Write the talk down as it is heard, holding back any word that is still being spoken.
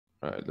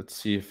All right, let's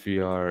see if we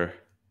are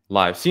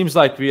live. Seems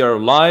like we are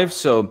live.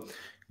 So,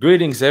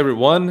 greetings,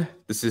 everyone.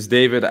 This is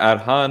David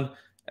Adhan,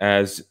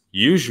 as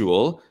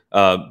usual.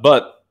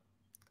 But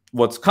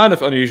what's kind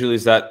of unusual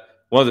is that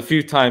one of the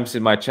few times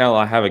in my channel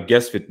I have a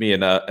guest with me,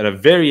 and a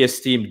very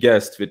esteemed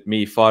guest with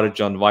me, Father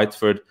John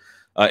Whiteford.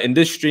 In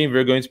this stream,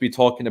 we're going to be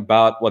talking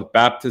about what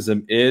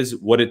baptism is,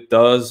 what it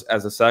does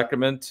as a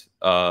sacrament,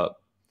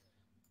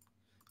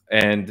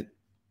 and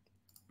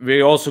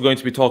we're also going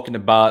to be talking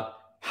about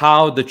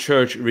how the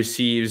church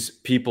receives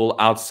people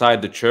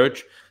outside the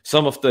church,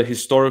 some of the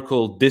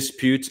historical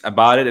disputes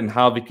about it, and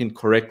how we can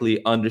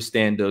correctly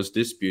understand those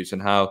disputes,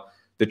 and how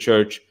the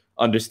church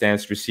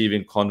understands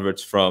receiving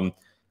converts from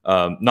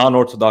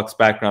non-Orthodox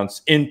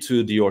backgrounds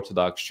into the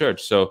Orthodox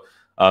Church. So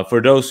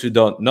for those who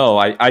don't know,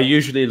 I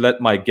usually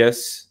let my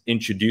guests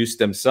introduce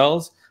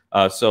themselves.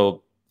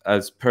 So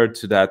as per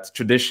to that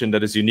tradition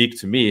that is unique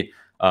to me,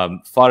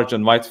 Father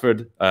John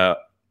Whiteford,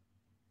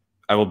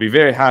 I will be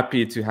very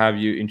happy to have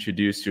you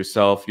introduce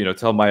yourself,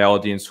 tell my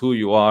audience who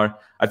you are.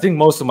 I think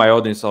most of my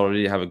audience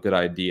already have a good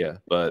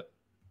idea, but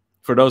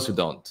for those who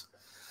don't.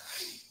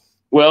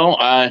 Well,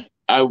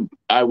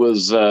 I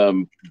was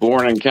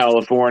born in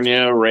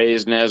California,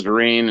 raised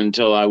Nazarene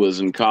until I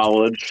was in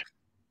college.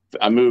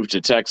 I moved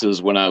to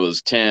Texas when I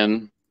was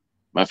 10.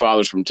 My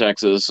father's from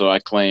Texas, so I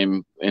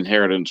claim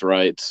inheritance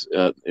rights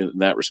in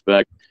that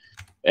respect.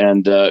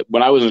 And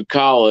when I was in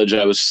college,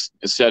 I was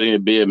studying to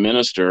be a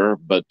minister,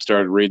 but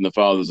started reading the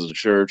Fathers of the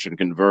Church and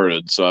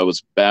converted. So I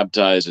was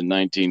baptized in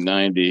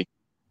 1990,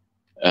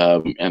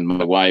 and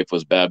my wife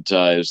was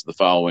baptized the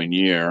following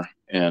year.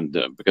 And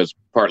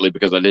partly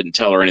because I didn't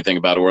tell her anything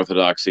about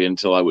Orthodoxy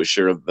until I was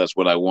sure that's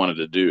what I wanted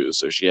to do.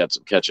 So she had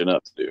some catching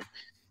up to do.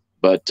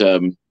 But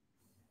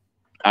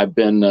I've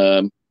been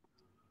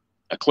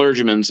a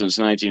clergyman since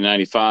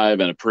 1995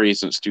 and a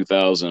priest since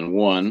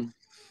 2001.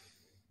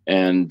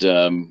 And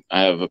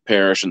I have a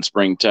parish in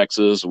Spring,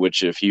 Texas,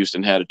 which if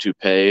Houston had a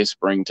toupee,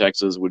 Spring,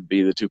 Texas would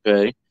be the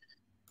toupee.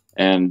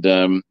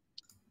 And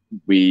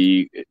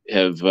we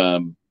have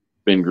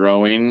been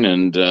growing,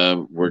 and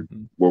we're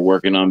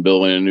working on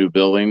building a new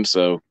building.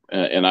 So,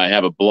 and I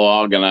have a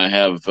blog, and I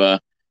have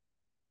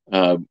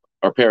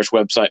our parish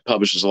website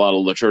publishes a lot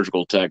of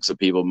liturgical texts that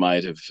people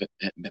might have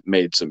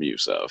made some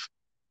use of.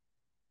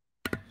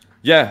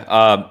 Yeah,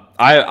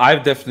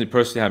 I've definitely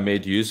personally have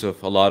made use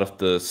of a lot of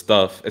the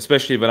stuff,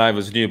 especially when I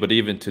was new. But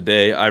even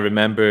today, I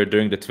remember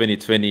during the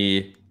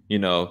 2020,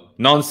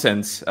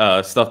 nonsense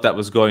stuff that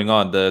was going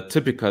on. The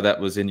Typica that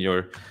was in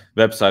your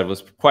website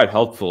was quite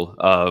helpful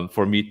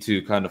for me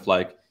to kind of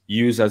like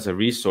use as a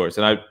resource,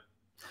 and I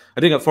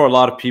think for a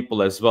lot of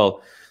people as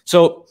well.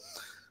 So,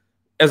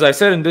 as I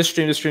said in this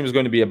stream is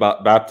going to be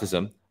about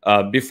baptism.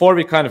 Before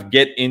we kind of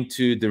get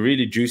into the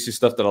really juicy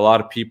stuff that a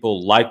lot of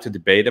people like to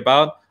debate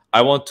about,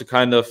 I want to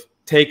kind of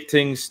take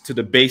things to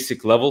the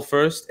basic level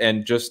first,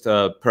 and just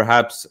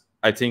perhaps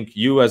I think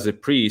you as a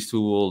priest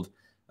who will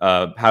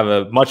have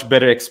a much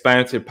better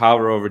expansive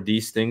power over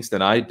these things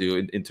than I do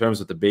in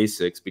terms of the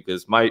basics,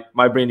 because my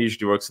brain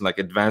usually works in like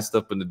advanced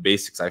stuff, but in the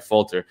basics I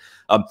falter.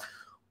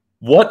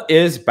 What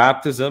is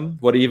baptism?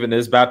 What even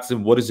is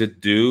baptism? What does it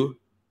do?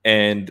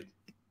 And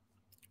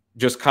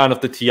just kind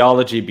of the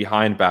theology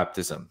behind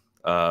baptism.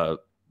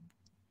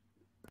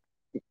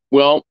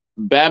 Well,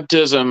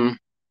 baptism,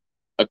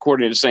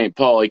 according to St.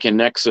 Paul, he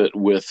connects it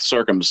with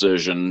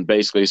circumcision,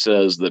 basically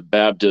says that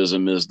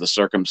baptism is the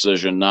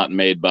circumcision not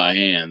made by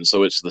hand.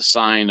 So it's the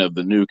sign of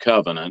the new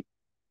covenant.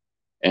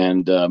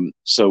 And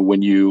so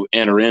when you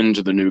enter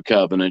into the new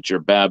covenant, you're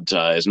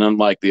baptized. And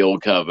unlike the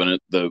old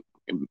covenant, the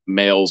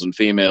males and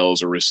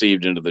females are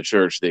received into the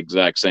church the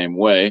exact same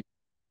way.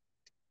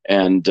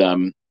 And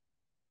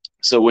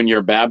so when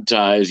you're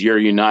baptized, you're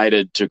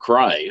united to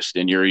Christ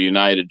and you're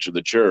united to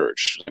the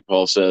church.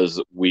 Paul says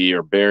that we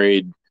are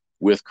buried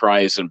with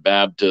Christ in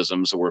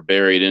baptism, so we're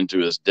buried into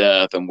his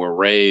death, and we're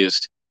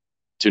raised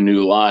to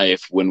new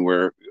life when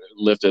we're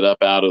lifted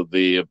up out of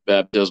the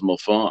baptismal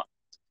font.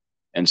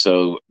 And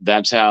so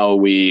that's how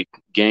we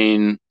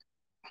gain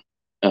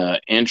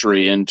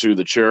entry into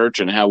the church,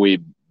 and how we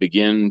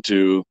begin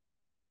to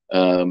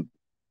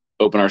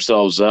open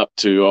ourselves up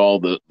to all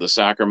the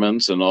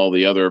sacraments and all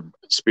the other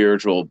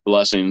spiritual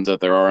blessings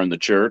that there are in the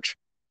church.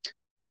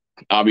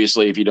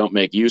 Obviously, if you don't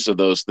make use of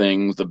those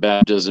things, the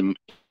baptism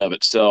of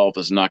itself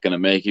is not going to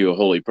make you a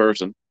holy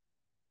person.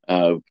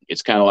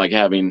 It's kind of like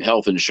having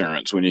health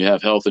insurance. When you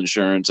have health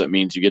insurance, that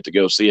means you get to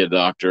go see a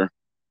doctor.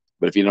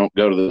 But if you don't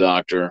go to the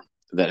doctor,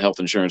 that health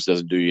insurance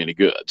doesn't do you any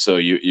good. So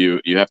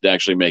you have to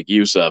actually make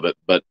use of it.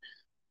 But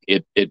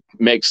it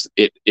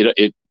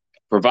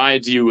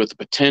provides you with the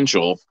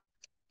potential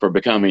for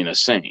becoming a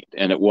saint,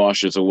 and it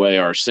washes away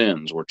our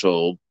sins, we're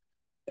told.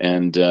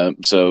 And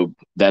so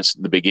that's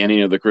the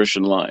beginning of the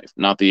Christian life.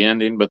 Not the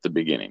ending, but the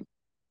beginning.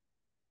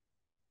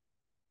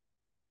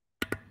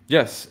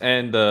 Yes,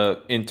 and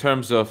in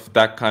terms of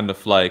that kind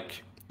of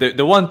like,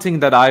 the one thing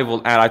that I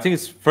will add, I think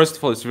it's, first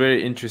of all, it's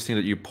very interesting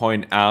that you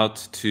point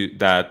out to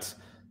that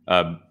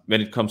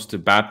when it comes to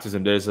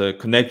baptism, there's a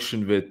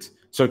connection with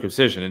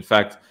circumcision. In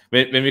fact,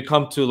 when we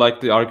come to like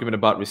the argument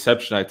about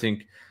reception, I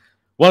think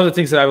one of the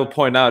things that I will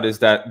point out is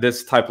that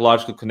this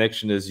typological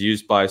connection is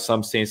used by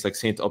some saints like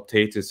Saint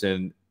Optatus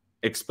in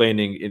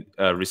explaining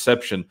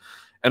reception.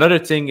 Another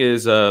thing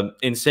is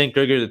in Saint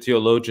Gregory the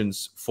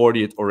Theologian's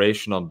 40th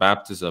oration on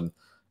baptism,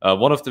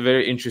 one of the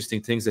very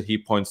interesting things that he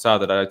points out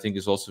that I think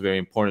is also very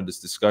important in this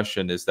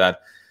discussion is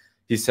that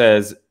he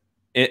says,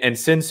 and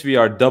since we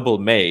are double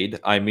made,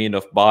 I mean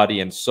of body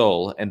and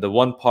soul, and the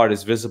one part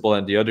is visible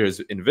and the other is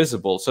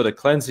invisible, so the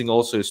cleansing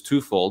also is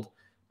twofold,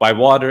 by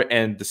water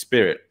and the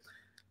Spirit.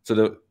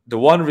 So the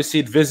one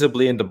received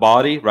visibly in the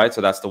body, right?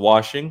 So that's the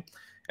washing,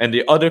 and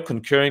the other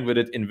concurring with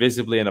it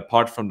invisibly and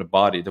apart from the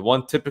body. The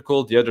one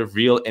typical, the other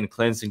real, and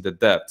cleansing the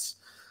depths.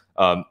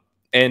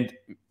 And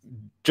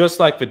just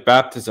like with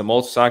baptism,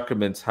 all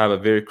sacraments have a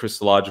very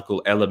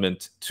Christological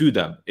element to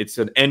them. It's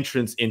an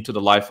entrance into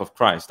the life of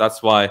Christ.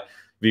 That's why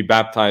we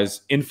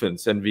baptize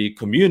infants and we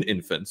commune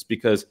infants,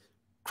 because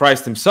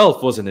Christ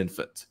himself was an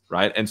infant,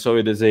 right? And so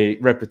it is a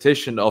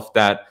repetition of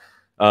that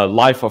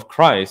life of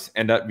Christ,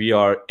 and that we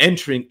are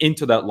entering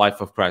into that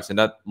life of Christ. And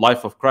that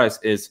life of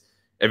Christ is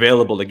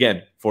available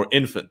again for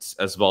infants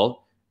as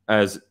well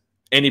as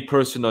any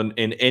person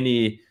in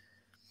any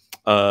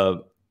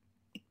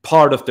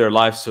part of their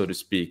life, so to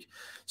speak.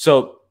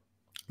 So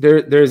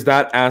there's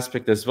that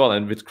aspect as well.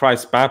 And with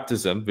Christ's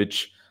baptism,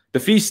 which the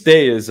feast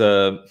day is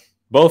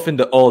both in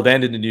the old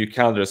and in the new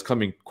calendar is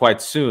coming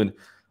quite soon,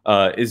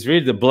 is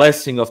really the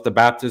blessing of the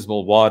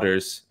baptismal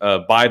waters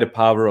by the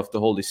power of the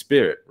Holy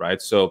Spirit,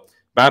 right? So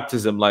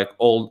baptism, like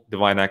all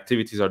divine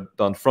activities, are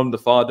done from the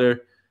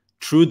Father,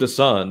 through the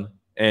Son,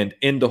 and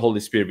in the Holy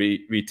Spirit.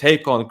 We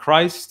take on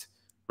Christ,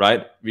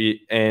 right?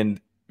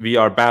 We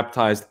are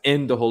baptized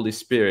in the Holy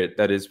Spirit.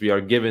 That is, we are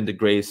given the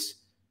grace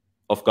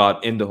of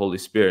God in the Holy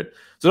Spirit.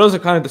 So those are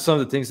kind of some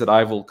of the things that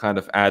I will kind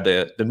of add,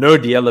 the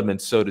nerdy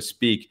elements, so to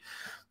speak.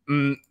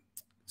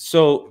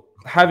 So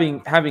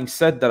having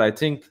said that, I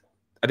think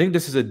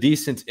this is a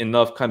decent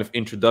enough kind of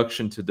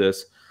introduction to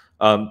this.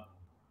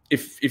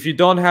 If you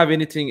don't have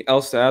anything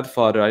else to add,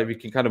 Father, we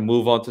can kind of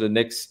move on to the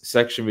next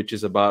section, which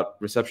is about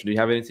reception. Do you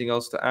have anything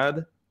else to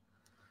add?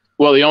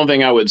 Well, the only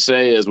thing I would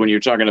say is when you're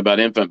talking about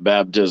infant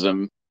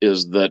baptism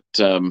is that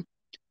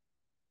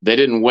they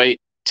didn't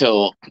wait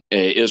till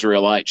an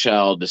Israelite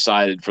child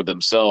decided for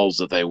themselves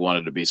that they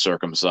wanted to be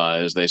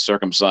circumcised. They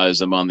circumcised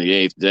them on the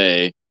 8th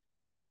day.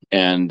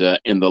 And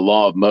in the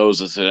law of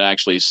Moses, it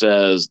actually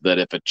says that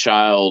if a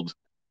child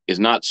is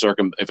not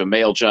if a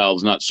male child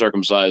is not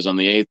circumcised on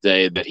the 8th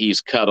day, that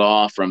he's cut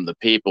off from the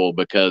people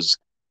because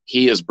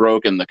he has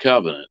broken the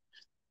covenant.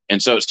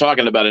 And so it's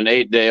talking about an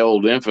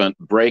 8-day-old infant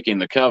breaking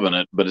the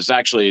covenant, but it's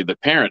actually the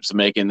parents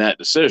making that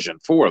decision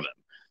for them.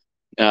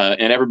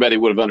 And everybody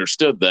would have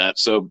understood that.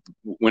 So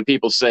when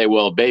people say,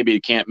 well, a baby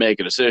can't make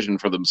a decision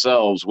for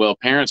themselves, well,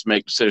 parents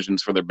make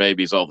decisions for their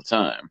babies all the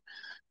time.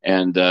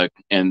 And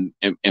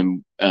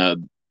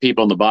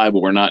people in the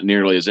Bible were not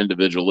nearly as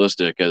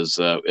individualistic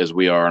as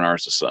we are in our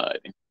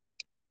society.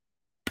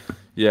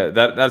 Yeah,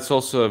 that's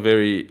also a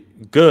very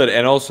good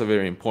and also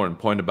very important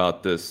point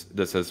about this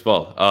as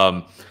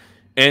well.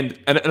 And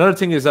another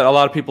thing is that a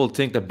lot of people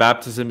think that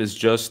baptism is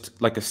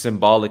just like a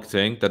symbolic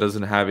thing that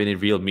doesn't have any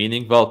real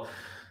meaning. Well,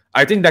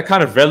 I think that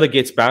kind of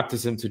relegates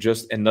baptism to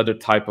just another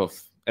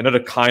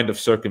kind of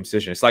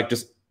circumcision. It's like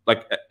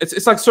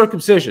it's like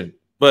circumcision,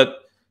 but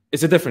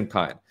it's a different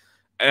kind.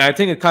 And I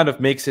think it kind of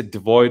makes it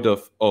devoid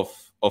of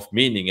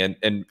meaning.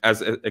 And as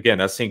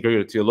St.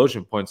 Gregory the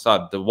Theologian points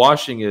out, the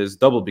washing is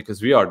double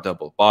because we are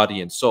double,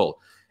 body and soul.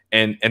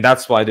 And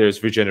that's why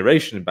there's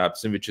regeneration in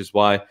baptism, which is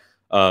why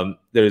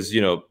there's,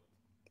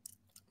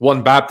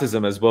 one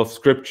baptism, as both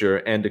Scripture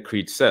and the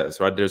Creed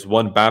says, right? There's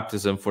one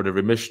baptism for the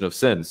remission of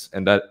sins,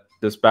 and that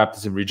this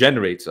baptism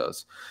regenerates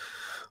us.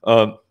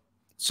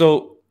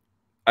 So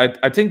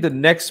I think the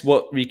next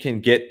what we can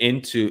get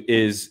into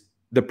is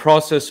the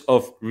process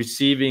of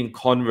receiving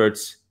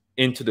converts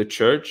into the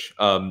church.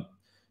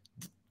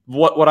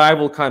 What I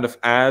will kind of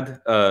add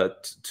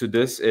to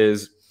this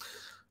is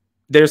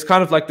there's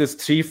kind of like this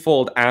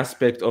threefold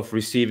aspect of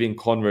receiving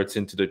converts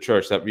into the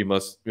church that we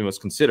must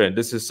consider. And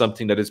this is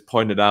something that is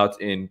pointed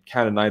out in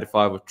Canon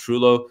 95 of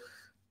Trullo.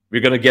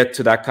 We're going to get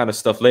to that kind of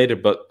stuff later,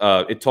 but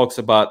it talks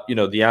about,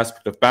 the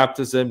aspect of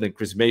baptism, then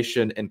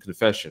chrismation, and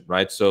confession,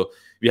 right? So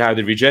we have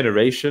the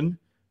regeneration,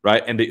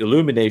 right, and the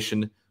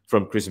illumination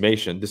from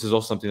chrismation. This is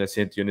also something that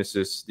St.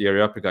 Dionysius the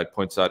Areopagite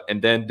points out.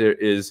 And then there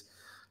is,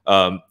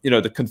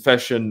 the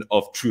confession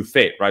of true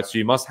faith, right? So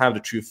you must have the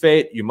true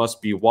faith, you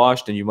must be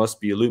washed, and you must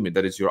be illumined.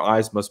 That is, your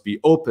eyes must be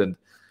opened,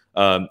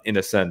 in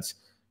a sense,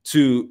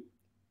 to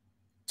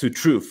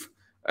truth.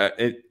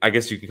 I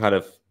guess you can kind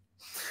of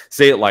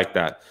say it like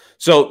that.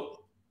 So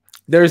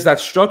there's that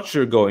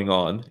structure going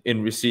on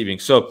in receiving.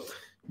 So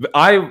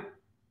I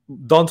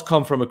don't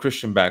come from a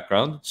Christian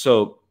background,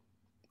 so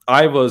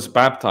I was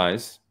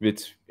baptized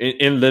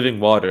in living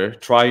water,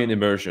 triune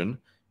immersion,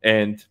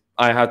 and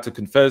I had to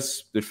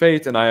confess the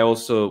faith, and I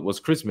also was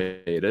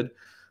chrismated.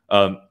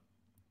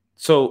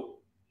 So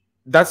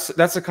that's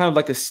a kind of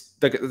like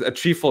a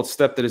threefold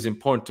step that is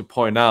important to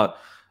point out.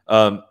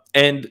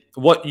 And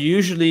what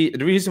usually,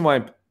 the reason why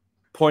I'm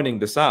pointing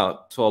this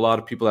out to a lot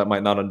of people that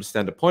might not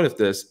understand the point of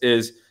this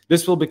is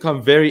this will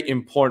become very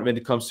important when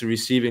it comes to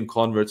receiving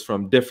converts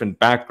from different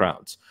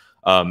backgrounds.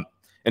 And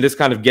this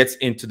kind of gets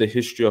into the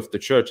history of the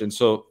church. And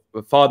so,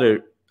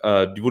 Father,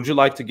 would you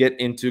like to get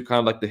into kind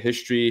of like the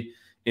history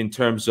in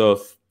terms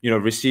of,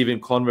 receiving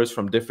converts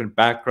from different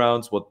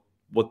backgrounds,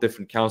 what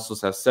different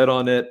councils have said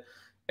on it,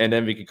 and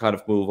then we can kind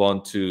of move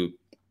on to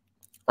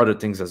other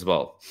things as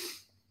well.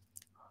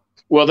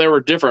 Well, there were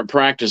different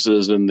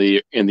practices in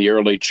the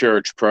early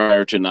church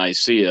prior to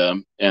Nicaea,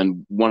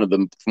 and one of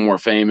the more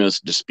famous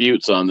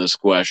disputes on this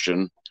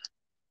question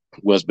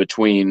was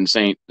between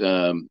Saint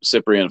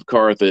Cyprian of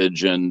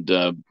Carthage and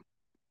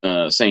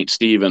Saint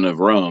Stephen of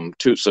Rome.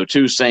 Two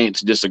saints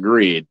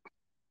disagreed.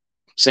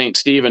 Saint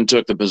Stephen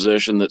took the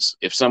position that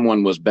if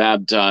someone was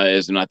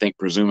baptized, and I think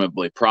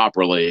presumably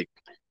properly,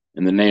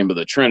 in the name of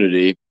the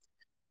Trinity,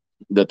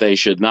 that they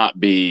should not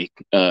be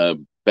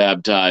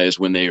baptized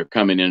when they are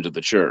coming into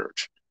the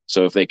church.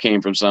 So if they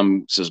came from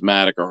some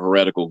schismatic or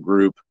heretical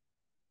group,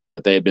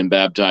 that they had been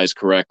baptized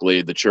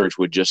correctly, the church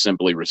would just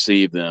simply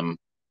receive them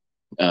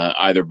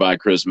either by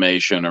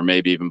chrismation or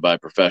maybe even by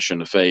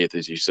profession of faith,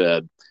 as you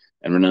said,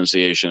 and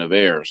renunciation of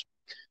errors.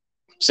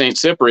 Saint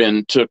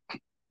Cyprian took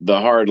the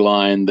hard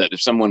line that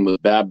if someone was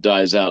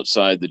baptized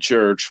outside the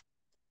church,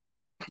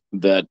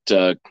 that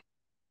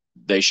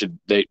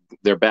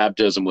their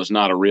baptism was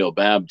not a real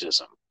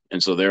baptism,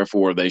 and so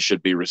therefore they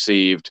should be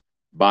received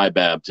by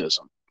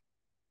baptism.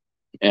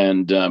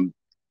 And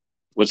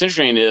what's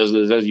interesting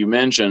is as you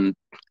mentioned,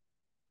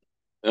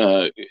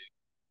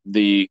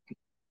 the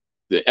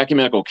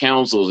ecumenical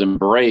councils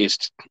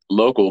embraced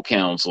local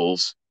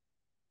councils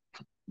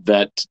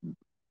that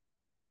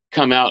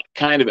come out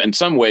kind of, in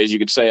some ways you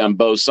could say, on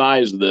both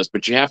sides of this,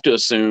 but you have to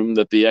assume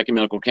that the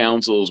ecumenical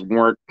councils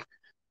weren't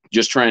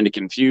just trying to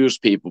confuse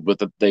people, but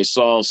that they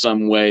saw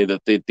some way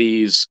that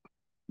these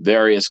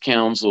various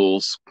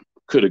councils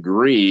could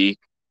agree,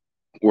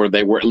 or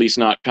they were at least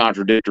not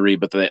contradictory,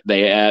 but that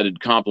they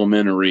added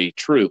complementary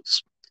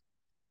truths.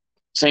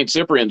 St.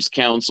 Cyprian's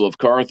Council of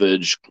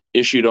Carthage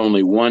issued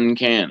only one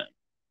canon,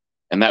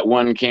 and that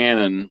one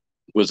canon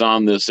was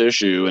on this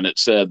issue, and it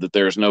said that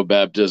there's no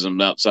baptism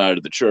outside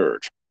of the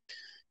church.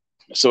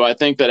 So I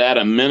think that at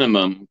a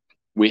minimum,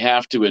 we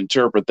have to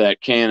interpret that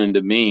canon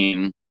to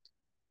mean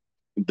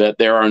that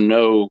there are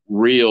no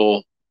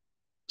real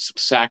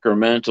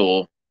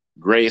sacramental,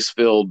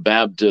 grace-filled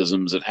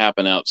baptisms that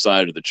happen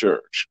outside of the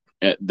church.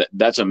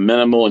 That's a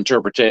minimal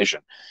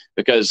interpretation,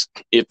 because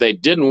if they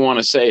didn't want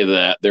to say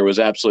that, there was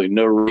absolutely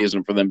no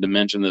reason for them to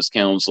mention this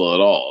council at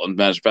all. As a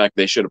matter of fact,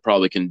 they should have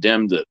probably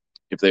condemned it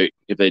if they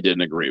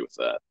didn't agree with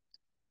that.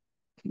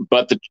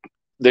 But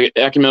the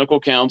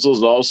ecumenical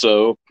councils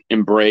also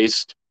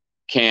embraced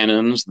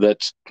canons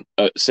that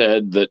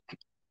said that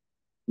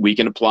we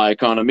can apply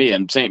economia.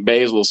 And St.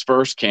 Basil's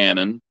first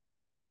canon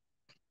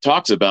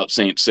talks about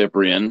St.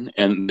 Cyprian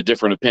and the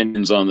different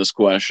opinions on this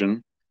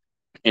question.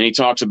 And he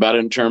talks about it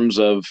in terms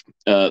of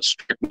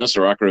strictness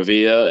or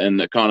acravia and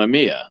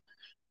economia.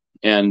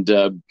 And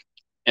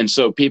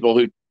so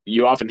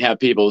you often have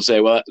people who say,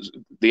 well,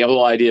 the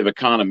whole idea of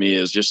economy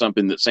is just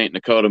something that St.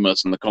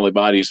 Nicodemus and the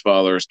Colibades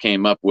fathers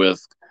came up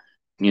with,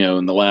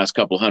 in the last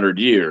couple hundred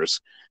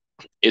years.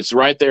 It's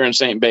right there in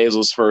St.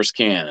 Basil's first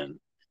canon.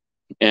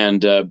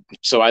 And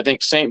so I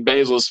think St.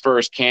 Basil's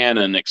first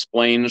canon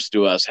explains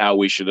to us how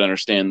we should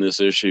understand this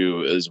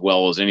issue as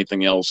well as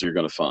anything else you're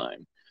going to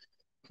find.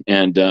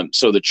 And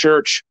so the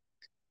church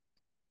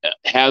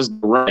has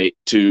the right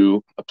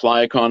to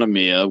apply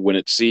economia when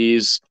it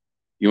sees,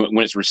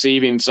 when it's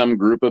receiving some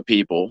group of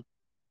people.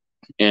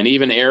 And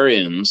even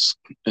Arians,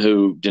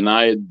 who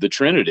denied the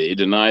Trinity,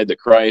 denied that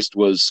Christ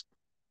was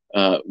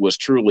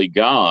truly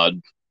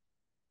God,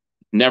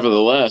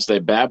 nevertheless, they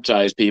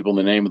baptized people in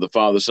the name of the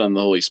Father, Son, and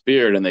the Holy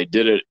Spirit, and they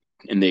did it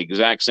in the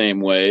exact same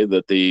way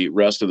that the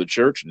rest of the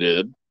church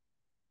did.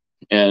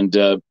 And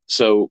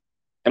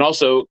and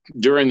also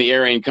during the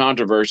Arian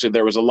controversy,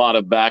 there was a lot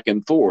of back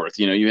and forth.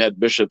 You had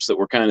bishops that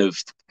were kind of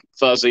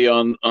fuzzy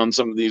on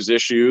some of these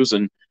issues,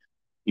 and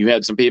you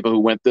had some people who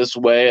went this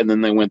way and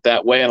then they went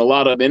that way, and a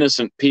lot of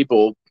innocent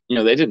people,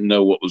 they didn't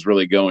know what was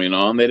really going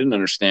on. They didn't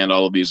understand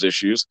all of these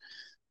issues.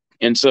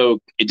 And so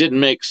it didn't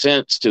make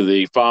sense to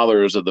the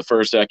fathers of the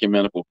First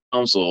Ecumenical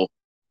Council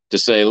to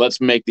say,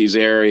 let's make these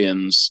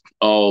Arians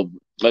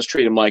let's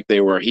treat them like they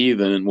were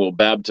heathen, and we'll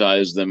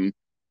baptize them,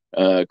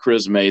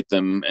 chrismate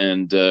them,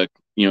 and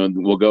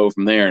we'll go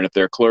from there. And if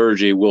they're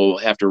clergy, we'll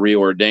have to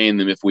reordain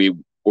them if we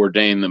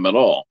ordain them at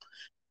all.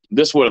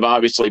 This would have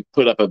obviously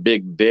put up a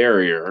big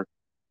barrier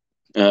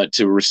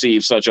to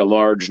receive such a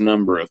large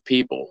number of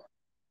people.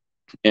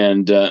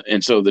 And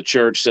so the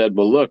church said,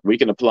 well, look, we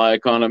can apply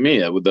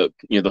economia with the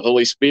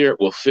Holy Spirit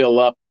will fill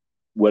up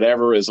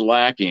whatever is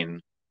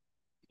lacking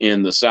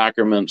in the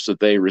sacraments that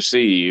they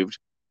received,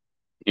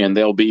 and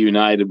they'll be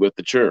united with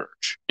the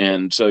church.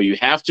 And so you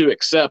have to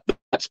accept that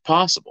that's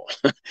possible.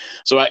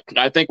 So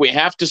I think we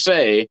have to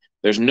say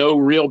there's no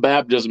real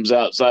baptisms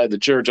outside the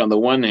church on the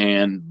one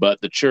hand, but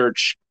the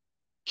church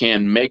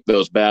can make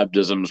those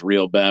baptisms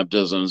real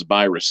baptisms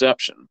by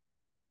reception.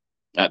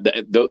 I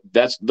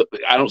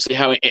don't see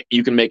how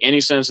you can make any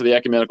sense of the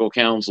ecumenical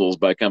councils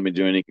by coming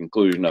to any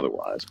conclusion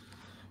otherwise.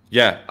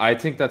 Yeah, I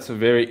think that's a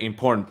very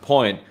important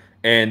point.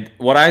 And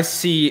what I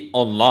see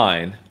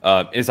online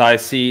is I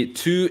see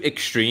two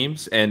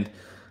extremes, and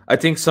I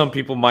think some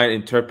people might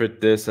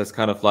interpret this as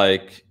kind of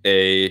like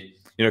a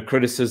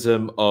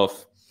criticism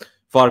of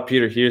Father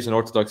Peter here's an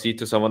Orthodox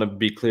ethos. So I want to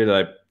be clear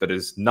that that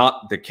is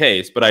not the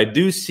case, but I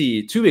do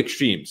see two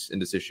extremes in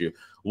this issue.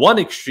 One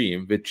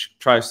extreme, which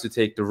tries to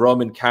take the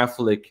Roman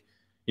Catholic,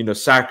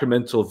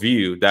 sacramental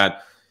view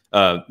that,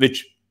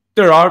 which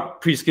there are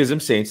pre-schism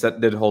saints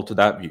that did hold to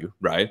that view,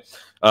 right?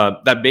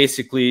 That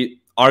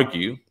basically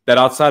argue that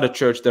outside of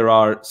church there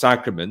are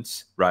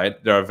sacraments,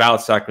 right? There are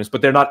valid sacraments,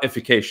 but they're not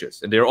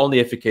efficacious, and they're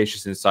only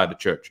efficacious inside the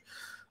church.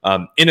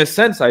 In a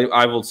sense,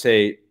 I will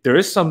say there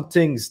is some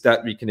things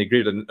that we can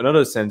agree on. In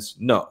another sense,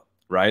 no,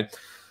 right?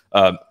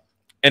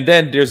 And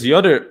then there's the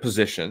other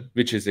position,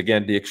 which is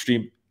again the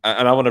extreme,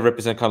 and I want to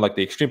represent kind of like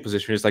the extreme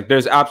position. It's like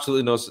there's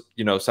absolutely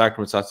no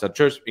sacraments outside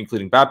church,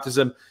 including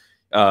baptism.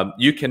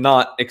 You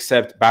cannot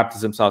accept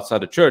baptisms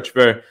outside the church,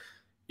 where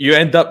you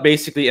end up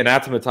basically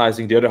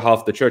anathematizing the other half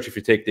of the church if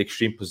you take the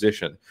extreme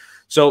position.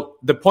 So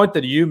the point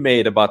that you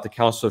made about the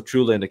Council of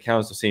Trullo and the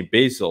Council of St.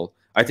 Basil,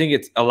 I think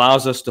it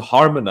allows us to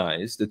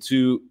harmonize the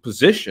two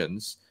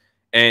positions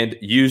and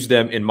use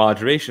them in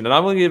moderation. And I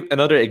will give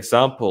another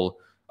example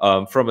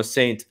from a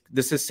saint.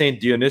 This is Saint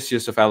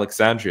Dionysius of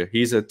Alexandria.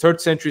 He's a 3rd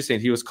century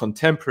saint. He was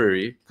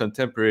contemporary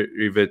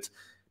with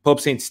Pope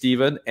Saint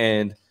Stephen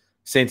and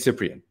Saint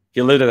Cyprian.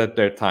 He lived at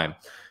their time.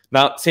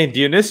 Now, Saint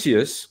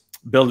Dionysius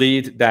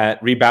believed that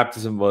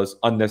rebaptism was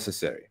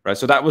unnecessary, right?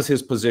 So that was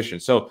his position.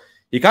 So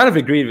he kind of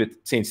agreed with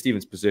Saint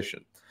Stephen's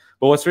position.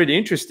 But what's really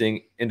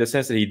interesting, in the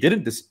sense that he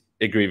didn't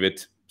agree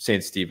with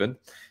Saint Stephen,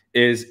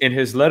 is in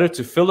his letter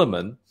to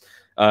Philemon,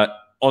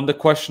 on the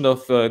question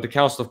of the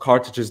Council of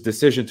Carthage's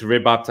decision to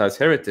rebaptize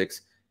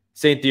heretics,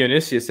 Saint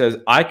Dionysius says,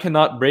 "I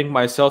cannot bring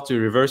myself to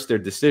reverse their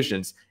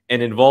decisions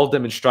and involve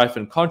them in strife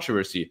and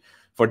controversy.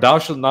 For thou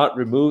shalt not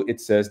remove,"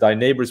 it says, "thy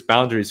neighbor's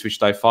boundaries which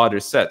thy father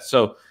set."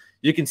 So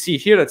you can see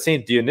here that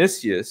Saint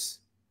Dionysius,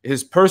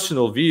 his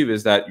personal view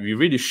is that we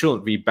really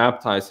shouldn't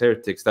rebaptize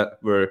heretics that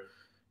were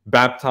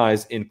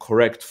baptized in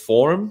correct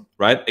form,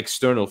 right?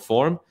 External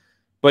form.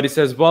 But he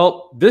says,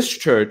 well, this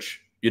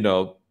church, they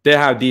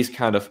have these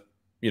kind of,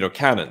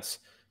 canons.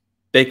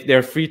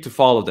 They're free to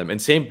follow them.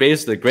 And Saint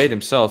Basil the Great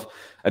himself,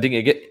 I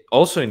think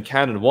also in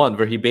Canon 1,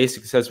 where he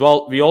basically says,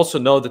 well, we also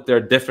know that there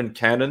are different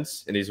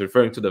canons, and he's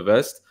referring to the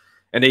West,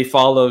 and they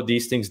follow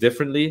these things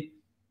differently.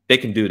 They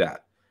can do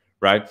that,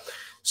 right?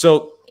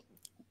 So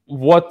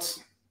what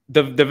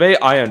the way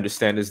I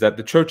understand is that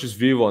the church's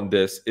view on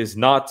this is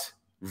not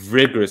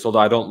rigorous, although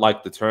I don't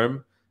like the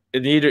term.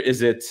 And neither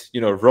is it,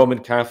 Roman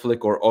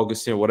Catholic or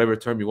Augustine or whatever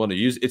term you want to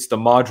use. It's the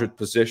moderate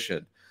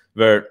position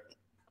where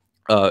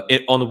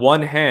on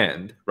one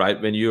hand,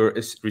 right, when you're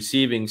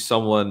receiving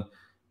someone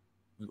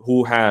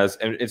who has,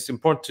 and it's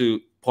important to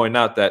point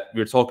out that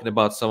we're talking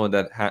about someone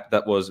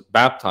that was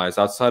baptized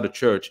outside of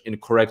church in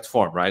correct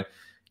form, right?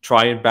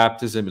 Triune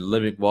baptism in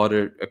living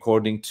water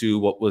according to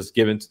what was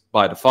given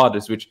by the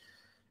fathers, which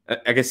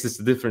I guess is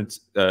a different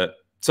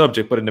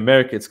subject, but in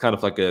America it's kind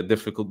of like a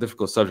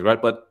difficult subject,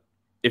 right? But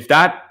if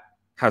that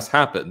has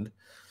happened,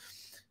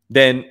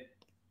 then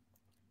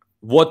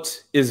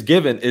what is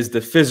given is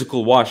the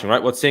physical washing,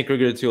 right? What St.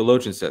 Gregory the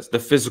Theologian says, the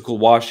physical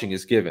washing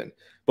is given.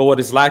 But what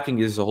is lacking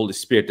is the Holy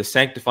Spirit, the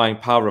sanctifying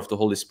power of the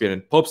Holy Spirit.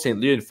 And Pope St.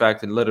 Leo, in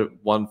fact, in letter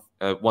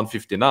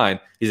 159,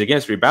 he's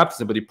against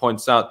rebaptism, but he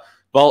points out,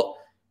 well,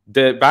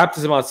 the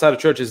baptism outside of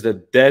church is the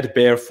dead,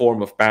 bare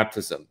form of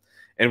baptism.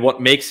 And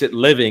what makes it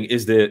living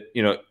is the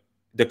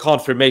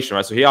confirmation,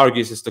 right? So he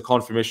argues it's the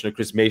confirmation or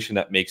chrismation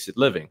that makes it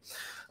living.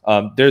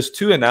 There's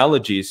two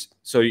analogies.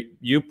 So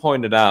you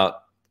pointed out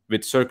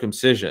with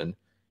circumcision,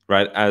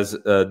 right, as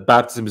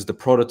baptism is the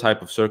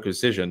prototype of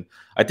circumcision.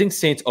 I think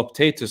Saint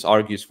Optatus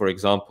argues, for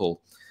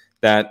example,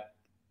 that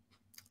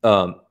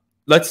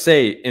let's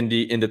say in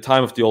the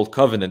time of the Old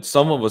Covenant,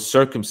 someone was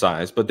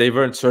circumcised, but they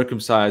weren't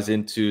circumcised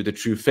into the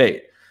true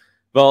faith.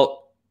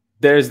 Well,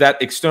 there's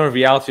that external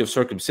reality of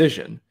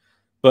circumcision,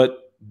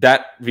 but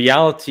that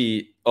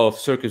reality of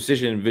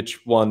circumcision in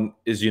which one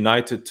is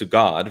united to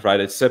God, right?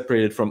 It's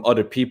separated from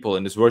other people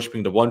and is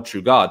worshiping the one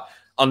true God.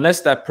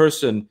 Unless that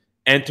person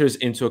enters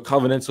into a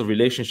covenantal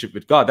relationship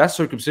with God, that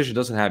circumcision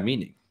doesn't have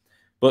meaning.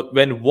 But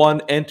when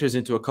one enters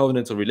into a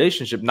covenantal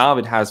relationship, now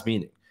it has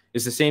meaning.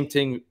 It's the same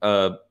thing.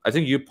 I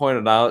think you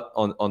pointed out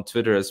on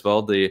Twitter as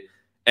well,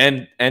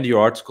 and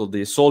your article,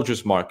 the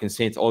soldier's mark in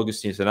St.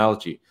 Augustine's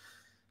analogy.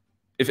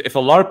 If a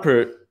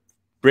LARPer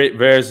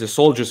wears the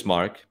soldier's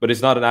mark, but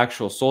is not an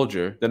actual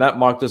soldier, then that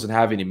mark doesn't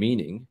have any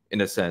meaning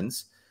in a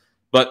sense.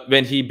 But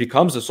when he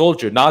becomes a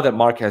soldier, now that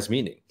mark has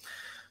meaning.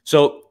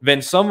 So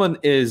when someone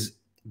is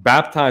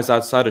baptized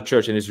outside of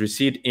church and is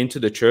received into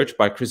the church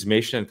by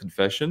chrismation and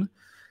confession,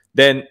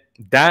 then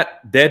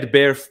that dead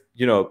bare,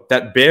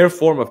 that bare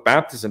form of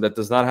baptism that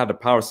does not have the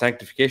power of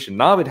sanctification,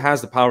 now it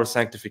has the power of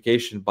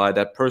sanctification by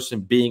that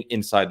person being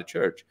inside the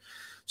church.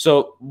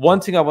 So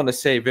one thing I want to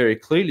say very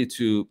clearly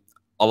to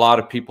a lot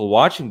of people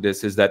watching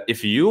this is that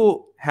if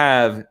you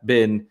have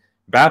been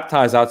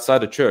baptized outside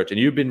the church and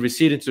you've been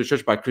received into the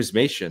church by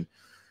chrismation,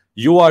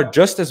 you are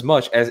just as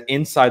much as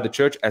inside the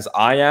church as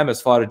I am,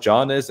 as Father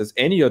John is, as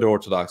any other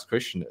Orthodox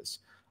Christian is.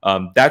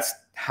 That's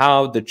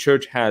how the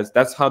church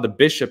that's how the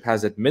bishop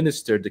has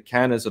administered the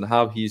canons on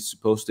how he's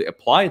supposed to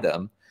apply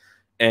them.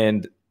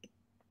 And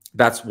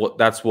that's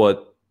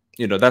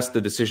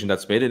the decision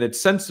that's made, and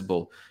it's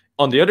sensible.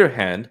 On the other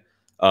hand,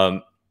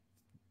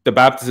 the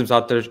baptisms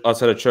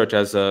outside the church,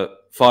 as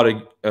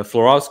Father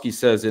Florowski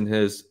says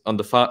on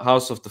the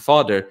House of the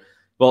Father,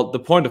 well, the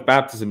point of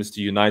baptism is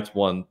to unite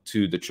one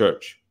to the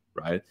church,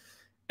 right?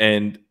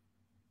 And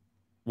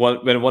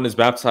when one is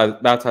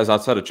baptized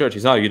outside the church,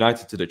 he's not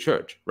united to the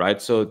church,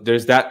 right? So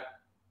there's that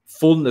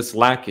fullness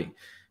lacking,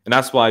 and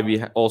that's why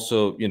we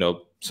also,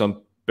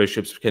 some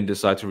bishops can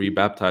decide to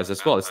rebaptize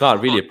as well. It's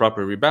not really a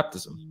proper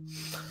rebaptism.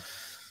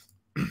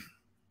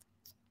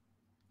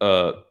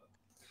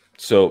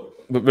 So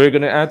we're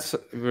going to add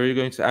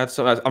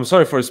some. I'm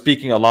sorry for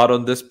speaking a lot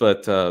on this,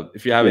 but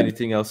if you have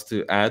anything else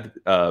to add,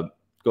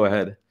 go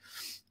ahead.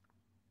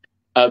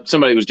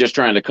 Somebody was just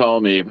trying to call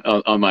me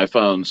on my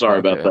phone. Sorry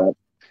about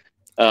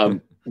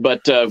that.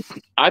 But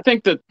I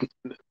think that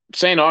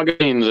St.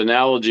 Augustine's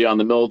analogy on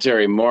the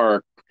military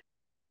mark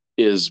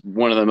is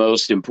one of the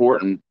most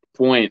important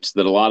points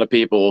that a lot of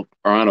people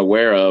are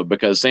unaware of,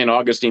 because St.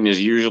 Augustine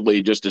is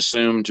usually just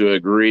assumed to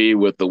agree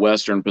with the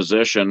Western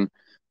position,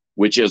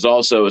 which is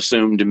also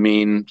assumed to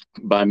mean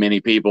by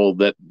many people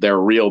that there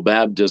are real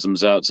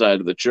baptisms outside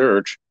of the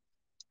church.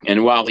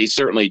 And while he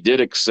certainly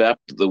did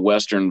accept the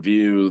Western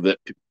view that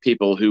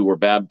people who were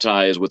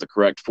baptized with the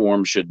correct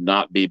form should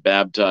not be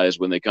baptized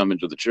when they come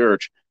into the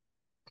church,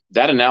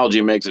 that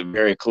analogy makes it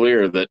very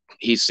clear that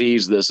he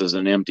sees this as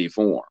an empty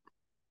form.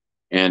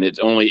 And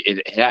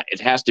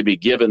it has to be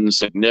given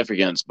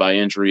significance by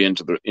entry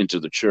into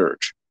the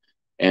church.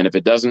 And if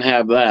it doesn't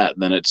have that,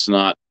 then it's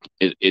not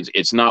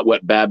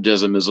what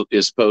baptism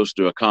is supposed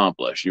to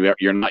accomplish.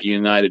 You're not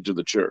united to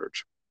the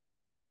church.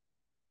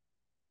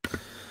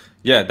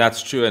 Yeah,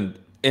 that's true. And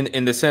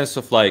in the sense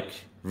of like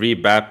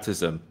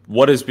rebaptism,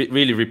 what is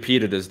really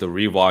repeated is the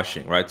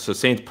rewashing, right? So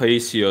Saint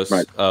Paisios,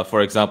 right,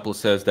 for example,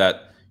 says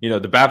that the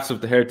baptism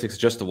of the heretics is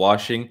just a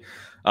washing.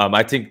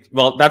 I think,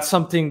 well, that's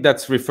something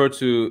that's referred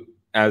to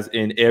as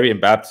in Arian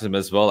baptism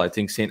as well. I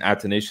think Saint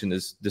Athanasius in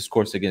his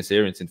Discourse Against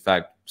Arians, in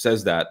fact,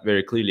 says that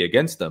very clearly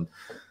against them.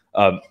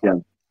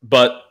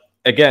 But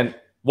again,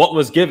 what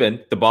was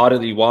given, the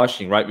bodily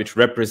washing, right, which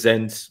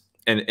represents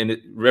and it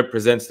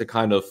represents the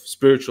kind of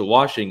spiritual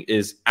washing,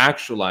 is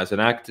actualized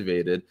and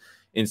activated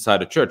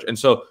inside the church. And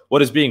so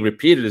what is being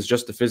repeated is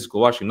just the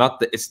physical washing,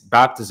 not it's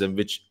baptism,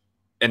 which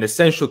an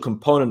essential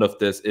component of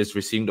this is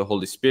receiving the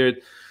Holy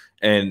Spirit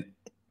and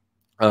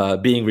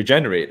being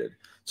regenerated.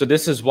 So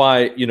this is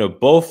why,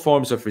 both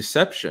forms of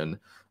reception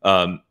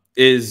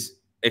is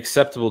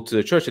acceptable to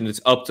the church, and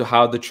it's up to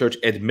how the church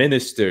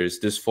administers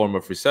this form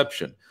of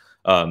reception.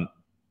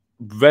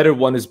 Whether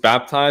one is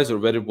baptized or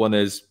whether one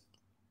is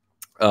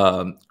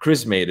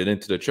chrismated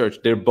into the church,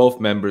 they're both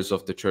members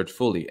of the church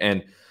fully.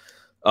 And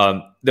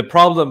the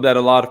problem that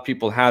a lot of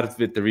people had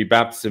with the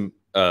rebaptism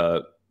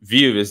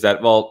view is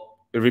that, well,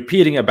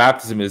 repeating a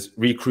baptism is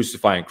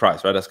re-crucifying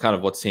Christ, right? That's kind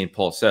of what St.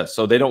 Paul says.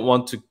 So they don't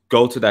want to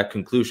go to that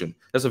conclusion.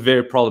 That's a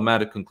very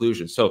problematic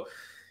conclusion. So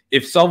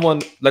if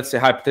someone, let's say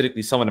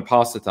hypothetically, someone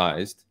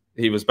apostatized,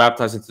 he was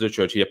baptized into the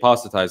church, he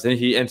apostatized, then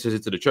he enters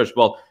into the church,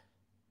 well,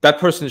 that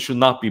person should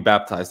not be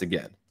baptized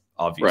again,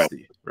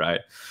 obviously,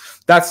 right?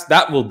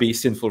 That will be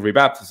sinful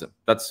rebaptism.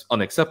 That's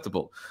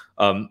unacceptable.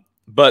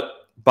 But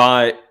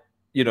by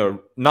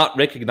not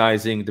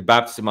recognizing the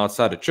baptism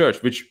outside the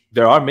church, which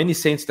there are many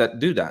saints that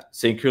do that.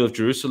 St. Cyril of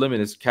Jerusalem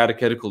in his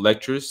catechetical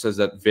lectures says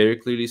that very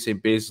clearly.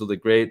 St. Basil the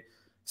Great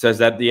says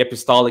that the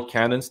apostolic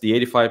canons, the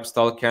 85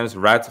 apostolic canons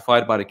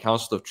ratified by the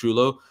Council of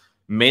Trullo,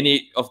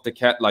 many of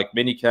the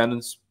many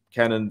canons,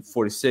 canon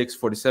 46,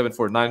 47,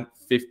 49,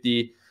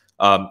 50,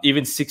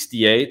 even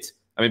 68,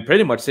 I mean,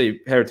 pretty much say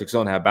heretics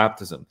don't have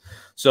baptism.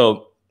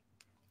 So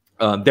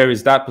there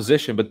is that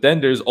position, but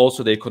then there's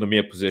also the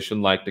economia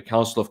position, like the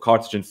Council of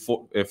Carthage in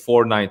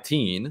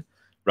 419,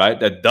 right?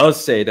 That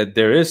does say that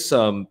there is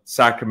some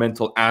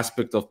sacramental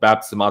aspect of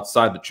baptism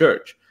outside the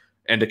church,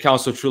 and the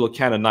Council of Trullo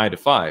canon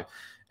 95.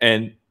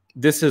 And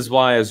this is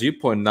why, as you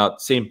pointed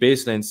out, St.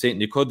 Basil and St.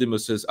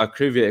 Nicodemus's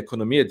acrivia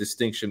economia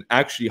distinction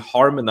actually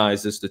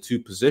harmonizes the two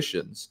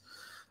positions,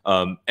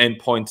 and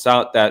points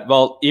out that,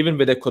 well, even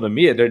with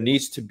economia, there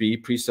needs to be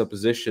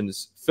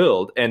presuppositions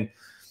filled. And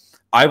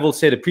I will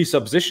say the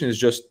presupposition is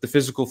just the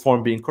physical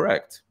form being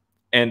correct.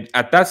 And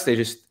at that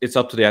stage, it's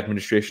up to the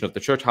administration of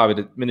the church, how it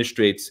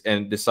administrates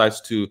and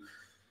decides to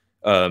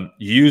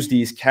use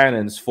these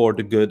canons for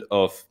the good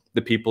of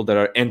the people that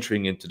are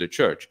entering into the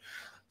church.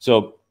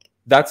 So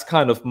that's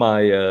kind of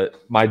my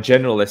my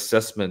general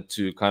assessment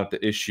to kind of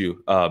the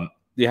issue. Do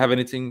you have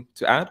anything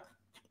to add?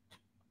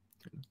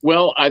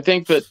 Well, I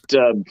think that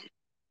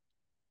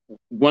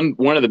one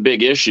of the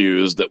big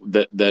issues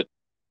that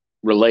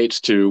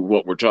relates to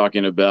what we're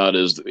talking about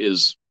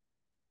is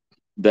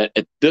that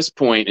at this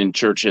point in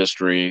church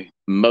history,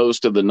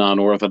 most of the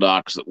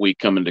non-Orthodox that we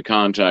come into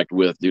contact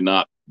with do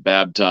not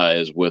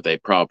baptize with a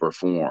proper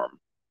form.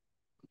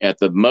 At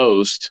the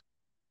most,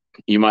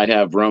 you might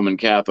have Roman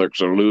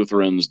Catholics or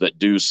Lutherans that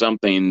do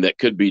something that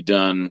could be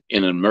done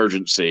in an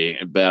emergency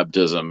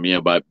baptism,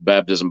 by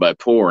baptism by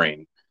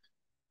pouring.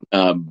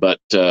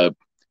 But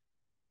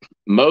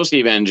most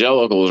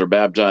evangelicals are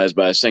baptized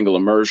by a single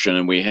immersion,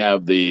 and we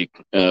have the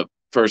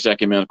First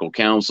Ecumenical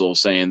Council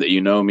saying that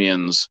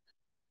eunomians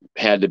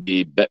had to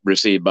be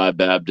received by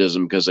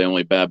baptism because they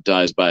only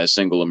baptized by a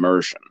single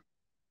immersion.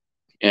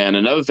 And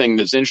another thing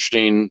that's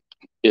interesting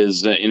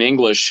is that in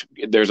English,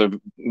 there's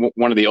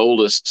one of the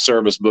oldest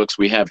service books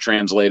we have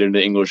translated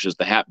into English is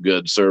the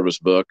Hapgood service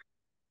book.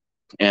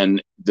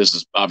 And this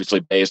is obviously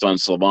based on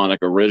Slavonic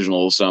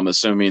originals, so I'm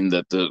assuming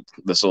that the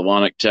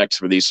Slavonic text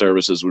for these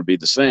services would be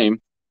the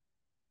same.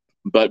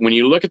 But when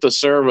you look at the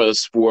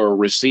service for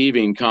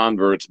receiving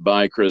converts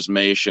by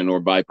chrismation or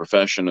by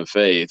profession of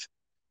faith,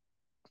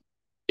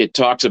 it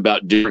talks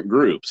about different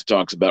groups. It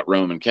talks about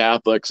Roman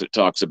Catholics. It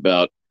talks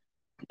about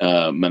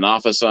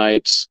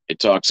Monophysites. It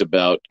talks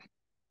about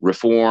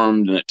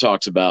Reformed, and it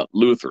talks about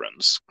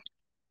Lutherans.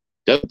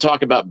 It doesn't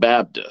talk about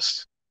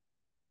Baptists.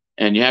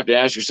 And you have to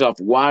ask yourself,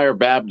 why are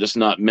Baptists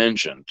not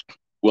mentioned?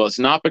 Well, it's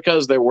not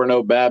because there were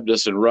no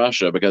Baptists in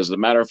Russia, because as a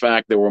matter of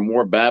fact, there were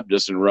more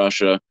Baptists in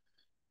Russia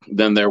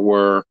than there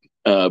were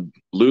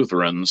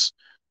Lutherans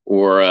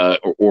or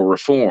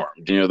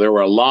Reformed. There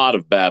were a lot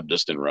of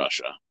Baptists in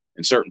Russia,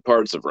 in certain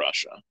parts of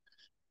Russia.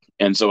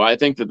 And so I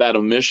think that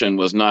omission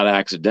was not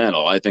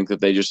accidental. I think that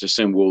they just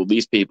assumed, well,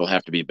 these people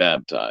have to be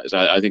baptized.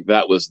 I think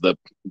that was the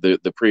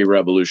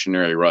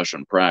pre-revolutionary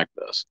Russian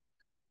practice.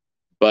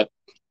 But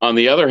on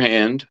the other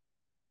hand,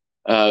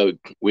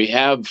 we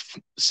have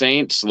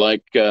saints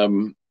like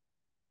the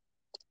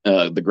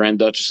Grand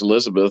Duchess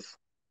Elizabeth,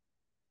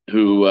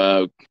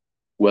 who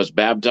was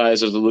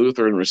baptized as a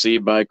Lutheran,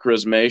 received by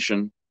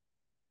chrismation.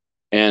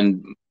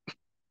 And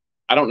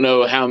I don't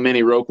know how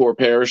many Rocor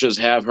parishes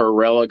have her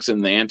relics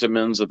in the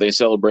antimons that they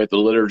celebrate the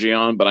liturgy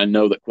on, but I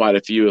know that quite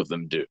a few of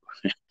them do.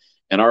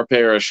 And our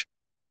parish,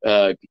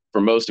 for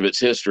most of its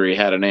history,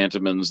 had an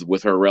antimons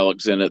with her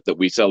relics in it that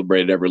we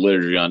celebrated every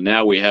liturgy on.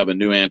 Now we have a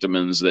new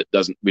antimons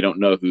that we don't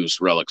know whose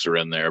relics are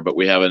in there, but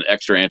we have an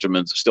extra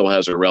antimons that still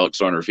has her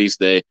relics on her feast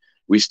day.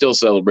 We still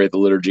celebrate the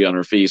liturgy on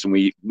her feast,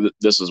 and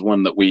this is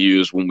one that we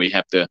use when we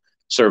have to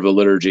serve the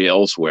liturgy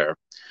elsewhere.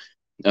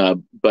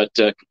 So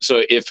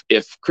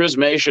if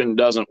chrismation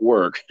doesn't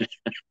work,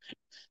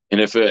 and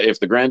if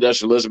the Grand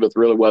Duchess Elizabeth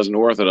really wasn't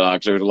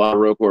Orthodox, there's a lot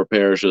of Rocor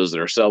parishes that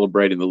are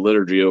celebrating the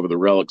liturgy over the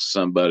relics of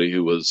somebody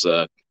who was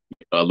a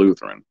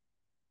Lutheran.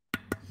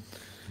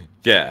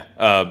 Yeah,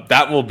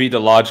 that will be the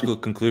logical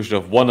conclusion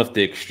of one of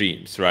the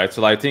extremes, right?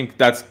 So I think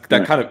that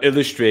kind of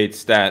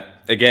illustrates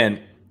that,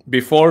 again,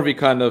 before we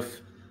kind of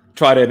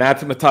try to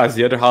anathematize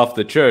the other half of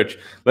the church,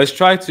 let's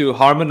try to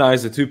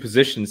harmonize the two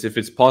positions if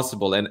it's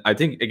possible. And I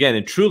think, again,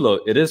 in Trullo,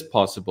 it is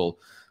possible.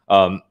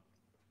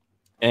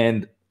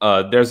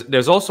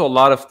 There's also a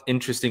lot of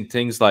interesting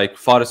things like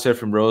Father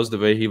Seraphim Rose, the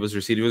way he was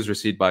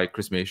received by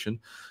chrismation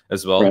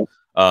as well.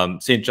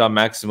 Right. St. John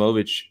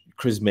Maximovich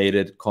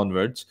chrismated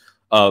converts.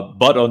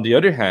 But on the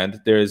other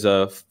hand, there's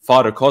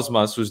Father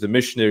Cosmas, who's the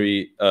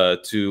missionary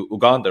to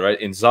Uganda,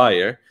 right, in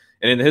Zaire.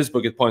 And in his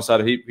book, it points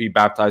out he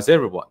baptized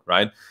everyone,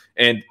 right?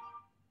 And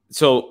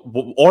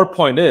so our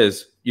point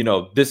is,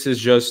 this is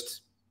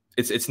just,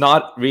 it's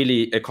not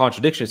really a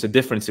contradiction. It's a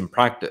difference in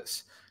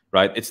practice,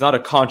 right? It's not a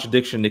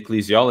contradiction in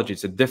ecclesiology.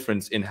 It's a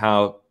difference in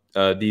how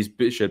these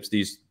bishops,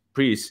 these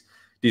priests,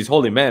 these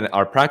holy men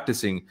are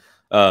practicing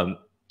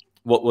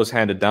what was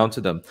handed down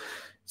to them.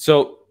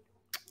 So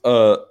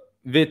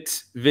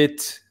with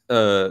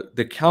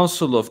the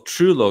Council of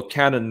Trullo,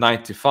 Canon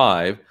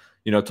 95,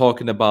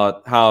 talking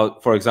about how,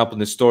 for example,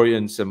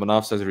 Nestorians and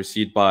Monophysites are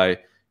received by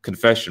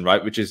confession,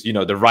 right? Which is,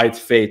 the right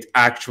faith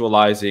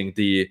actualizing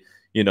the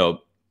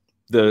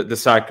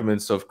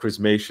sacraments of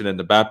chrismation and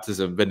the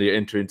baptism when they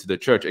enter into the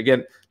church.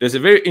 Again, there's a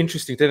very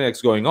interesting thing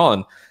that's going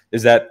on,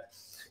 is that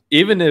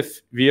even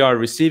if we are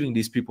receiving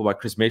these people by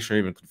chrismation or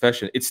even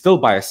confession, it's still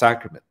by a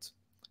sacrament,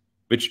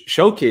 which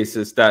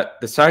showcases that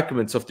the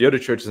sacraments of the other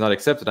church is not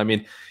accepted. I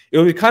mean, it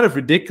would be kind of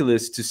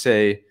ridiculous to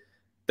say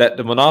that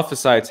the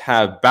Monophysites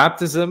have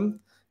baptism,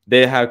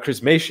 they have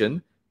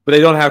chrismation, but they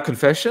don't have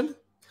confession,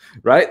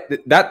 right?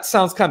 That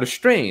sounds kind of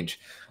strange.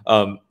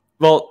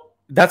 Well,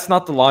 that's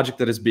not the logic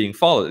that is being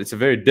followed. It's a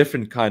very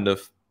different kind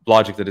of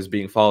logic that is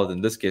being followed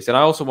in this case. And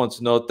I also want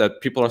to note that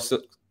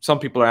some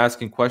people are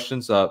asking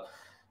questions. Are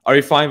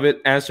you fine with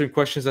answering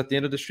questions at the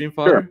end of the stream,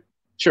 Father?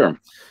 Sure.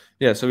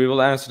 Yeah, so we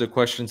will answer the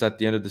questions at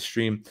the end of the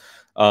stream.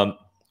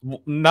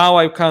 Now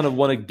I kind of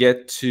want to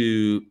get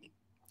to,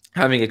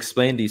 having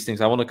explained these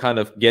things, I want to kind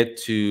of get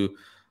to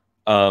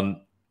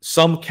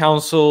some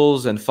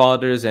councils and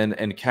fathers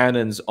and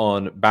canons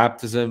on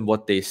baptism,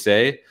 what they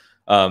say.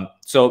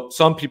 So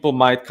some people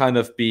might kind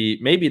of be,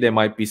 maybe they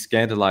might be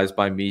scandalized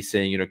by me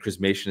saying,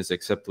 chrismation is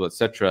acceptable,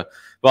 etc.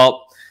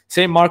 Well,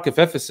 St. Mark of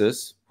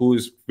Ephesus, who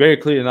is very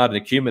clearly not an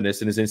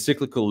ecumenist, in his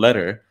encyclical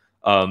letter,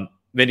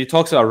 when he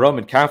talks about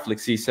Roman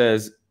Catholics, he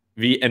says,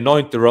 we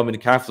anoint the Roman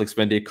Catholics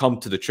when they come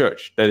to the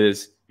church. That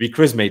is, we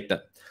chrismate them,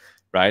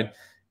 right?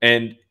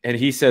 And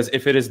he says,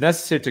 if it is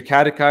necessary to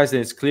catechize,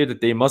 then it's clear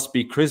that they must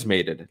be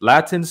chrismated.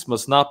 Latins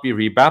must not be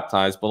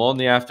rebaptized, but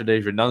only after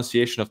their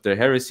renunciation of their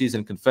heresies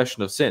and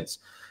confession of sins.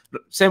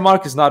 St.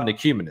 Mark is not an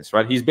ecumenist,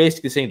 right? He's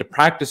basically saying the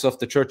practice of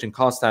the church in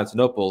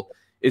Constantinople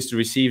is to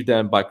receive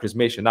them by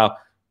chrismation. Now,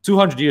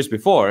 200 years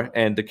before,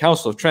 and the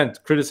Council of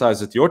Trent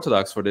criticizes the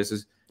Orthodox for this,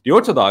 is the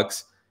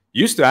Orthodox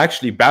used to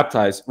actually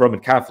baptize Roman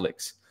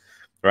Catholics,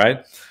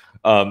 right?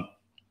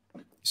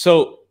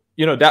 So,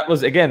 that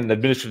was, again, an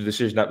administrative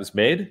decision that was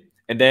made.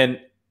 And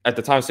then at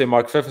the time of St.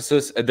 Mark of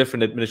Ephesus, a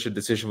different administrative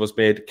decision was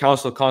made.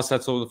 Council of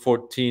Constantinople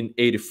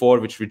 1484,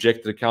 which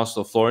rejected the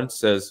Council of Florence,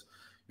 says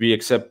we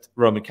accept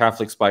Roman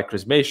Catholics by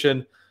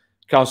chrismation.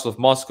 Council of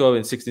Moscow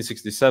in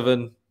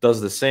 1667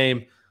 does the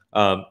same.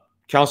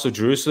 Council of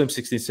Jerusalem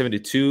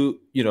 1672,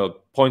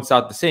 points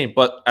out the same.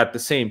 But at the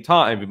same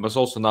time, we must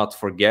also not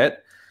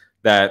forget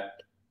that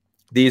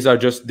these are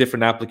just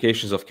different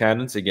applications of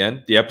canons.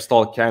 Again, the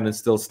apostolic canons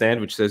still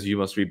stand, which says you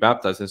must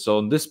rebaptize. And so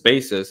on this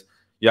basis,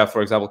 you have,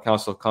 for example,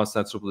 Council of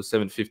Constantinople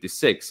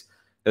 756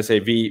 that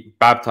say we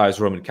baptize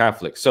Roman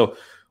Catholics. So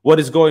what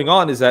is going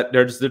on is that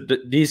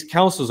these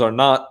councils are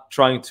not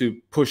trying to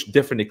push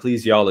different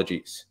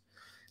ecclesiologies.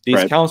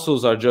 These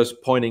councils are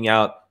just pointing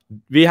out,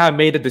 we have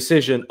made a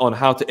decision on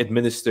how to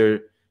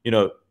administer,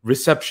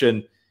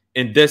 reception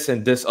in this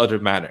and this other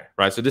manner,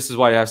 right? So this is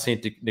why I have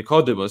Saint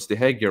Nicodemus, the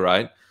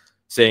Hagioite,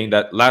 saying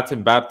that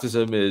Latin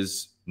baptism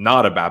is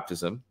not a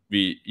baptism.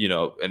 We,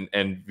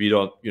 and we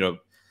don't,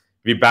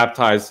 we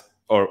baptize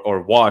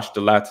or wash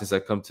the Latins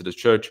that come to the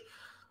church.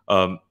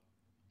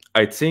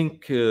 I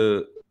think,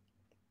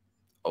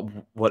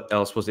 what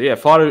else was it? Yeah,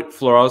 Father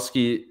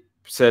Florowski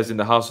says in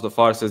the House of the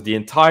Father, says the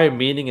entire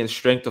meaning and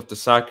strength of the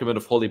sacrament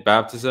of holy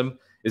baptism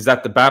is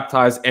that the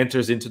baptized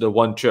enters into the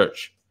one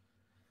church.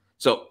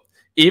 So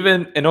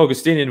even an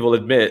Augustinian will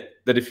admit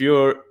that if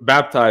you're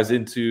baptized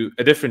into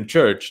a different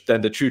church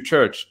than the true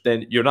church,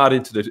 then you're not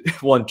into the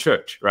one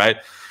church, right?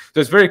 So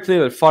it's very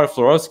clear that Father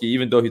Florowski,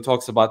 even though he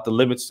talks about the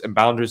limits and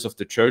boundaries of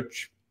the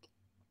church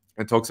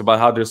and talks about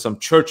how there's some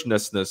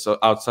churchlessness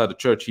outside the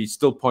church, he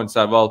still points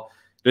out, well,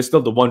 there's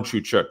still the one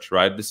true church,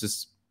 right? This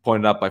is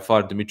pointed out by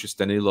Father Demetrius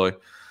Daniloi.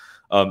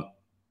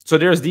 So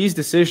there's these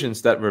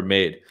decisions that were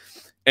made.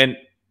 And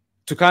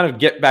to kind of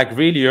get back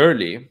really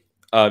early,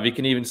 we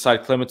can even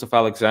cite Clement of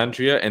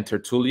Alexandria and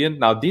Tertullian.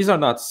 Now, these are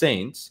not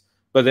saints,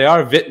 but they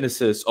are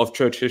witnesses of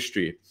church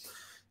history.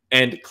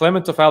 And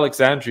Clement of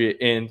Alexandria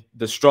in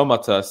the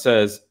Stromata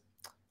says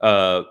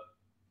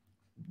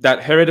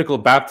that heretical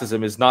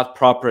baptism is not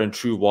proper in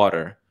true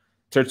water.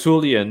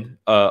 Tertullian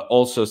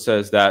also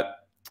says that,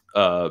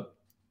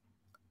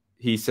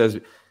 he says,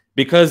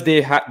 because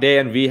they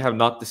and we have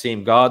not the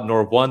same God,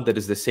 nor one that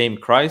is the same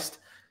Christ,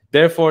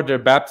 therefore their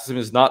baptism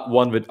is not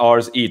one with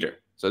ours either.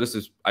 So this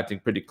is, I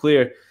think, pretty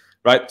clear,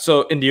 right?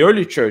 So in the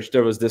early church,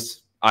 there was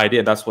this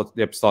idea. That's what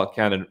the apostolic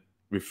canon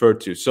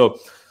referred to. So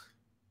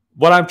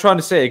what I'm trying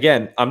to say,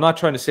 again, I'm not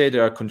trying to say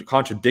there are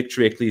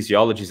contradictory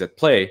ecclesiologies at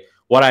play.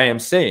 What I am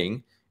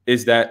saying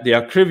is that the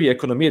acrivia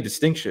economia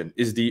distinction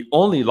is the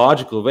only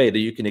logical way that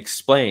you can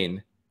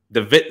explain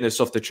the witness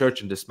of the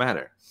church in this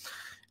manner.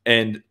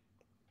 And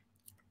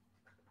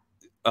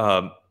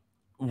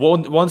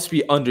once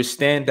we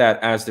understand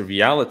that as the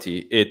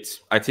reality, it,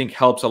 I think,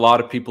 helps a lot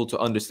of people to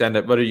understand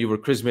that whether you were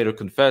chrismated or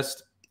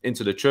confessed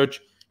into the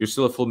church, you're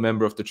still a full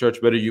member of the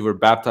church. Whether you were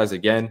baptized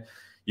again,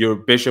 your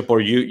bishop,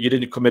 or you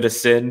didn't commit a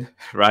sin,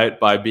 right,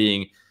 by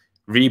being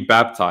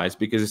rebaptized,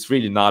 because it's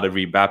really not a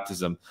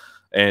rebaptism.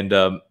 And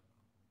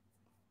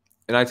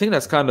I think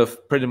that's kind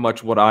of pretty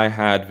much what I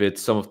had with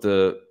some of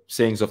the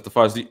sayings of the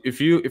fathers.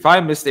 If I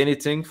missed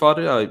anything,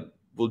 Father,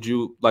 would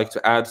you like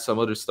to add some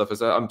other stuff?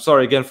 I'm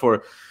sorry again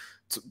for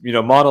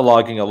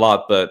monologuing a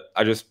lot, but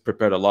I just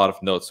prepared a lot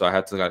of notes, so I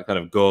had to kind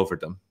of go over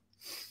them.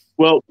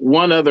 Well,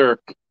 one other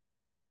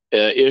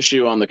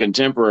issue on the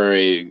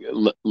contemporary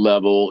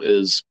level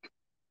is,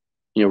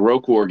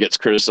 Roquefort gets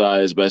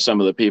criticized by some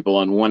of the people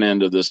on one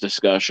end of this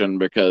discussion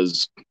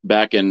because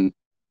back in,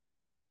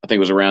 I think it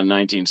was around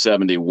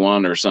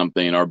 1971 or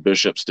something, our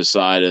bishops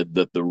decided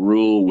that the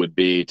rule would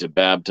be to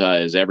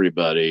baptize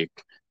everybody,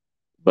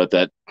 but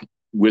that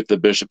with the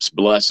bishop's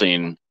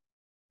blessing,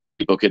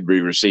 people could be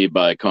received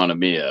by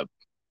economia.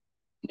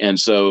 And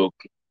so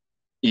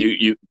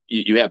you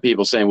have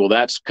people saying, well,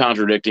 that's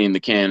contradicting the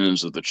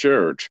canons of the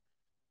church.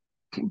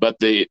 But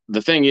the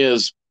thing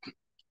is,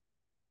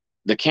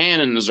 the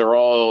canons are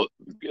all,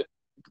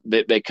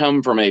 they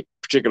come from a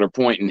particular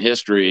point in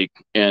history,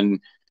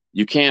 and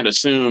you can't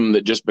assume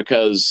that just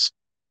because,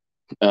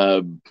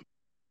 for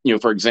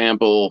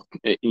example,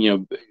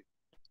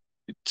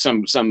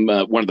 some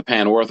one of the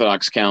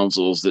pan-Orthodox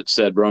councils that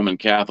said Roman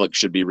Catholics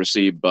should be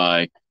received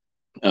by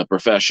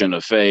profession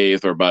of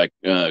faith or by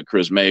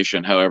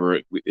chrismation,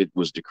 however it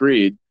was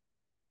decreed,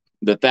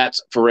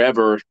 that's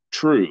forever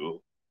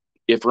true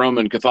if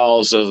Roman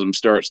Catholicism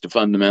starts to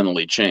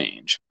fundamentally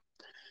change.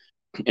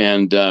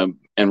 And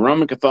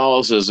Roman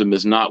Catholicism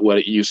is not what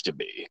it used to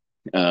be.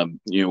 You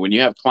know, when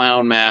you have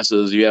clown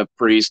masses, you have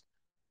priests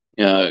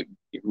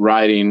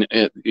riding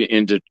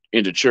into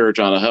church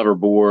on a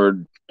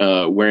hoverboard,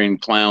 wearing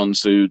clown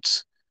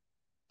suits,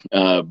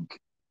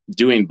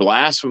 doing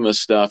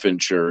blasphemous stuff in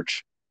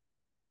church.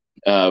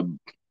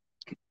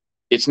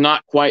 It's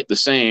not quite the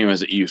same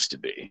as it used to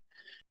be.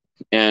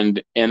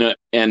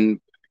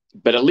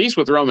 But at least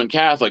with Roman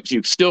Catholics,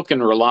 you still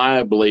can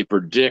reliably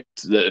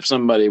predict that if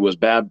somebody was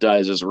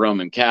baptized as a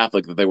Roman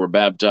Catholic, that they were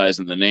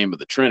baptized in the name of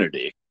the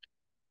Trinity.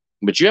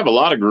 But you have a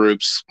lot of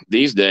groups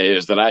these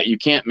days that you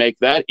can't make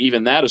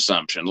even that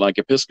assumption, like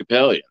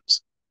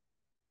Episcopalians.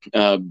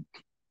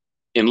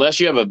 Unless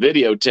you have a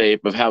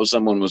videotape of how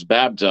someone was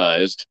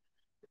baptized,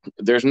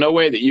 there's no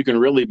way that you can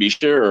really be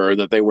sure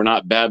that they were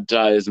not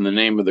baptized in the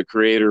name of the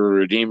Creator or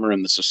Redeemer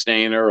and the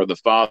Sustainer, or the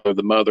Father,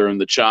 the Mother,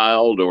 and the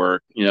Child,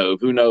 or, you know,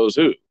 who knows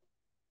who.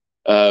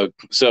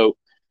 So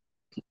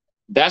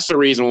that's the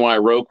reason why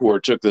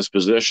Roquefort took this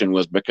position,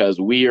 was because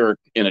we are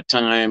in a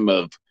time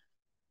of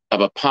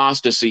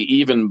apostasy,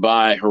 even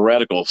by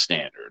heretical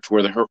standards,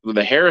 where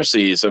the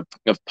heresies have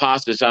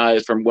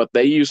apostatized from what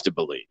they used to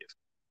believe,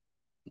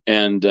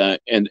 and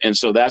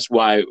so that's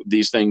why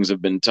these things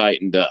have been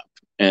tightened up,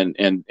 and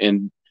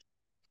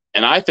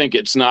I think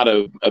it's not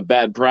a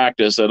bad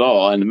practice at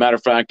all. And as a matter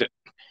of fact,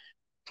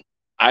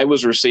 I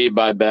was received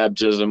by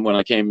baptism when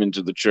I came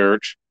into the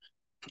church.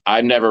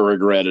 I never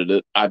regretted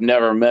it. I've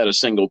never met a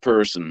single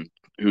person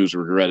who's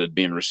regretted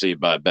being received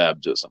by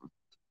baptism.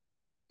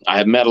 I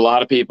have met a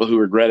lot of people who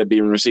regretted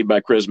being received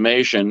by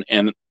chrismation,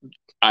 and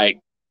I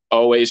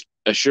always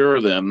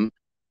assure them,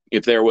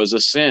 if there was a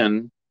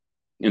sin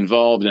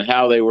involved in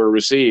how they were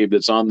received,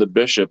 it's on the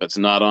bishop, it's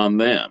not on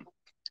them.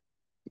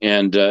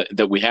 And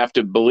that we have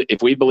to believe,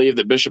 if we believe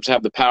that bishops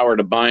have the power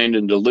to bind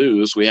and to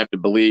loose, we have to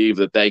believe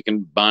that they can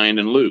bind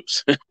and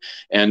loose.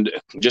 And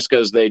just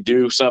because they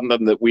do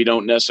something that we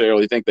don't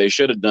necessarily think they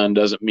should have done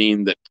doesn't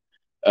mean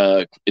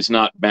that it's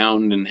not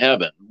bound in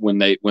heaven when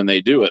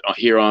they do it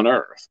here on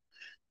earth.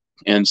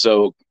 And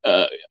so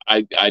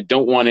I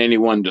don't want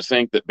anyone to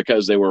think that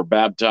because they were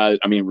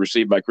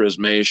received by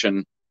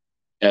chrismation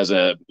as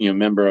a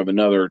member of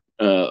another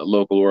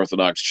local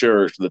Orthodox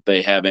church, that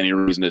they have any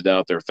reason to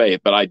doubt their faith.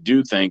 But I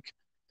do think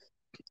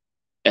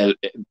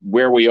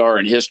where we are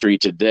in history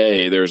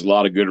today, there's a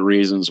lot of good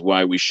reasons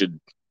why we should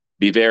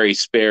be very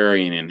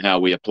sparing in how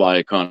we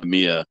apply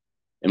economia,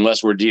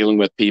 unless we're dealing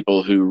with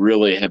people who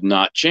really have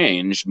not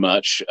changed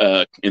much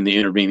in the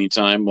intervening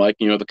time. Like,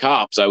 the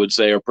cops, I would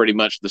say, are pretty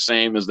much the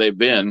same as they've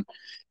been.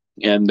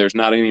 And there's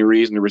not any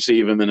reason to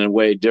receive them in a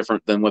way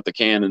different than what the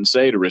canons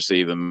say to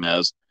receive them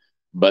as.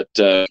 But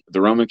the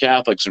Roman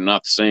Catholics are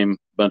not the same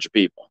bunch of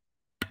people.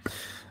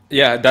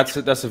 Yeah,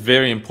 that's a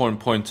very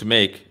important point to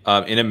make.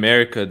 In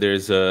America,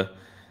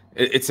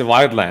 it's a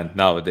wild land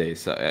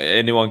nowadays.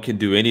 Anyone can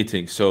do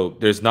anything, so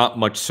there's not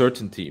much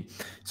certainty.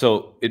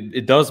 So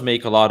it does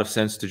make a lot of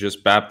sense to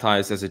just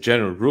baptize as a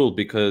general rule,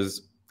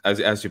 because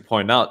as you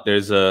point out,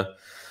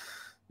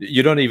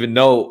 you don't even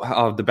know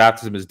how the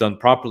baptism is done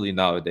properly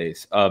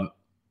nowadays.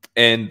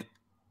 And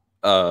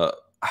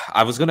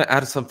I was going to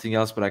add something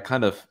else, but I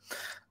kind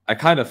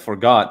of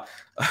forgot.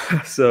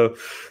 So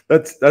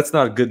that's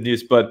not good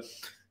news. But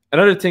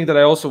another thing that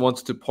I also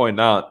wanted to point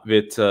out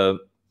with the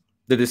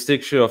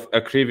distinction of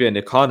akrivia and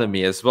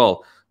economy as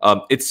well.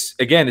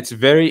 It's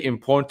very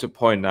important to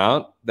point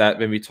out that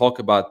when we talk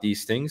about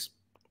these things,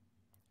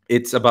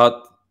 it's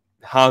about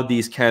how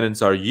these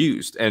canons are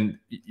used. And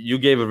you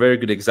gave a very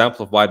good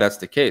example of why that's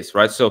the case,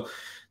 right? So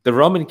the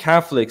Roman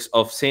Catholics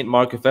of St.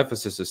 Mark of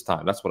Ephesus's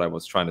time, that's what I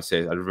was trying to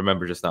say. I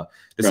remember just now.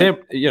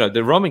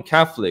 The Roman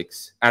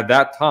Catholics at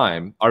that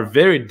time are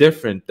very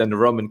different than the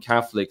Roman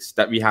Catholics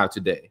that we have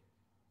today.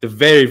 They're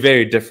very,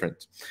 very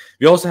different.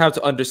 We also have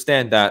to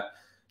understand that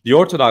the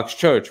Orthodox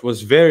Church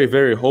was very,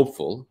 very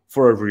hopeful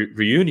for a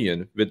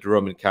reunion with the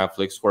Roman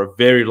Catholics for a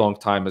very long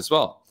time as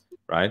well,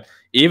 right?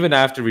 Even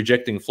after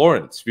rejecting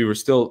Florence, we were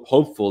still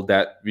hopeful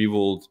that we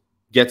will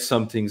get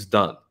some things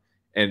done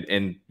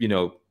and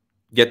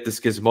get the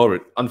schism over.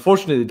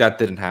 Unfortunately, that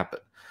didn't happen.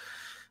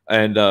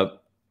 And a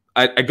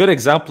good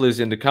example is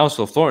in the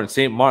Council of Florence,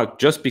 St. Mark,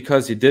 just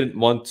because he didn't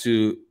want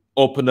to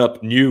open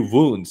up new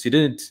wounds,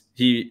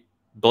 he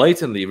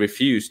blatantly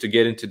refused to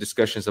get into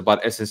discussions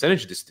about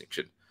essence-energy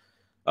distinction.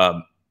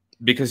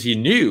 Because he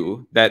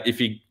knew that if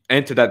he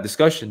entered that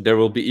discussion, there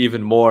will be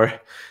even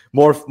more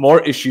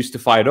issues to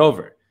fight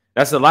over.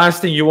 That's the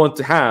last thing you want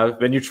to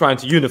have when you're trying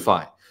to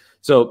unify.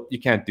 So you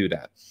can't do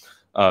that.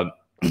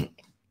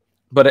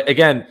 But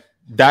again,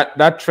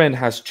 that trend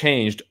has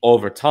changed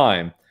over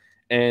time.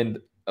 And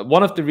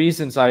one of the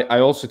reasons I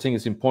also think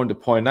it's important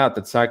to point out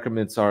that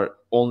sacraments are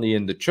only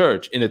in the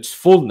church in its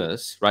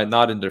fullness, right?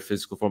 Not in their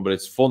physical form, but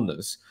its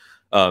fullness,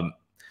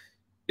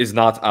 is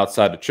not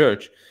outside the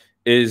church,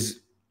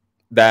 is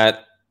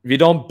that we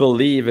don't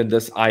believe in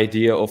this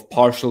idea of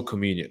partial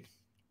communion,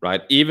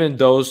 right? Even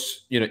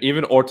those,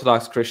 even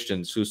Orthodox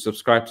Christians who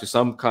subscribe to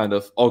some kind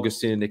of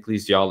Augustinian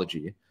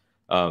ecclesiology,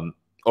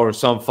 or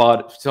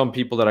some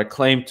people that are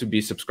claimed to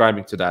be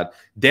subscribing to that,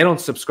 they don't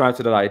subscribe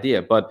to that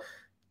idea. But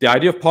the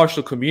idea of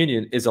partial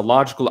communion is a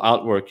logical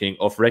outworking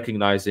of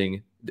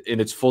recognizing in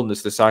its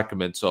fullness the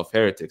sacraments of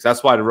heretics.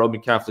 That's why the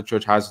Roman Catholic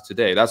Church has it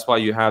today. That's why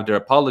you have their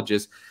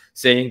apologists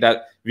saying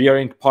that we are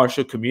in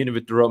partial communion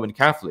with the Roman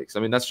Catholics.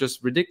 I mean, that's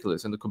just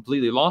ridiculous and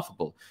completely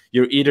laughable.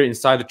 You're either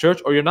inside the church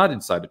or you're not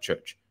inside the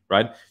church,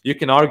 right? You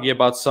can argue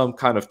about some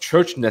kind of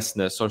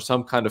churchnessness or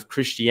some kind of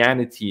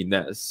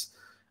Christianity-ness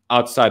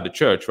outside the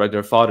church, right?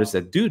 There are fathers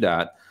that do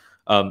that,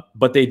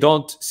 but they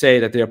don't say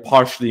that they are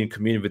partially in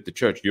communion with the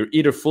church. You're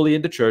either fully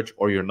in the church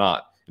or you're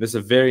not. And it's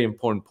a very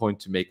important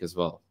point to make as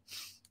well.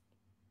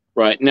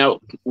 Right. Now,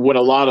 what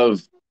a lot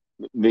of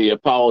the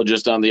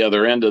apologists on the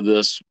other end of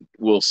this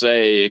will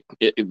say,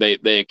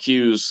 they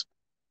accuse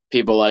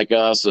people like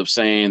us of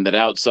saying that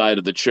outside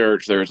of the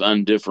church there's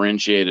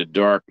undifferentiated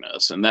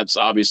darkness, and that's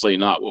obviously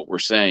not what we're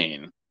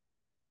saying,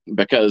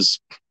 because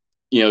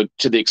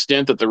to the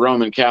extent that the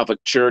Roman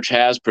Catholic Church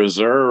has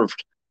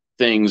preserved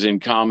things in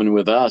common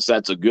with us,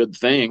 that's a good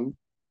thing,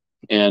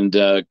 and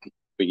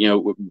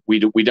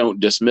we don't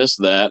dismiss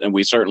that, and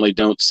we certainly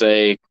don't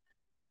say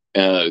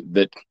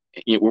that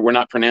we're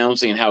not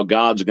pronouncing how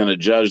God's going to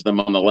judge them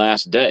on the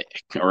last day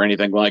or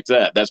anything like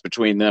that. That's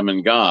between them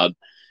and God.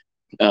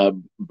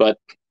 But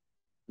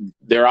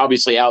they're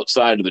obviously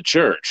outside of the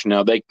church.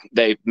 Now,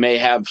 they may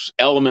have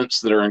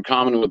elements that are in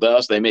common with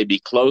us. They may be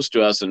close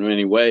to us in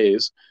many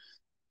ways.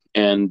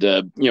 And,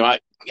 I,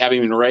 having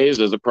been raised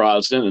as a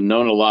Protestant and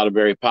known a lot of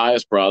very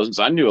pious Protestants,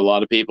 I knew a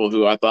lot of people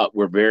who I thought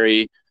were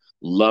very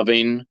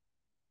loving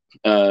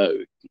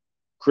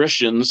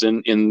Christians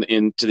in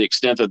to the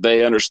extent that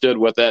they understood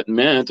what that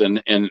meant,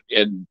 and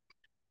in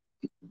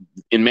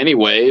many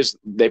ways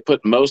they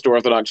put most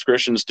Orthodox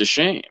Christians to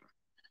shame.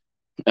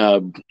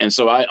 And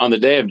so on the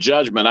day of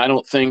judgment, I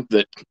don't think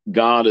that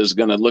God is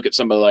going to look at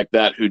somebody like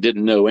that who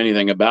didn't know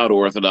anything about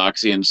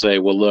Orthodoxy and say,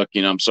 well, look,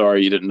 I'm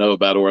sorry you didn't know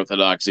about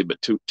Orthodoxy, but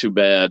too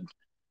bad,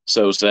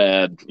 so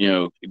sad,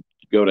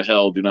 go to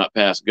hell, do not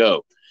pass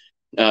go.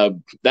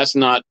 That's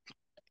not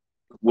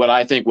what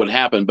I think would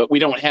happen, but we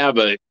don't have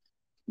a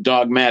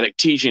dogmatic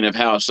teaching of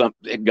how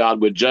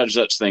God would judge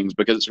such things,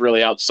 because it's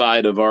really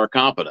outside of our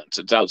competence.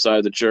 It's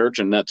outside the church,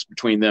 and that's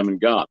between them and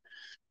God.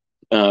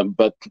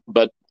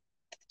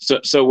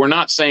 So we're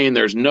not saying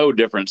there's no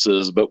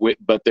differences, but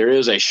there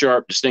is a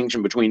sharp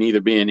distinction between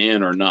either being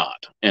in or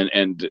not,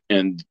 and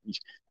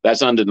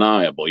that's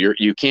undeniable.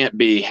 You can't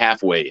be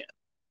halfway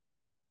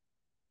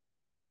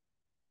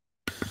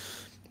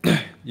in.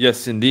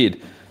 Yes,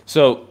 indeed.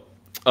 So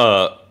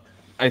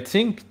I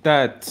think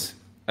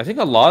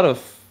a lot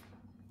of,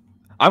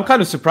 I'm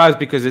kind of surprised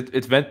because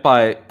it went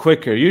by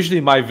quicker.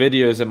 Usually my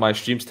videos and my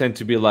streams tend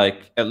to be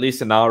like at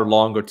least an hour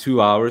long or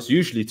 2 hours,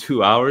 usually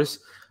 2 hours.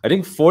 I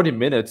think 40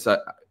 minutes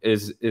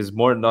is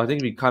more than, I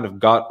think we kind of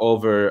got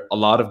over a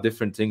lot of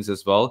different things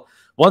as well.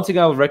 One thing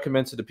I would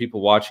recommend to the people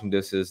watching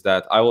this is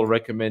that I will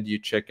recommend you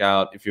check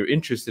out, if you're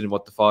interested in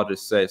what the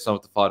fathers say, some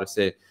of the fathers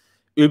say,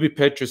 Ubi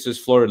Petrus's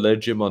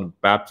Florilegium on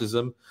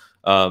baptism.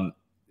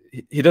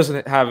 He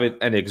doesn't have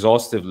an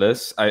exhaustive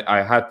list.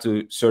 I had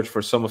to search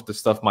for some of the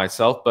stuff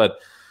myself, but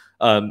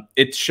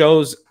it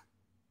shows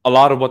a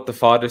lot of what the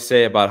fathers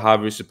say about how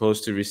we're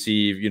supposed to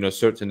receive,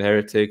 certain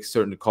heretics,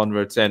 certain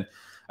converts. And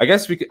I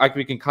guess we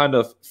can kind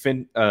of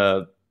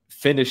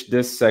finish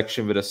this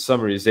section with a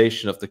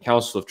summarization of the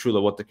Council of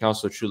Trullo. What the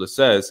Council of Trullo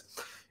says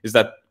is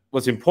that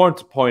what's important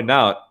to point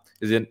out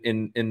is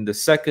in the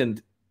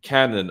second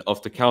canon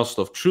of the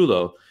Council of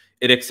Trullo,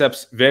 it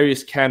accepts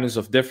various canons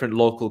of different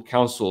local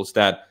councils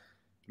that,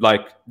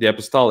 like the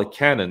apostolic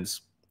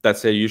canons, that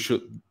say you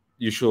should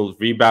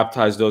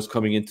rebaptize those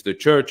coming into the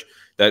church,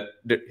 that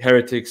the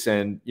heretics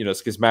and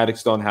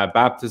schismatics don't have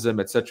baptism,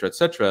 etc.,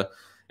 etc.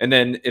 And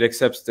then it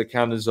accepts the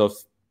canons of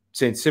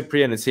Saint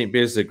Cyprian and Saint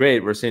Basil the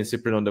Great, where Saint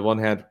Cyprian on the one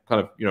hand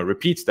kind of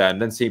repeats that,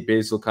 and then Saint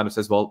Basil kind of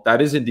says, well, that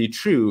is indeed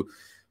true,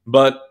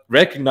 but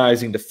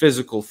recognizing the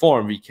physical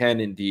form, we can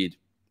indeed,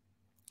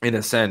 in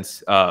a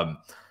sense,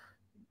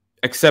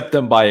 accept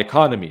them by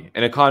economy.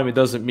 And economy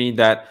doesn't mean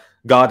that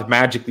God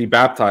magically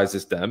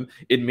baptizes them.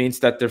 It means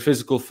that their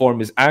physical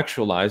form is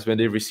actualized when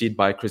they recede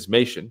by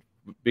chrismation,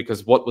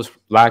 because what was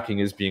lacking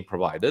is being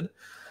provided.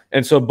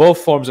 And so both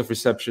forms of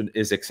reception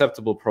is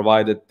acceptable,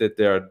 provided that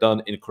they are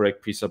done in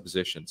correct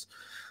presuppositions.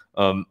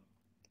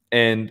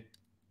 And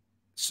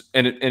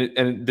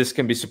this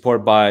can be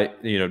supported by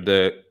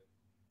the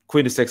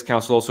Quintus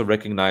Council also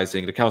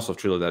recognizing, the Council of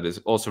Trullo, that is,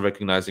 also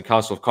recognizing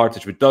Council of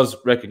Carthage, which does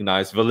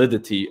recognize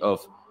validity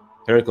of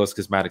heretical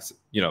schismatics,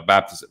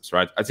 baptisms,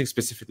 right? I think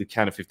specifically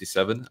Canon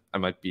 57.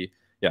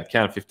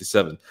 Canon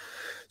 57.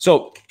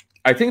 So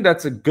I think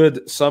that's a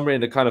good summary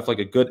and a kind of like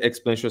a good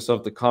explanation of some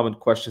of the common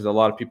questions a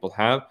lot of people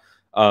have.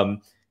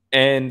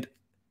 And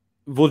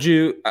would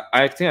you,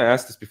 I think I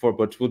asked this before,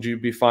 but would you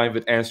be fine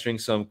with answering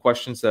some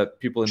questions that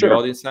people in the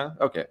audience have?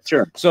 Okay.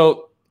 Sure.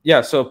 So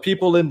yeah, so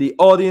people in the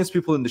audience,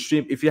 people in the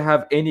stream, if you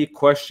have any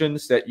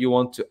questions that you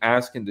want to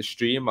ask in the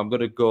stream, I'm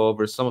going to go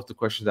over some of the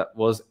questions that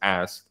was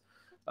asked.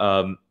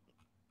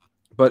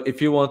 But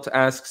if you want to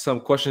ask some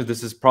questions,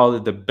 this is probably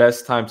the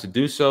best time to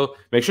do so.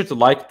 Make sure to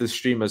like the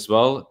stream as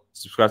well.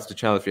 Subscribe to the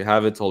channel if you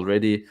haven't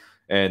already.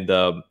 And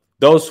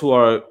those who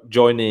are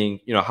joining,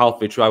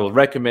 halfway through, I will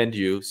recommend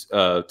you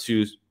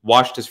to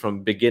watch this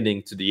from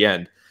beginning to the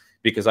end,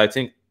 because I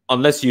think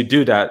unless you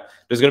do that,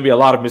 there's going to be a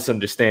lot of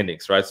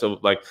misunderstandings, right? So,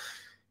 like,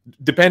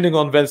 depending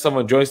on when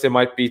someone joins, they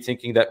might be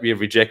thinking that we are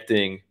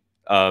rejecting,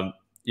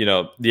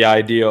 the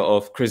idea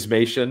of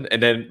chrismation,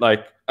 and then,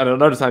 like, at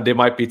another time they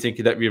might be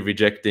thinking that we're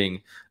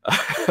rejecting,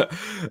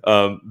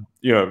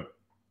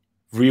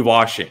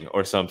 rewashing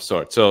or some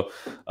sort. So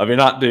we're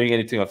not doing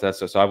anything of that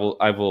stuff. So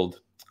I will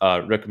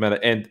recommend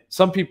it. And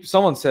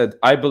someone said,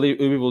 I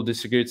believe Ubi will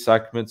disagree with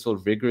sacramental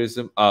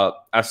rigorism.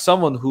 As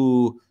someone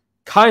who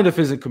kind of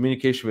is in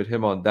communication with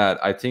him on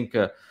that, I think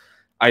there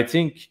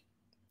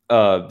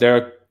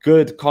are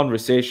good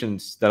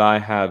conversations that I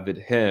have with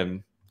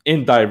him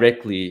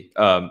indirectly.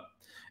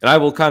 And I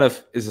will kind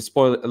of, is a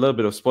little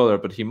bit of spoiler,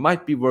 but he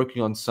might be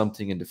working on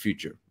something in the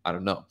future. I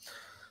don't know.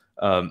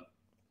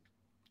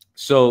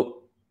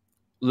 So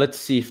let's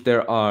see if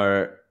there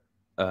are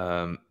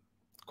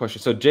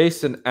questions. So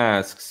Jason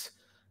asks,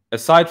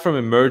 aside from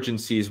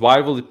emergencies,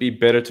 why will it be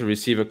better to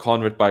receive a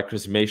convert by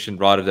chrismation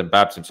rather than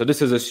baptism? So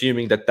this is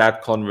assuming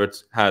that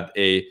convert had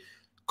a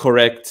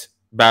correct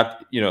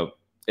baptism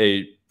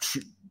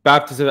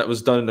that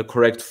was done in the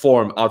correct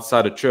form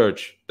outside the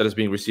church that is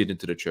being received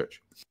into the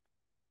church.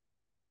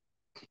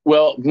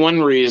 Well,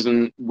 one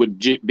reason would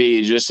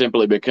be just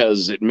simply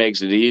because it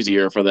makes it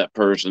easier for that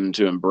person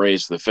to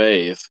embrace the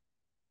faith.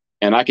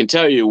 And I can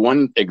tell you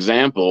one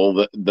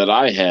example that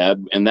I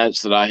had, and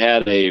that's that I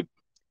had a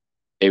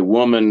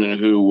woman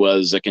who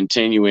was a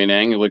continuing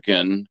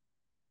Anglican,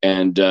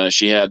 and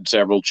she had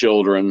several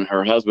children.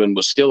 Her husband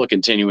was still a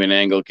continuing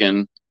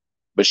Anglican,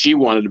 but she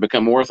wanted to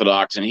become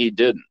Orthodox, and he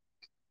didn't.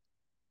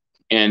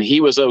 And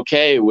he was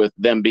okay with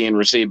them being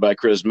received by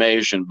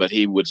chrismation, but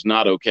he was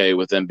not okay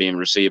with them being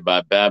received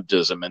by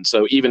baptism. And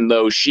so even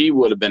though she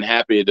would have been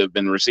happy to have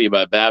been received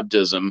by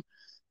baptism,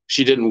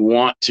 she didn't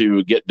want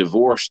to get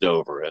divorced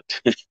over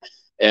it.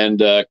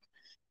 And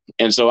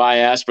so I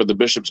asked for the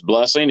bishop's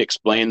blessing,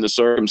 explained the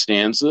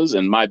circumstances,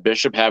 and my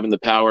bishop, having the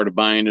power to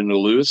bind and to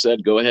loose,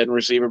 said, go ahead and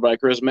receive her by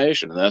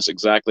chrismation. And that's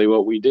exactly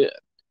what we did.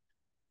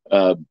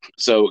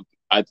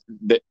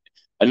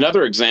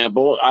 Another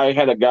example, I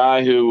had a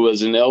guy who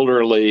was an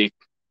elderly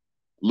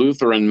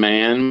Lutheran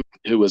man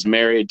who was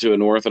married to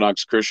an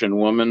Orthodox Christian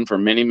woman for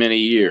many, many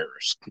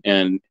years.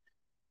 And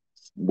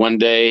one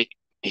day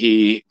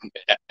he,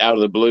 out of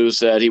the blue,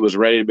 said he was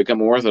ready to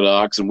become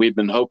Orthodox, and we've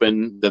been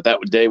hoping that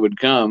day would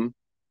come.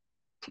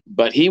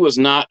 But he was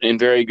not in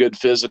very good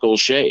physical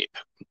shape.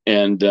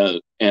 And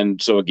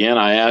so again,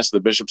 I asked the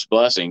bishop's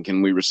blessing,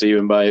 can we receive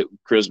him by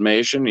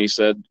chrismation? He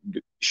said,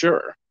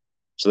 sure.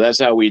 So that's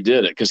how we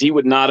did it, because he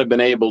would not have been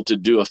able to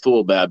do a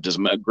full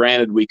baptism.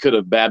 Granted, we could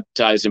have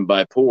baptized him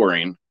by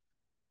pouring,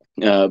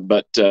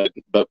 but the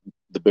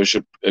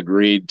bishop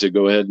agreed to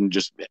go ahead and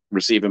just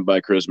receive him by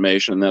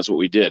chrismation, and that's what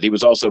we did. He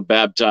was also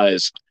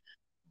baptized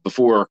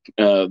before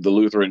the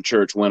Lutheran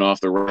Church went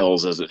off the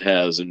rails, as it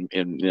has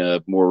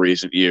in more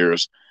recent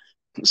years.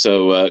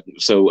 So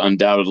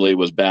undoubtedly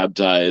was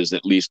baptized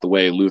at least the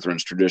way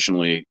Lutherans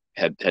traditionally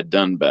had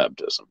done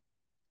baptism.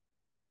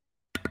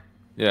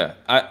 Yeah,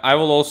 I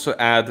will also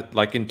add,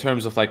 like, in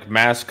terms of like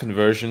mass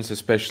conversions,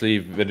 especially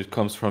when it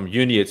comes from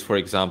uniates, for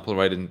example,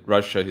 right, in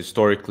Russia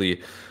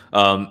historically,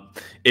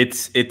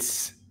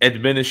 it's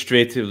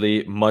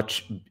administratively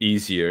much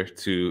easier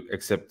to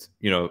accept,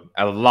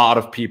 a lot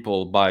of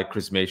people by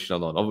chrismation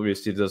alone.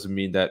 Obviously, it doesn't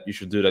mean that you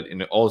should do that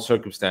in all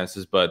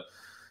circumstances, but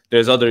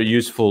there's other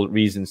useful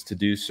reasons to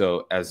do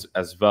so as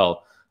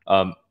well.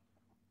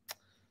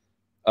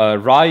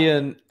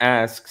 Ryan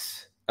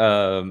asks,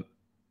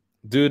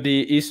 do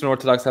the Eastern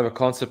Orthodox have a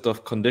concept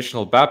of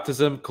conditional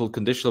baptism? Could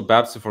conditional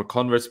baptism for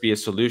converts be a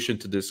solution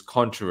to this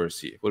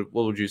controversy? What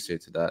would you say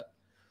to that?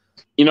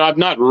 I've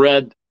not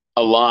read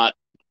a lot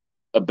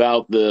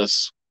about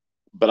this,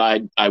 but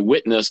I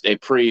witnessed a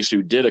priest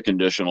who did a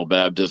conditional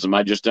baptism.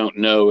 I just don't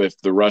know if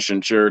the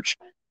Russian Church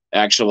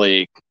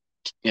actually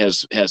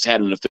has had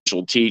an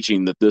official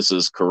teaching that this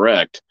is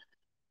correct.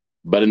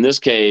 But in this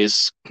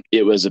case,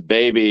 it was a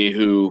baby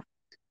who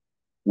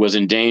was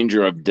in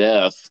danger of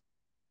death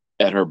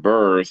at her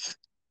birth,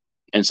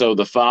 and so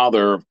the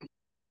father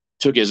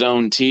took his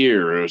own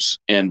tears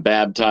and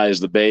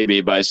baptized the baby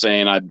by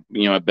saying, I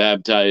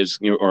baptize,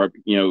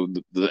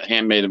 the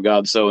handmaid of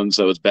God so and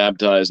so is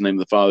baptized in the name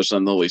of the Father, Son,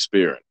 and the Holy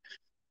Spirit.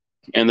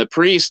 And the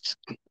priest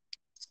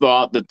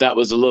thought that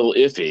was a little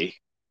iffy,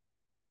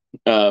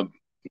 and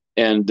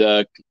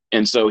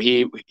so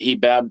he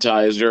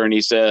baptized her, and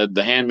he said,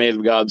 the handmaid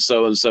of God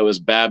so and so is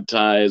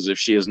baptized if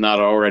she has not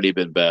already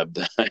been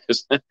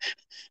baptized.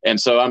 And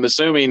so I'm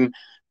assuming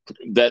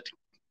that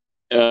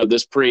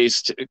this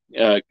priest,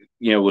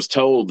 was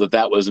told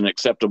that was an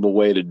acceptable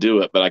way to do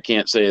it, but I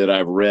can't say that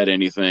I've read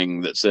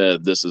anything that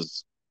said this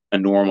is a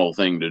normal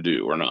thing to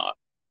do or not.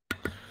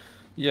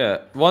 Yeah,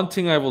 one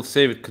thing I will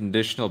say with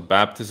conditional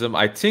baptism,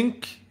 I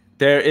think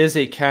there is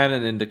a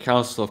canon in the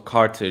Council of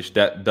Carthage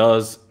that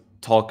does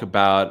talk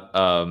about.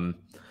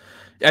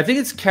 I think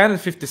it's Canon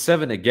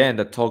 57 again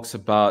that talks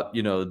about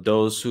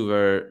those who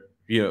were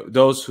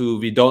those who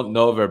we don't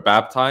know were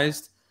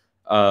baptized.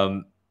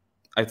 I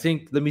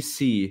think let me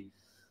see.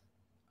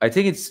 I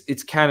think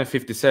it's Canon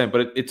 57,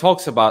 but it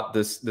talks about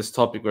this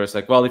topic where it's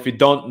like, well, if you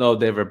don't know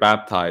they were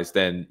baptized,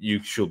 then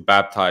you should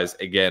baptize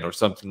again or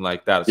something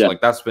like that. So Yeah.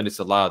 like that's when it's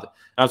allowed. And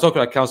I'm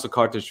talking about Council of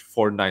Carthage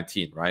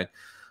 419, right?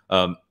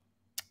 Um,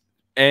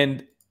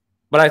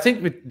 but I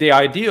think with the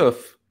idea of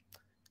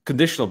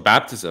conditional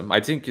baptism, I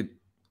think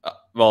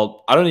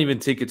well, I don't even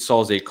think it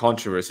solves a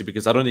controversy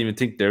because I don't even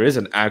think there is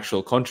an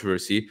actual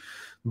controversy.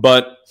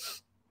 But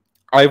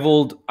I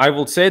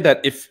will say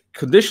that if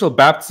conditional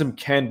baptism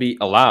can be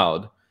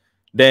allowed,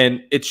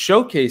 then it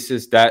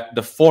showcases that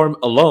the form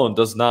alone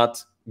does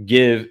not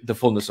give the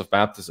fullness of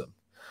baptism.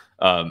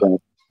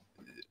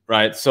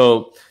 Right?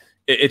 So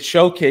it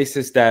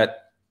showcases that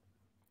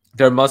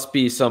there must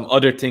be some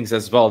other things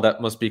as well that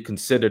must be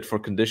considered for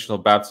conditional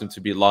baptism to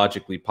be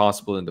logically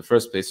possible in the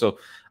first place. So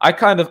I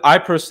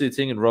personally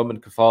think in Roman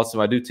Catholicism,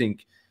 I do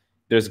think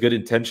there's good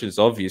intentions,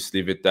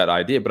 obviously, with that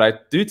idea. But I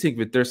do think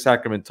with their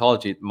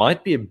sacramentology, it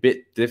might be a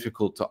bit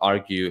difficult to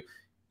argue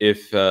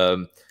if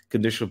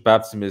conditional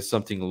baptism is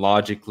something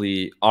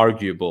logically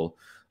arguable.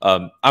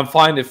 I'm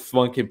fine if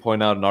one can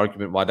point out an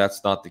argument why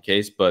that's not the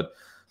case. But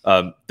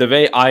the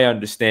way I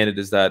understand it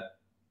is that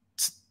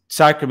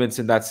sacraments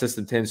in that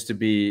system tends to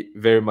be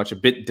very much a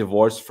bit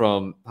divorced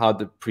from how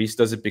the priest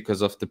does it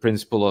because of the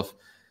principle of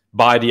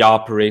by the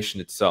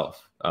operation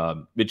itself,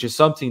 which is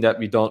something that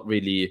we don't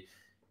really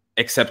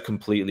accept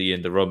completely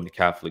in the Roman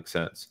Catholic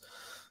sense.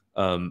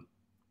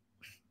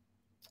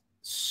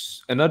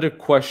 Another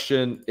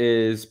question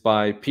is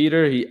by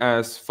Peter. He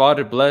asks,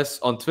 Father Bless,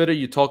 on Twitter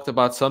you talked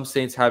about some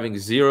saints having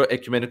 0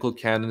 ecumenical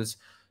canons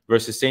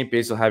versus Saint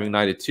Basil having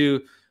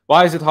 92.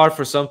 Why is it hard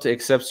for some to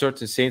accept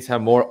certain saints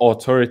have more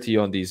authority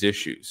on these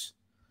issues?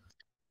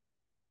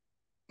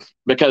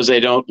 Because they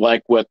don't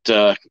like what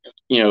the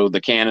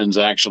canons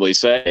actually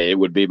say. It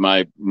would be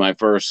my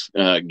first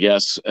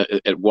guess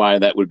at why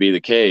that would be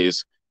the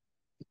case.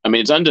 I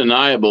mean, it's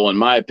undeniable, in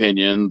my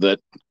opinion, that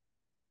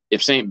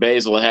if Saint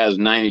Basil has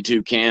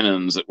 92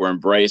 canons that were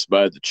embraced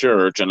by the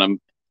Church, and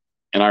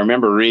I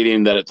remember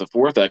reading that at the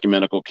Fourth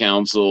Ecumenical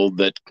Council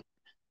that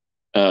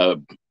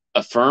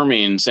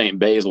affirming Saint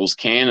Basil's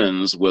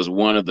canons was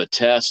one of the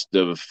tests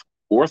of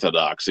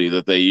orthodoxy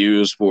that they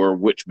used for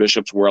which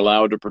bishops were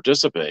allowed to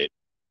participate.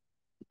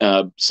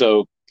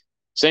 So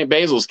St.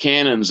 Basil's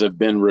canons have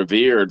been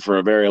revered for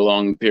a very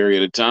long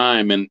period of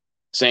time, and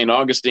St.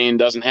 Augustine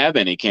doesn't have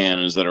any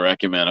canons that are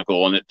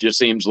ecumenical, and it just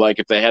seems like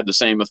if they had the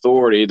same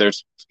authority,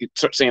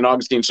 St.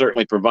 Augustine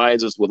certainly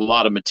provides us with a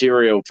lot of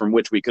material from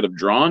which we could have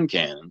drawn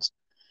canons.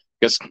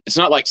 Because it's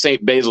not like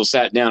St. Basil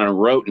sat down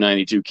and wrote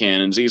 92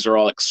 canons. These are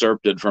all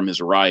excerpted from his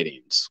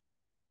writings.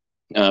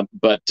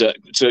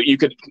 So you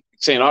could,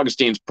 St.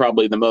 Augustine's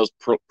probably the most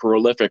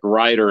prolific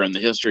writer in the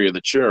history of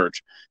the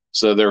Church.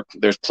 So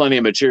there's plenty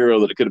of material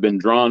that it could have been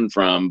drawn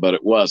from, but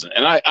it wasn't.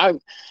 And I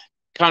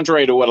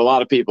contrary to what a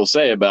lot of people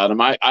say about him,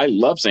 I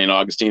love St.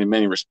 Augustine in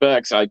many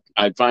respects. I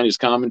find his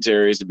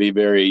commentaries to be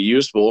very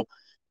useful.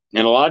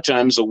 And a lot of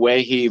times the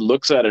way he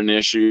looks at an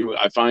issue,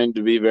 I find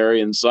to be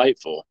very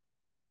insightful.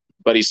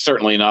 But he's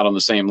certainly not on the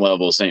same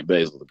level as St.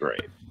 Basil the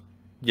Great.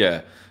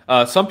 Yeah.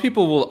 Some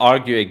people will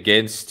argue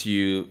against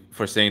you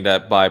for saying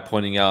that by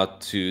pointing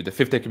out to the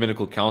Fifth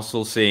Ecumenical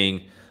Council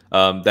saying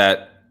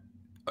that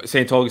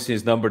St. Augustine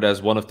is numbered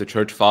as one of the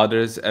church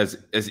fathers as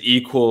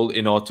equal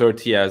in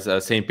authority as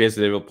St.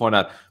 Basil. They will point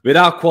out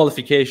without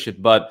qualification.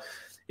 But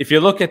if you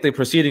look at the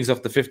proceedings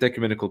of the Fifth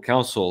Ecumenical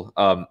Council,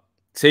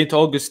 St.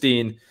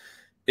 Augustine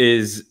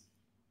is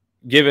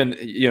given,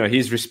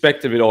 he's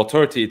respected with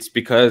authority. It's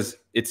because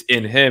it's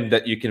in him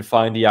that you can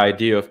find the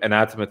idea of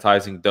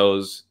anathematizing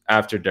those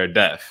after their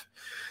death.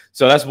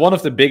 So that's one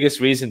of the biggest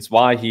reasons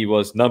why he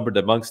was numbered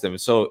amongst them.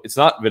 So it's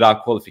not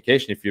without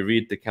qualification. If you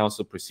read the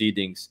council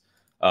proceedings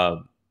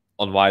on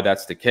why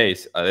that's the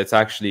case, it's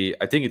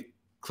actually, I think it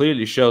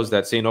clearly shows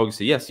that St.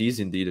 Augustine, yes, he's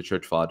indeed a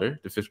church father.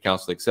 The Fifth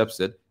Council accepts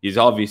it. He's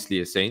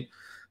obviously a saint.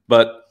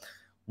 But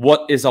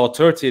what is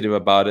authoritative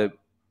about it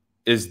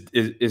is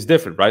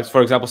different, right?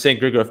 For example, St.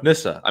 Gregory of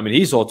Nyssa, I mean,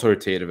 he's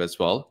authoritative as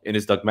well in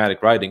his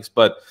dogmatic writings.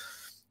 But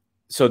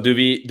so do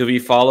we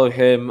follow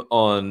him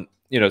on,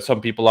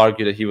 some people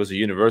argue that he was a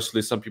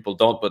universalist, some people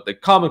don't, but the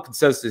common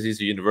consensus is he's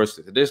a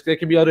universalist. There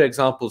can be other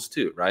examples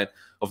too, right,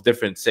 of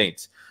different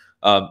saints.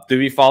 Do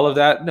we follow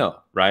that? No,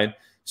 right?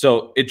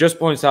 So it just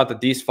points out that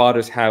these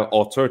fathers have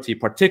authority,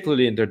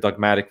 particularly in their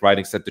dogmatic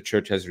writings that the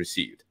church has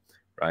received,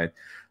 right?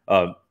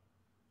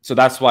 So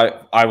that's why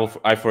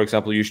I, for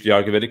example, usually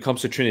argue when it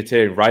comes to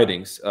Trinitarian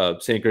writings,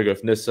 St. Gregory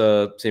of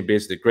Nyssa, St.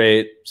 Basil the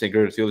Great, St.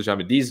 Gregory of Theology, I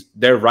mean,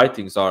 their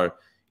writings are,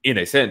 in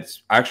a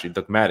sense, actually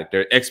dogmatic.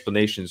 They're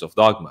explanations of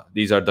dogma.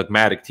 These are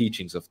dogmatic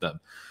teachings of them.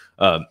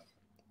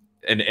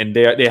 And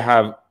they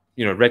have,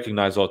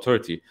 recognized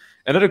authority.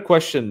 Another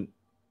question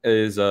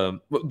is, do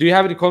you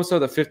have any comments on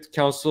the Fifth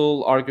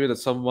Council argument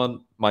that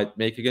someone might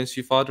make against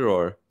you, Father,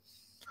 or?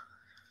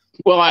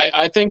 Well,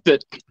 I think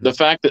that the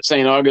fact that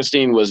St.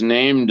 Augustine was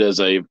named as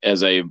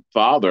a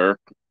father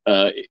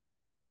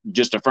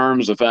just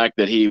affirms the fact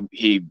that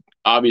he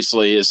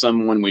obviously is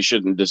someone we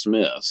shouldn't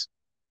dismiss.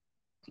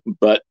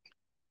 But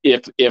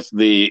if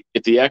the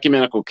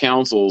ecumenical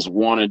councils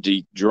wanted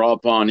to draw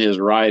upon his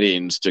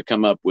writings to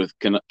come up with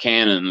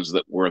canons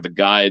that were the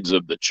guides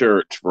of the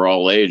church for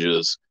all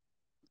ages,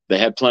 they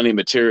had plenty of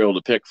material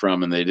to pick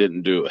from, and they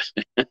didn't do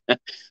it.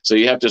 So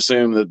you have to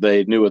assume that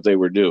they knew what they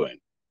were doing.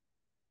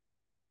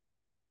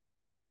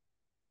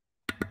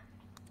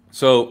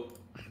 So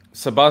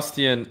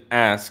Sebastian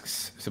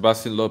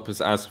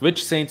Lopez asks,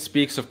 which saint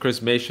speaks of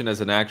chrismation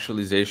as an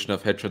actualization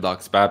of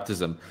heterodox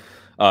baptism?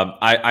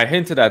 I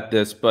hinted at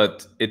this,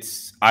 but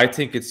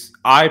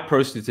I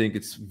personally think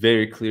it's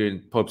very clear in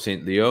Pope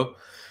Saint Leo,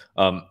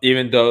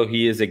 even though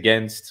he is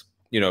against,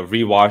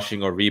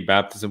 rewashing or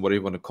rebaptism, whatever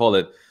you want to call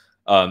it.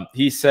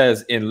 He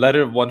says in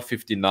letter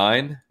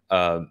 159,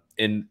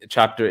 in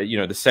chapter,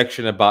 the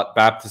section about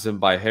baptism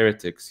by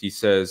heretics, he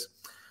says,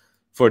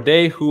 for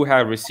they who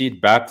have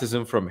received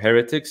baptism from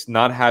heretics,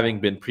 not having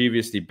been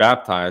previously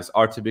baptized,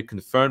 are to be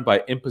confirmed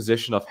by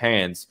imposition of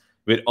hands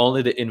with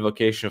only the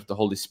invocation of the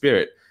Holy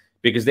Spirit,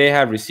 because they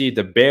have received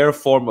the bare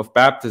form of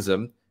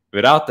baptism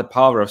without the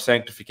power of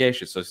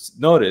sanctification. So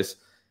notice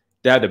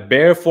they have the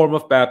bare form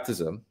of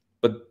baptism,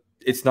 but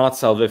it's not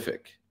salvific.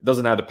 It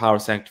doesn't have the power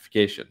of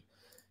sanctification.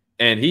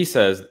 And he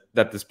says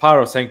that this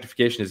power of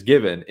sanctification is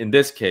given, in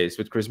this case,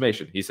 with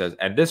chrismation. He says,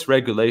 and this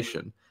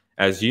regulation,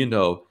 as you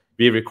know,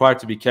 be required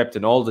to be kept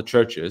in all the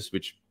churches,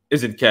 which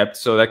isn't kept.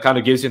 So that kind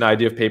of gives you an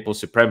idea of papal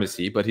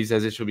supremacy. But he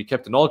says it should be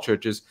kept in all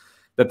churches,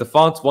 that the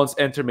fonts once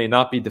entered may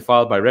not be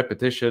defiled by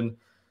repetition.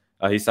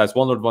 He says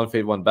one Lord, one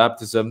faith, one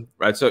baptism,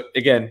 right? So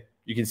again,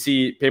 you can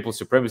see papal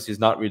supremacy is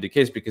not really the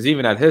case, because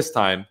even at his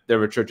time, there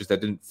were churches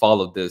that didn't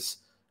follow this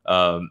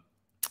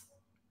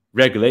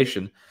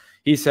regulation.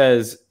 He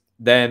says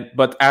then,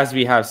 but as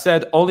we have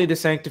said, only the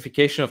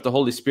sanctification of the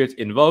Holy Spirit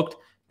invoked,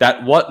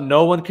 that what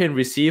no one can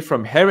receive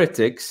from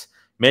heretics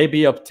may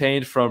be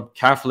obtained from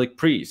Catholic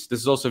priests.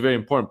 This is also a very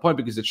important point,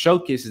 because it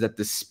showcases that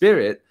the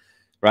Spirit,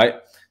 right,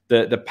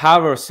 the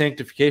power of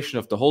sanctification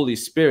of the Holy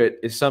Spirit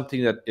is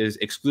something that is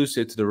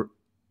exclusive to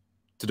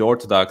the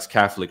Orthodox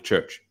Catholic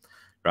Church,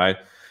 right?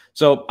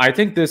 So I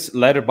think this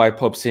letter by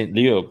Pope St.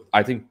 Leo,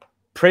 I think,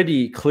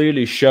 pretty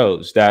clearly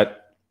shows that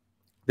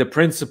the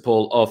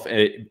principle of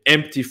an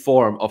empty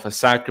form of a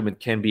sacrament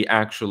can be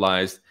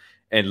actualized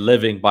and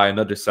living by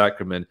another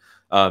sacrament.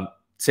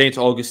 St.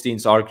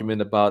 Augustine's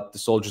argument about the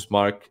soldier's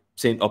mark,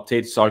 St.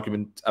 Optatus'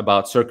 argument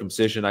about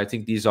circumcision, I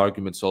think these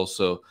arguments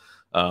also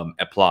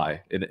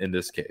apply in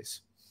this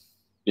case.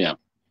 Yeah,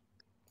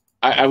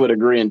 I would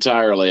agree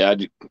entirely.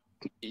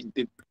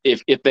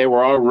 If they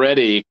were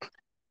already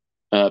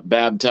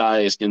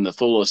baptized in the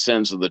fullest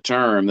sense of the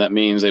term, that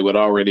means they would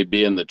already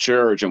be in the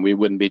church, and we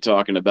wouldn't be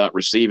talking about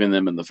receiving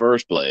them in the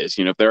first place.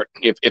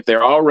 If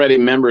they're already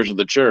members of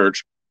the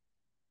church,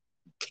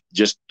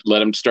 just let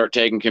them start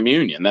taking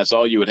communion. That's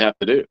all you would have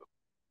to do.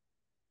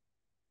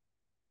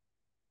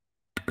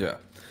 Yeah.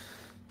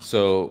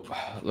 So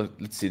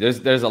let's see.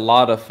 There's a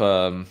lot of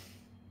hold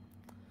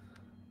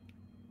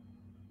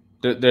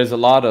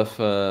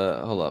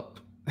up,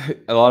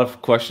 a lot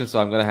of questions. So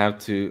I'm gonna have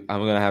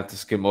to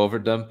skim over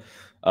them.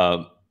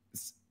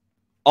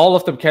 All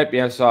of them can't be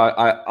answered. So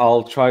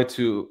I'll try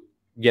to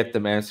get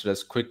them answered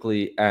as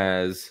quickly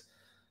as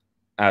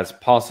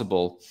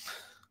possible.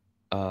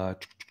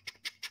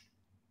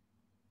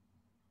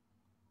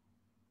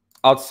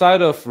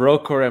 Outside of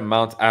Rokor and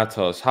Mount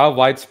Athos, how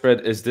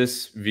widespread is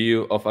this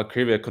view of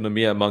Acrivia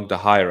Economia among the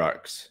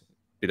hierarchs?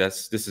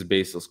 This is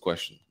Basil's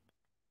question.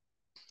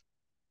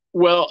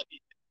 Well,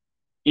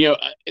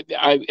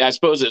 I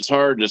suppose it's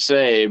hard to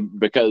say,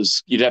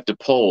 because you'd have to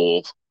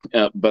poll,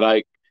 but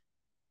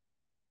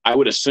I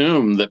would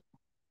assume that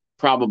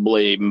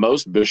probably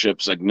most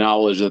bishops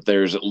acknowledge that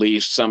there's at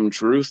least some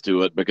truth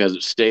to it, because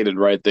it's stated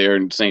right there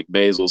in St.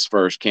 Basil's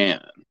first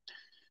canon.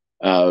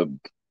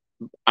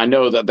 I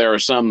know that there are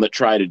some that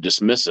try to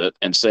dismiss it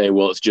and say,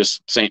 well, it's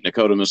just St.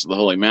 Nicodemus of the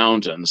Holy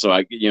Mountain.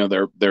 So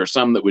there are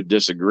some that would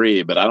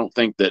disagree, but I don't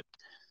think that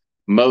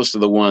most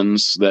of the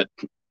ones that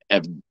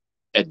have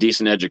a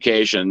decent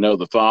education and know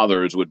the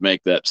fathers would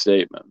make that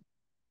statement.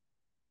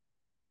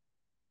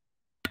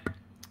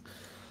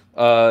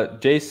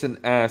 Jason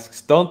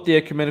asks, don't the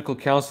ecumenical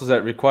councils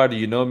that require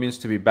the eunomians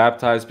to be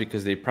baptized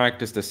because they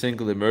practiced a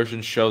single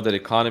immersion show that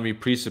economy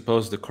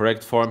presupposes the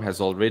correct form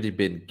has already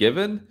been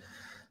given?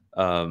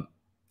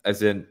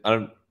 As in, I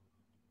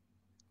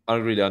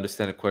don't really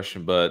understand the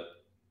question, but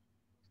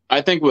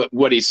I think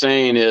what he's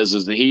saying is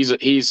that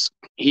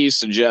he's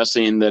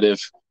suggesting that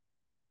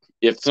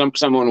if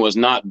someone was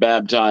not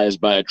baptized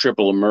by a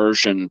triple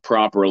immersion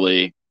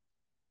properly,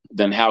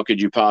 then how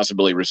could you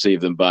possibly receive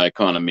them by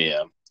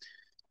economia?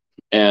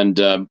 And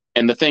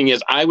the thing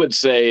is, I would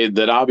say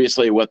that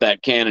obviously what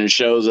that canon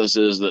shows us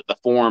is that the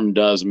form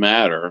does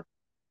matter.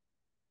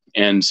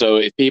 And so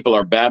if people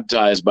are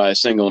baptized by a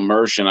single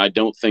immersion, I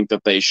don't think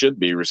that they should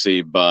be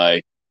received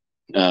by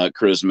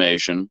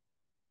chrismation.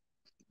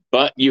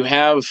 But you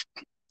have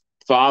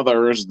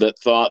fathers that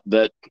thought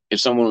that if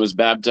someone was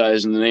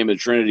baptized in the name of the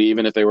Trinity,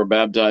 even if they were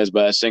baptized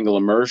by a single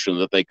immersion,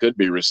 that they could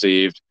be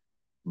received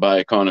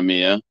by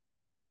economia.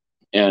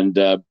 And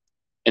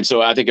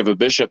so I think if a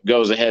bishop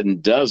goes ahead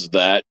and does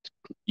that,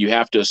 you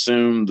have to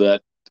assume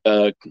that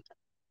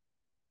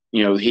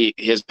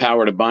his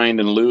power to bind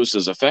and loose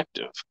is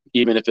effective,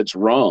 even if it's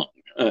wrong.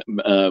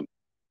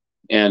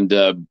 And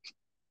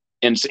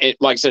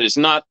like I said, it's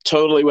not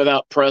totally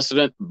without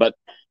precedent, but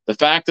the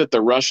fact that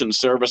the Russian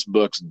service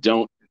books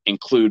don't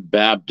include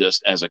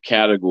Baptist as a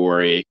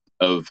category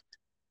of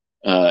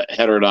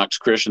heterodox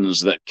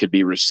Christians that could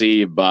be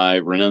received by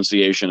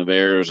renunciation of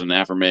errors and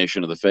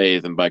affirmation of the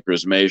faith and by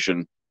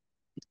chrismation,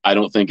 I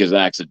don't think is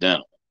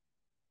accidental.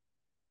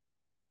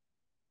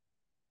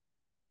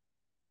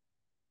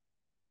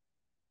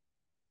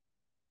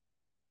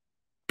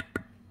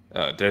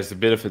 There's a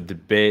bit of a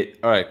debate.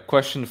 All right,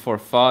 question for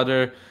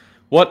Father.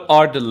 What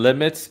are the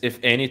limits, if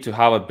any, to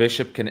how a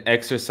bishop can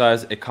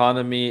exercise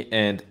economy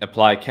and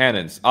apply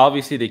canons?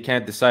 Obviously, they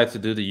can't decide to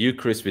do the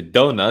Eucharist with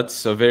donuts,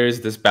 so there is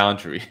this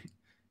boundary.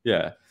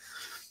 Yeah.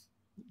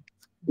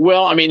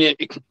 Well, I mean,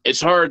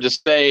 it's hard to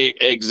say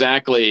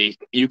exactly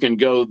you can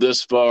go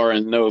this far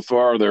and no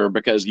farther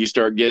because you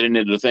start getting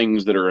into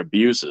things that are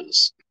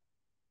abuses.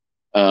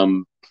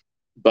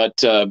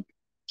 But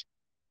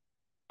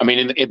I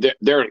mean,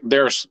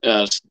 there's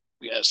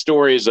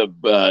stories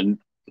of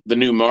the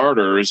new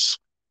martyrs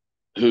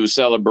who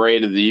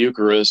celebrated the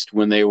Eucharist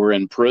when they were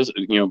in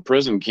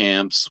prison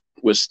camps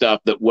with stuff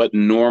that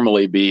wouldn't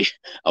normally be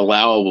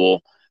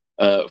allowable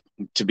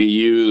to be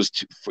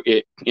used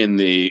in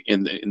the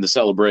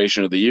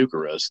celebration of the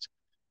Eucharist.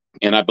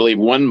 And I believe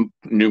one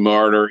new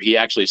martyr, he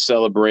actually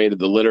celebrated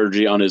the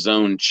liturgy on his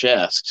own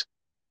chest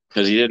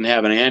because he didn't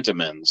have an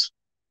antimens,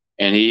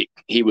 and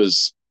he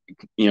was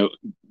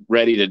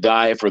ready to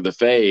die for the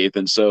faith.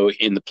 And so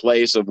in the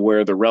place of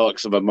where the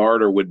relics of a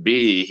martyr would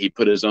be, he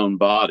put his own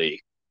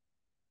body.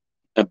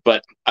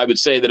 But I would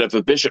say that if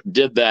a bishop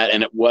did that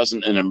and it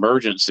wasn't an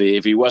emergency,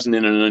 if he wasn't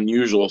in an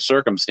unusual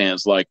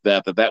circumstance like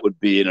that, that would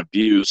be an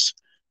abuse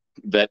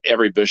that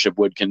every bishop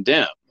would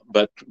condemn.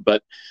 But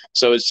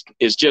so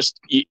it's just,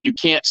 you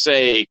can't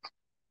say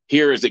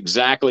here is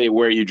exactly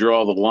where you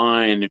draw the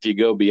line. If you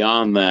go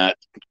beyond that,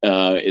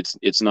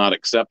 it's not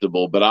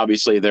acceptable. But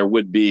obviously there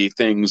would be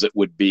things that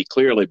would be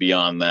clearly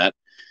beyond that.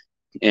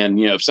 And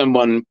if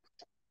someone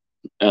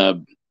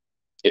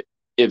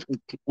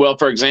well,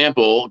 for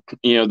example,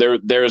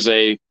 there's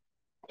a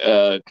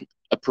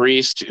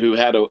priest who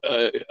had a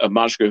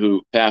mashka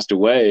who passed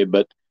away,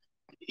 but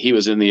he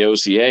was in the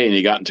OCA and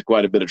he got into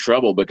quite a bit of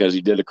trouble because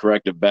he did a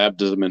corrective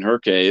baptism in her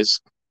case,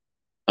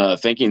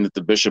 thinking that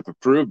the bishop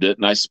approved it.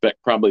 And I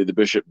suspect probably the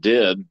bishop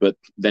did, but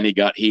then he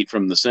got heat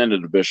from the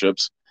Synod of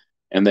Bishops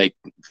and they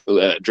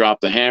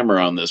dropped the hammer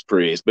on this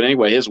priest. But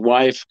anyway, his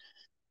wife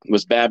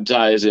was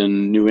baptized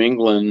in New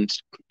England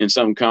in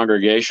some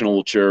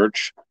congregational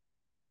church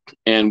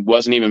and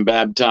wasn't even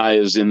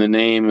baptized in the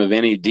name of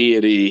any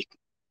deity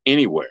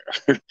anywhere.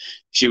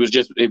 She was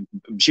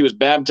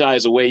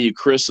baptized the way you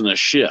christen a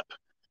ship.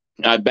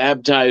 I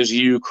baptize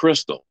you,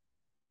 Crystal.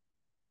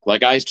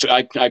 Like I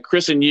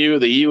christen you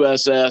the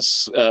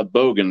USS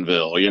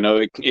Bougainville.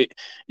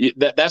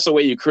 That's the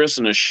way you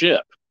christen a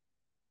ship.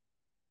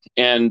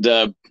 And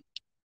so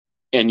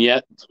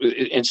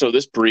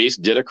this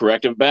priest did a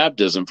corrective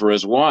baptism for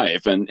his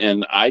wife,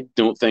 and I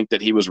don't think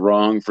that he was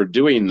wrong for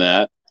doing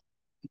that.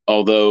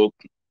 Although,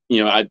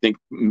 I think,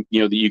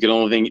 that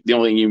the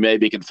only thing you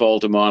maybe could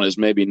fault him on is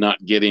maybe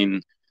not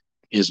getting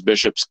his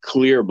bishop's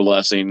clear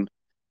blessing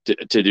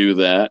to do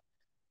that.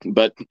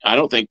 But I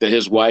don't think that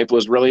his wife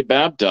was really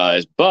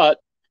baptized. But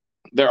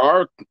there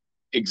are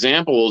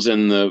examples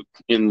in the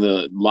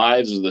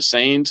lives of the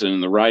saints and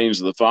in the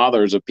writings of the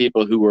fathers of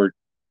people who were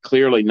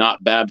clearly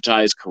not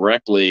baptized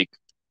correctly,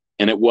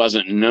 and it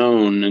wasn't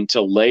known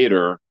until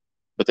later.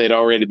 But they'd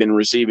already been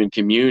receiving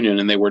communion,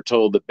 and they were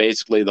told that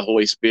basically the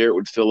Holy Spirit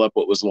would fill up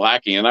what was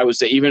lacking. And I would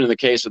say, even in the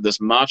case of this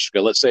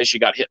machka, let's say she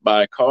got hit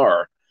by a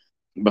car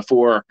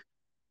before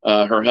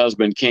her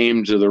husband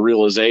came to the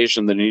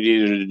realization that he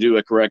needed to do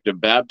a corrective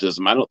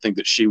baptism. I don't think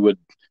that she would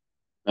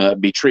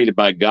be treated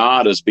by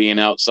God as being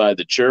outside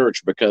the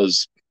church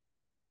because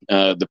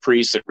the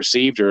priest that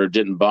received her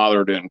didn't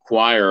bother to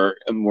inquire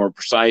more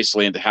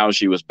precisely into how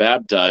she was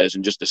baptized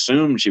and just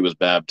assumed she was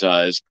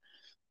baptized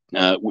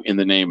in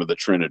the name of the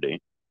Trinity.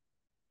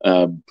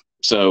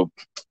 So,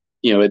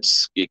 there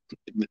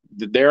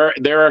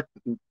are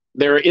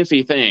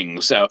iffy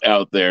things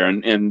out there,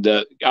 and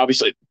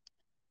obviously,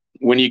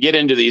 when you get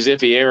into these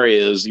iffy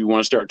areas, you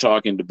want to start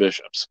talking to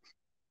bishops,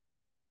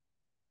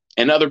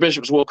 and other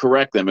bishops will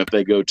correct them if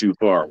they go too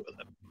far with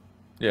it.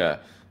 Yeah,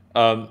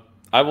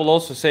 I will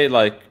also say,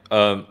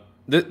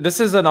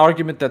 this is an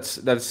argument that's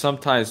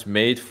sometimes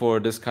made for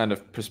this kind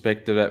of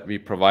perspective that we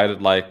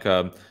provided,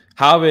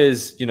 how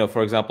is,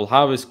 for example,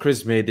 how is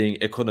chrismating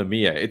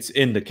economia? It's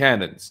in the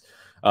canons.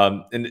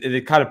 And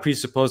it kind of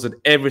presupposes that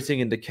everything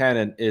in the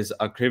canon is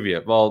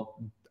acrivia.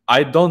 Well,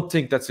 I don't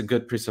think that's a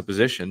good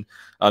presupposition.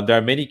 There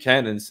are many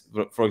canons,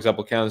 for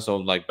example, canons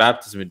on like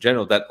baptism in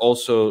general, that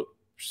also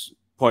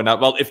point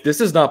out, well, if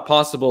this is not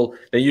possible,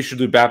 then you should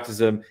do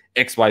baptism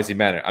XYZ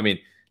manner. I mean,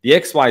 the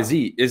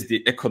XYZ is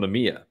the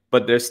economia,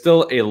 but there's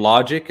still a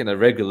logic and a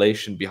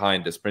regulation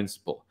behind this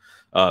principle.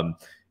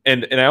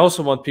 And I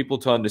also want people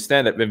to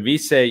understand that when we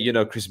say, you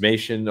know,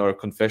 chrismation or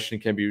confession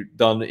can be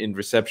done in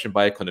reception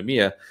by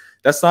economia,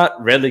 that's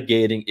not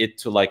relegating it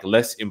to like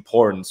less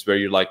importance where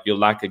you're like, you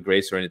lack a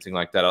grace or anything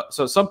like that.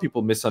 So some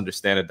people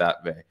misunderstand it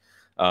that way.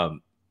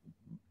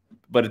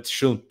 But it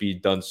shouldn't be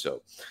done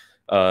so.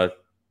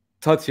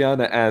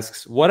 Tatiana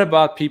asks, what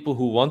about people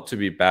who want to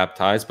be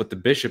baptized, but the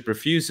bishop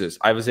refuses?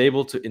 I was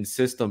able to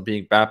insist on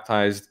being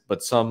baptized,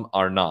 but some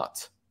are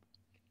not.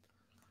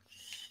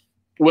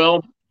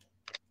 Well,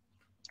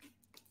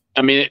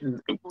 I mean,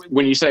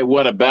 when you say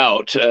what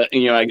about,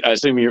 you know, I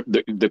assume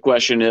the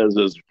question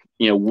is,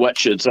 you know, what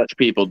should such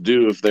people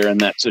do if they're in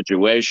that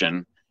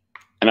situation?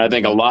 And I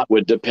think a lot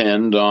would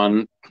depend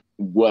on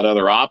what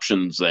other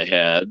options they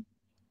had.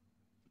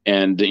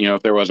 And, you know,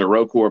 if there was a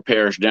Rocor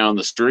parish down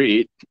the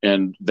street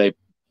and they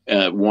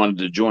wanted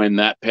to join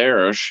that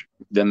parish,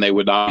 then they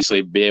would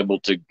obviously be able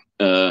to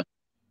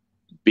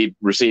be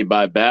received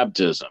by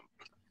baptism.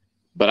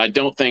 But I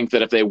don't think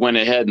that if they went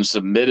ahead and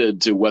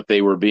submitted to what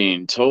they were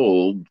being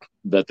told,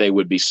 that they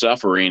would be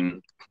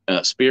suffering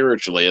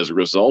spiritually as a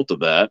result of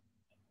that,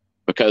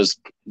 because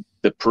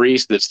the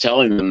priest that's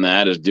telling them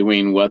that is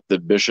doing what the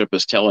bishop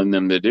is telling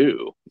them to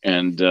do.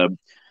 And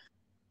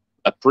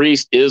a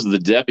priest is the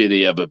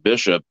deputy of a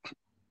bishop,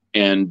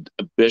 and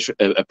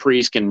a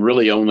priest can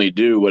really only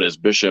do what his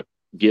bishop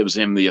gives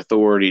him the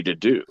authority to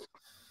do.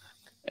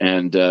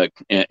 And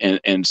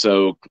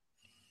so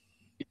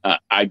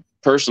I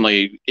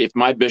personally, if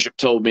my bishop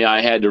told me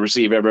I had to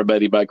receive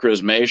everybody by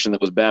chrismation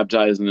that was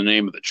baptized in the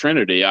name of the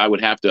Trinity, I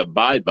would have to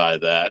abide by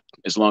that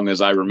as long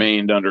as I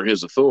remained under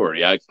his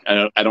authority. I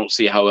don't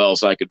see how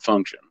else I could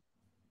function.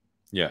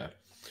 Yeah.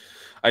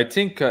 I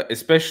think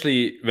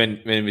especially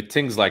when with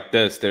things like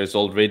this, there's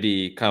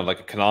already kind of like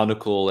a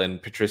canonical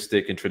and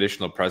patristic and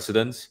traditional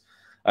precedence.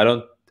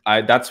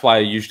 That's why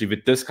usually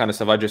with this kind of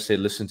stuff, I just say,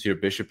 listen to your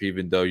bishop,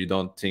 even though you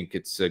don't think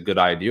it's a good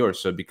idea or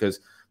so,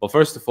 because, well,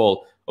 first of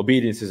all,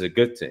 obedience is a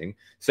good thing.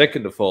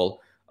 Second of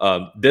all,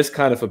 this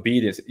kind of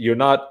obedience,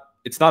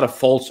 it's not a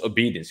false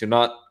obedience. You're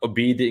not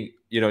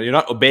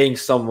obeying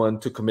someone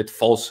to commit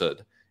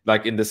falsehood,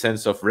 like in the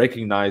sense of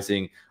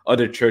recognizing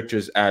other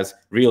churches as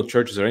real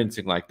churches or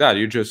anything like that.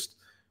 You're just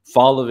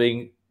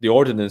following the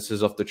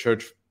ordinances of the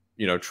church,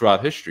 you know,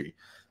 throughout history.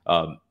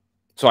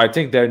 So I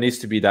think there needs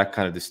to be that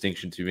kind of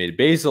distinction to be made.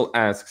 Basil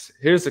asks,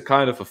 here's a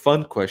kind of a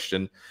fun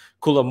question.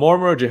 Could a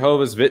Mormon or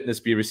Jehovah's Witness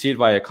be received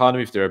by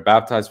economy if they are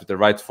baptized with the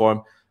right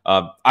form?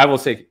 I will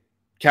say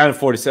Canon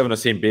 47 of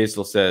St.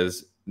 Basil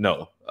says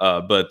no.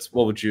 But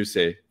what would you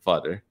say,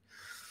 Father?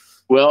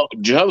 Well,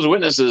 Jehovah's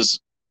Witnesses,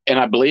 and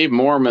I believe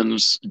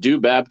Mormons, do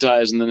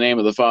baptize in the name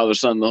of the Father,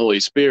 Son, and the Holy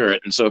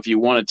Spirit. And so if you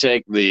want to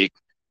take the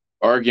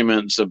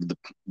arguments of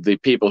the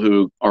people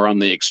who are on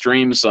the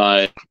extreme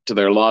side to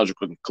their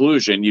logical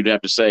conclusion, you'd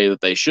have to say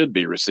that they should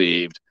be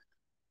received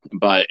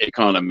by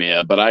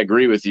economia. But I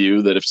agree with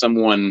you that if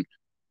someone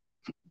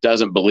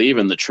doesn't believe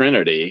in the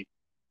Trinity,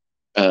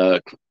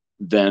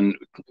 then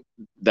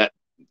that,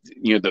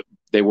 you know, that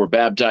they were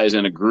baptized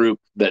in a group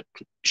that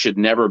should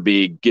never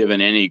be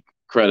given any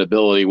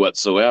credibility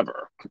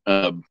whatsoever.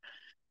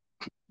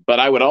 But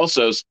I would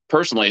also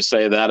personally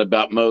say that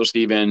about most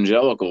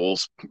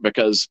evangelicals,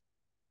 because,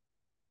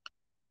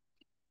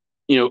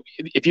 you know,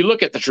 if you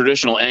look at the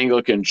traditional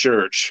Anglican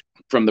Church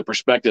from the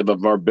perspective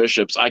of our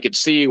bishops, I could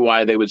see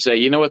why they would say,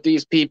 you know what,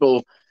 these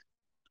people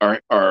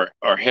are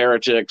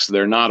heretics,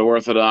 they're not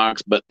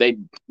Orthodox, but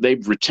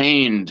they've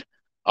retained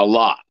a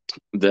lot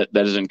that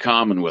is in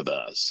common with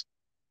us.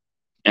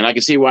 And I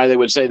can see why they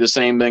would say the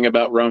same thing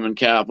about Roman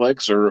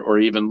Catholics or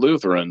even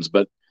Lutherans,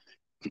 but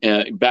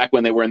back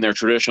when they were in their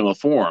traditional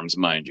forms,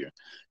 mind you.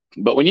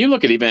 But when you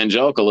look at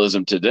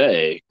evangelicalism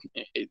today,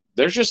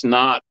 there's just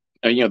not,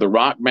 you know, the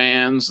rock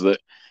bands,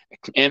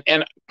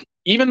 and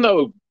even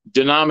though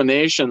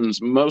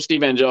denominations, most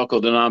evangelical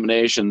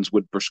denominations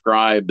would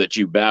prescribe that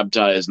you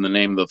baptize in the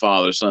name of the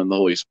Father, Son, and the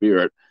Holy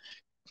Spirit,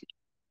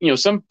 you know,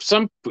 some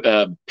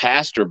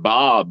Pastor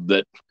Bob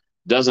that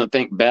doesn't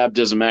think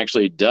baptism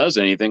actually does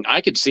anything, I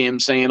could see him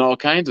saying all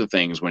kinds of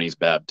things when he's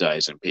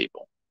baptizing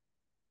people.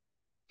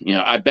 You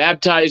know, I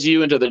baptize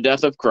you into the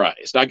death of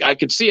Christ. I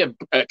could see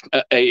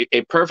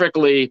a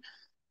perfectly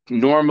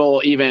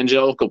normal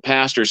evangelical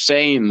pastor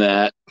saying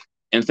that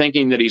and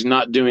thinking that he's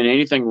not doing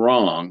anything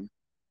wrong,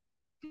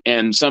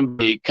 and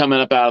somebody coming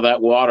up out of that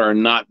water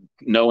and not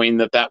knowing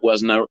that that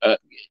wasn't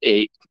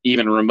a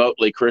even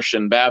remotely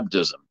Christian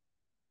baptism.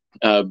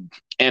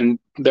 And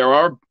there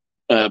are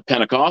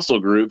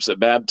Pentecostal groups that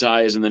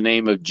baptize in the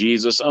name of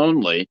Jesus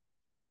only.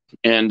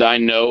 And I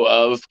know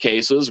of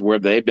cases where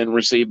they've been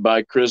received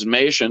by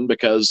chrismation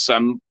because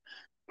some,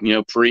 you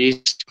know,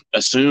 priest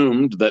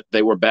assumed that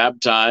they were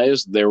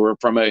baptized. They were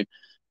from a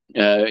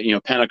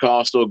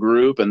Pentecostal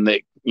group, and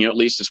they, at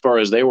least as far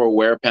as they were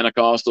aware,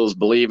 Pentecostals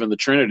believe in the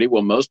Trinity.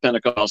 Well, most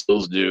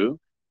Pentecostals do,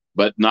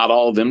 but not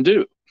all of them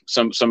do.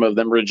 Some of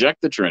them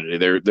reject the Trinity.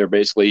 They're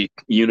basically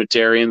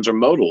Unitarians or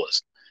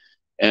modalists,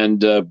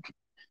 and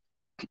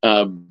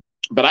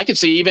but I could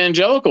see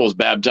evangelicals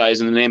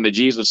baptize in the name of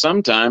Jesus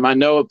sometime. I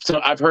know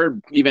I've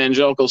heard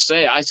evangelicals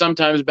say, I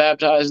sometimes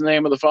baptize in the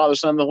name of the Father,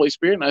 Son, and the Holy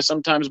Spirit, and I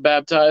sometimes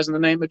baptize in the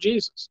name of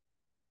Jesus.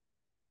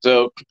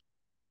 So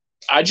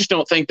I just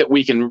don't think that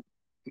we can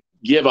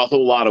give a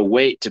whole lot of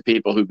weight to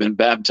people who've been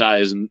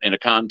baptized in a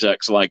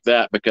context like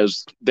that,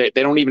 because they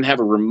don't even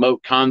have a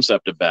remote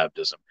concept of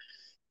baptism.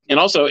 And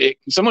also,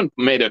 someone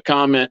made a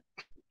comment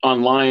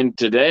online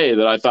today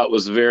that I thought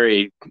was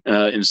very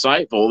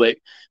insightful.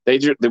 They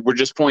were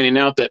just pointing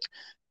out that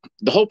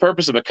the whole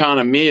purpose of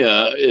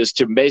economia is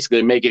to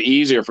basically make it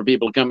easier for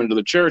people to come into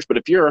the church. But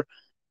if you're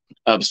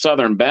a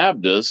Southern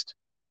Baptist,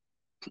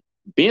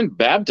 being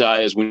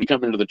baptized when you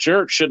come into the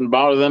church shouldn't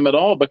bother them at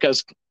all,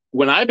 because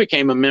when I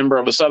became a member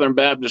of a Southern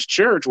Baptist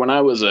church when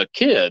I was a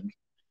kid,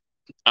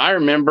 I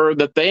remember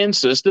that they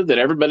insisted that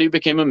everybody who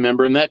became a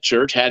member in that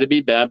church had to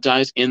be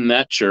baptized in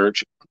that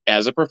church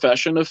as a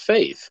profession of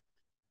faith,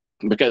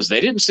 because they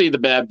didn't see the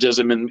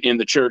baptism in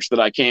the church that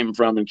I came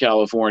from in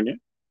California.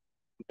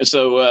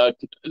 So,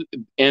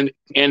 and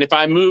if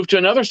I moved to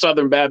another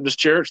Southern Baptist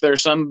church, there are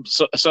some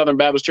Southern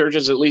Baptist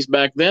churches, at least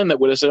back then, that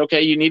would have said,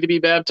 okay, you need to be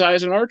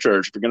baptized in our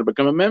church if you're going to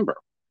become a member,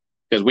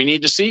 because we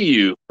need to see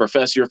you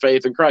profess your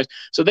faith in Christ.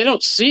 So they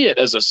don't see it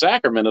as a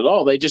sacrament at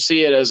all. They just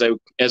see it as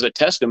a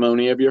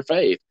testimony of your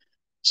faith.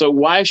 So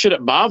why should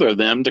it bother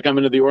them to come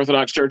into the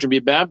Orthodox Church and be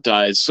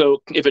baptized?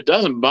 So if it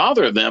doesn't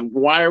bother them,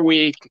 why are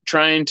we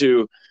trying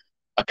to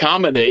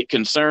accommodate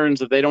concerns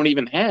that they don't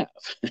even have?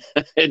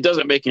 It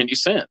doesn't make any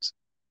sense.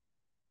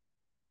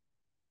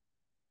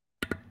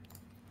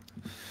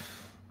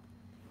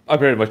 I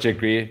very much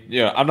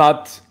agree.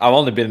 I've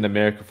only been in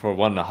America for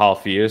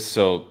 1.5 years,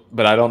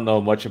 but I don't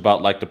know much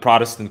about like the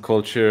Protestant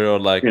culture or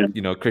like,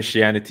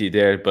 Christianity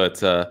there. But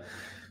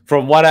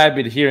from what I've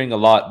been hearing a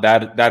lot,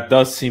 that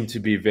does seem to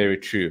be very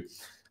true.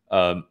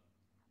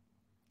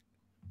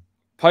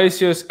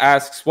 Paisios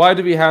asks, why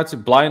do we have to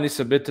blindly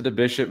submit to the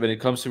bishop when it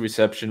comes to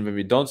reception when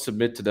we don't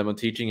submit to them on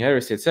teaching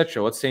heresy,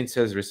 etc.? What saint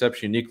says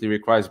reception uniquely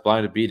requires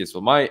blind obedience?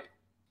 Well,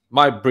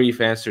 my brief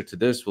answer to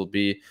this will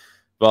be,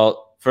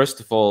 well, first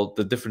of all,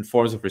 the different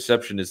forms of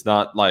reception is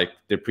not like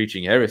they're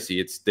preaching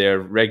heresy. It's they are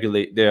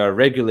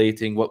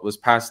regulating what was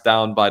passed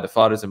down by the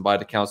fathers and by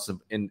the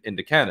council in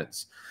the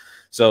canons.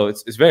 So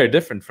it's very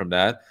different from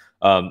that.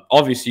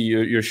 Obviously,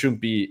 you shouldn't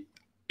be,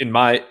 in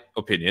my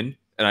opinion,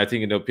 and I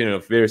think in the opinion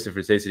of various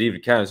different states and even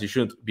canons, you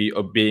shouldn't be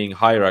obeying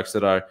hierarchs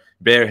that are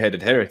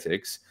bareheaded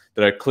heretics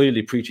that are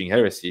clearly preaching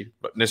heresy.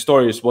 But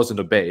Nestorius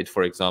wasn't obeyed,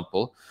 for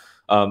example.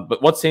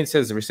 But what saint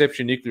says the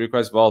reception uniquely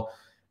requires, well,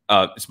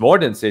 it's more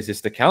than says,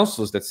 it's the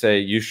councils that say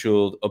you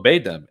should obey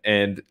them.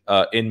 And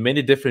in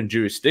many different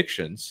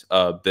jurisdictions,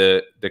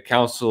 the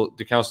council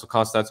of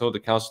Constantinople, the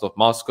council of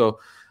Moscow,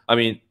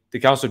 the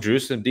council of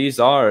Jerusalem,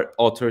 these are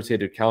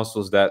authoritative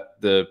councils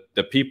that the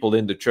people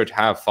in the church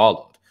have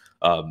followed.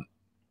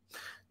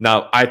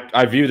 Now,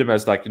 I view them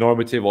as like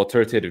normative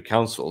authoritative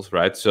councils,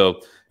 right? So,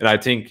 and I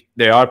think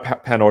they are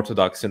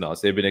pan-Orthodox in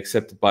us. They've been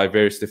accepted by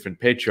various different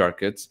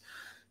patriarchates.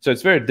 So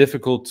it's very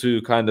difficult to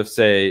kind of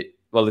say,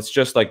 well, it's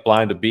just like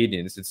blind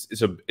obedience.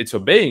 It's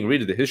obeying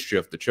really the history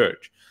of the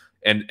church.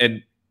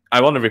 And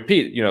I want to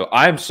repeat,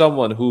 I'm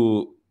someone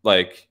who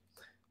like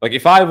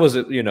if I was,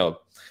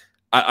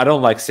 I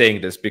don't like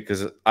saying this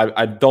because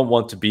I don't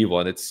want to be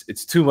one.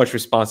 It's too much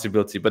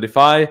responsibility. But if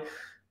I,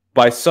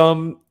 by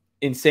some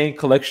insane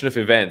collection of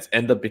events,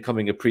 end up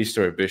becoming a priest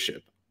or a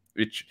bishop,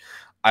 which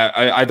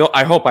I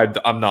hope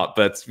I'm not,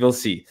 but we'll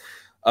see.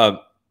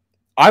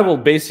 I will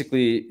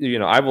basically,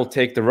 I will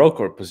take the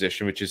Rokor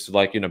position, which is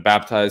like,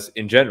 baptize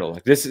in general.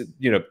 Like this is,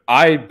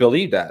 I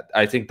believe that.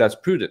 I think that's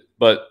prudent,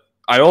 but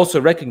I also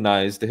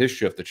recognize the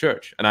history of the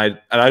church, and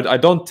I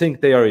don't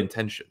think they are in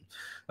tension.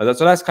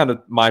 So that's kind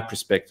of my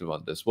perspective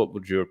on this. What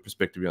would your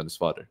perspective be on this,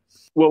 Father?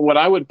 Well, what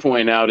I would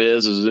point out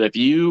is that if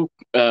you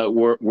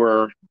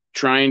were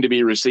trying to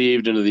be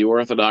received into the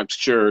Orthodox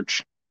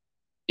Church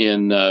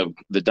in the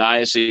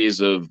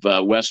Diocese of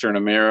Western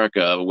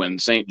America when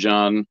St.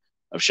 John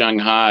of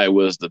Shanghai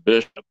was the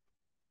bishop,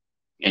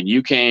 and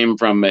you came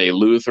from a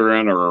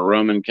Lutheran or a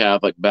Roman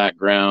Catholic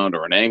background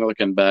or an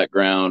Anglican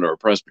background or a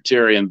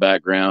Presbyterian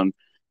background,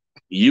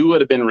 you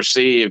would have been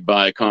received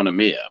by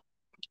economia.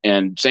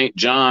 And St.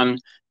 John,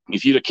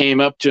 if you'd have came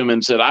up to him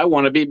and said, I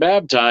want to be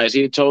baptized,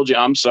 he told you,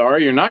 I'm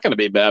sorry, you're not going to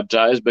be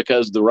baptized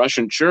because the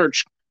Russian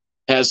church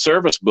has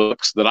service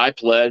books that I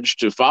pledge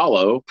to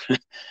follow.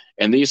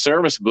 And these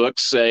service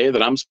books say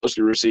that I'm supposed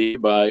to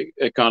receive by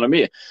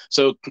economia.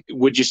 So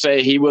would you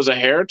say he was a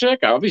heretic?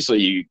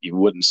 Obviously, you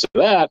wouldn't say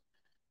that.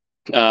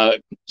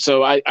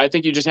 So I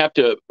think you just have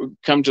to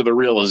come to the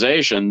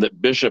realization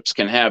that bishops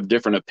can have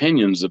different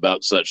opinions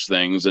about such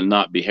things and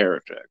not be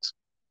heretics.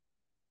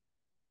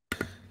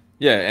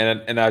 Yeah,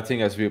 and I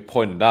think, as we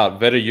pointed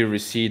out, whether you're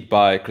received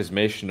by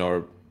chrismation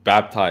or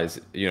baptize,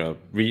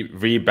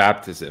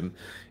 rebaptism.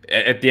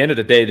 At the end of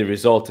the day, the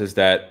result is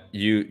that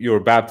your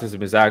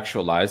baptism is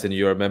actualized and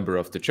you're a member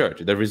of the church.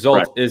 The Right.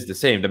 result is the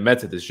same. The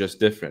method is just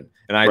different.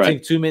 And I Right.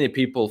 think too many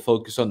people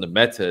focus on the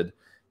method,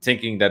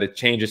 thinking that it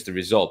changes the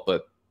result.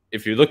 But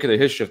if you look at the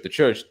history of the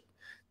church,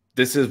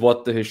 this is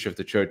what the history of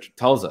the church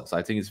tells us.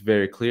 I think it's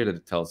very clear that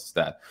it tells us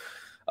that.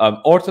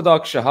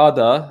 Orthodox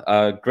Shahada,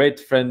 a great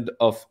friend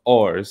of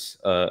ours,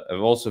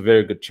 also a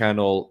very good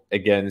channel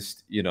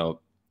against,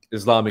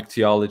 Islamic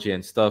theology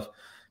and stuff,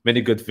 many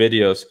good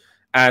videos,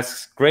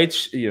 asks,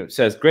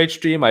 says, great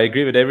stream. I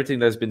agree with everything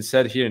that's been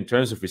said here in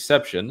terms of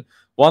reception.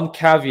 One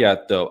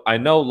caveat, though, I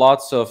know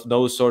lots of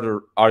no sort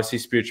of RC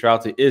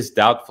spirituality is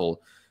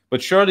doubtful,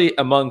 but surely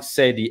among,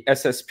 say, the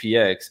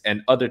SSPX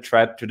and other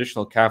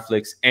traditional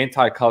Catholics,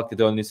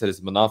 anti-Chalcedonians, that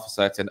is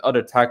Monophysites, and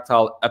other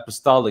tactile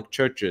apostolic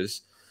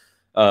churches,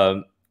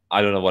 I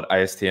don't know what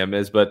ISTM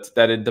is, but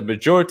that in the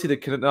majority, the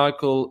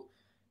canonical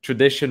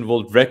tradition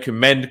will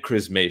recommend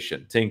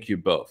chrismation. Thank you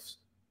both.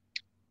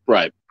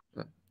 Right.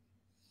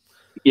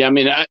 Yeah, I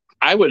mean,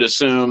 I would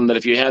assume that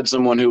if you had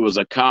someone who was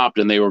a Copt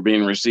and they were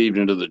being received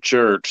into the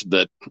church,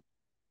 that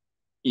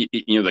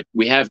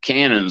we have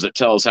canons that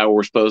tell us how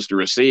we're supposed to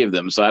receive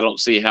them. So I don't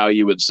see how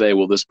you would say,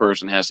 well, this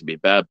person has to be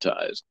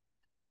baptized.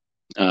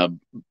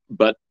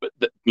 But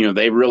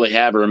they really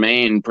have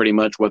remained pretty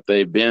much what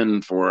they've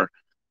been for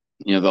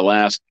the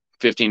last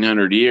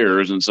 1,500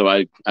 years, and so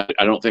I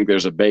don't think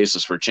there's a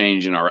basis for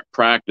changing our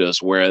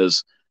practice.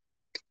 Whereas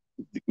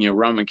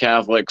Roman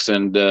Catholics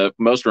and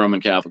most Roman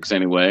Catholics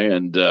anyway,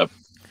 and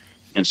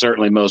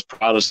certainly most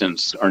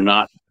Protestants are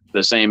not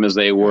the same as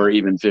they were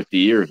even 50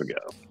 years ago.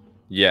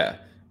 Yeah.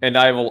 And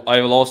I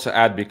will also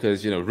add,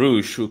 because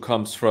Rouge, who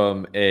comes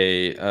from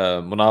a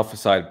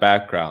Monophysite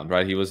background,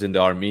 right? He was in the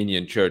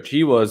Armenian church.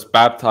 He was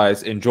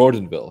baptized in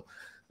Jordanville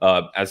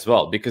as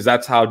well, because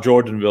that's how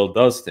Jordanville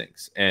does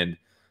things. And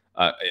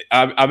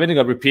I'm ending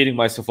up repeating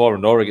myself over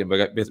and over again,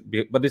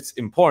 but it's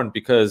important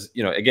because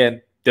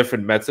again,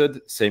 different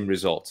method, same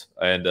result,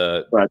 and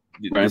right.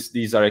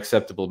 These are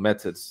acceptable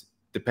methods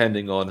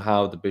depending on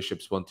how the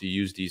bishops want to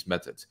use these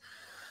methods.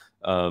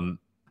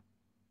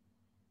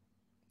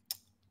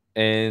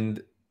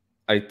 And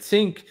I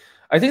think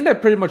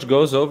that pretty much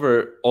goes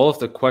over all of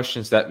the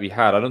questions that we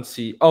had. I don't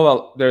see. Oh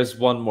well, there's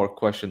one more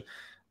question.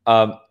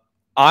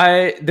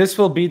 This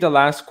will be the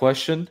last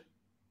question,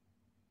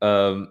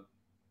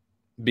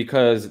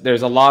 because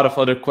there's a lot of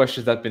other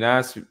questions that have been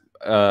asked.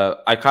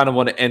 I kind of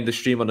want to end the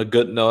stream on a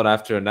good note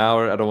after an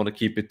hour. I don't want to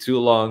keep it too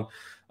long.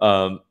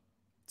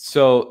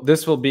 So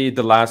this will be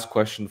the last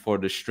question for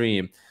the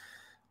stream.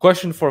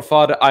 Question for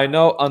Father: I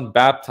know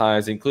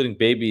unbaptized, including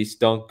babies,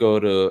 don't go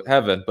to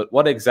heaven, but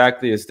what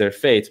exactly is their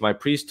fate? My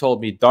priest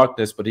told me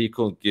darkness, but he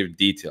couldn't give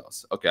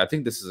details. Okay, I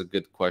think this is a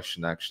good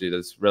question, actually,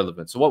 that's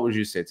relevant. So what would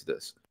you say to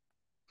this?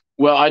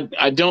 Well,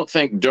 I don't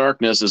think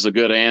darkness is a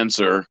good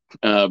answer.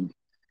 I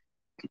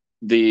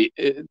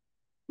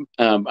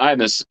have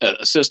an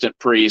assistant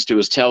priest who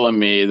was telling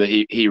me that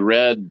he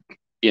read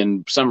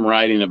in some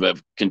writing of a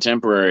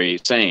contemporary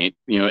saint,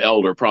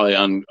 elder, probably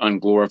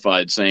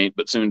unglorified saint,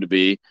 but soon to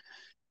be,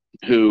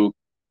 who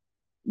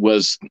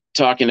was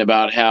talking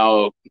about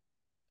how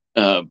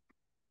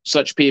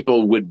such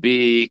people would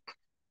be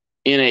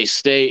in a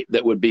state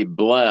that would be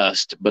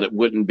blessed, but it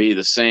wouldn't be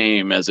the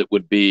same as it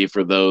would be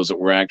for those that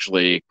were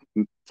actually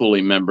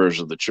fully members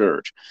of the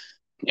church.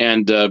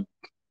 And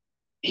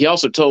he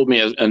also told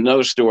me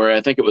another story.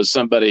 I think it was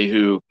somebody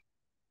who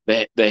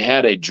they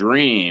had a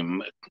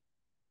dream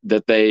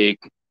that they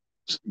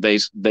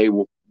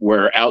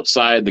were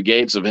outside the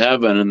gates of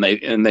heaven,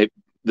 and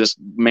this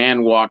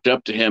man walked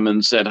up to him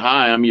and said,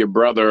 "Hi, I'm your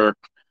brother,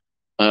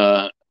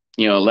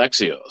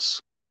 Alexios,"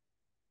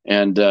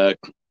 and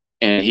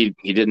he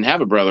didn't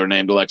have a brother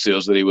named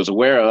Alexios that he was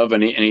aware of,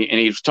 and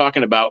he was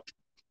talking about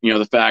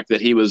the fact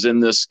that he was in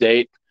this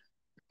state,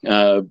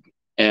 that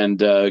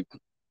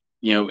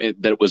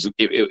it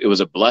was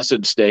a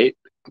blessed state,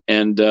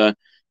 and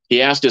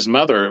he asked his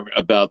mother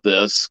about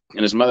this,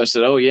 and his mother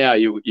said, "Oh yeah,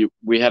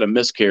 we had a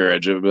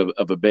miscarriage of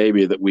a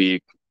baby that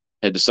we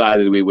had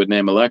decided we would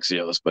name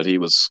Alexios, but he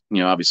was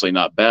obviously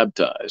not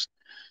baptized."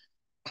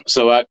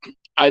 So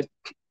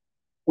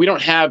we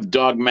don't have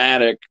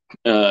dogmatic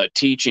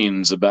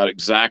teachings about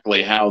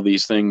exactly how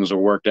these things are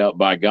worked out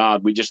by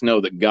God. We just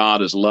know that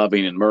God is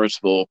loving and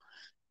merciful,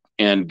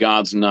 and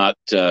God's not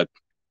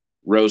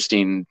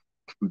roasting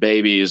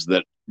babies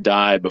that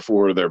die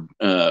before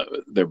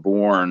they're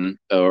born,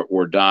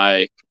 or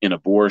die in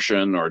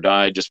abortion, or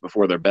die just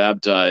before they're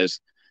baptized.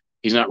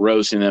 He's not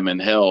roasting them in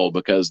hell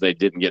because they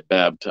didn't get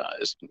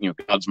baptized.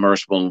 God's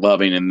merciful and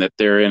loving, and that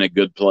they're in a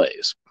good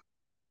place.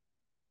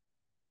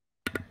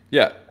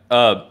 Yeah.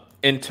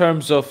 In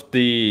terms of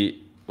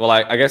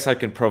I guess I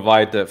can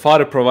provide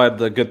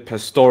the good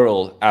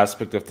pastoral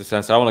aspect of the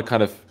sense. I want to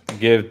kind of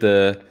give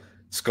the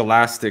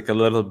scholastic a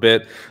little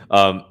bit,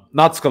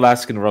 not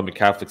scholastic in the Roman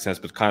Catholic sense,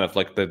 but kind of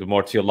like the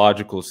more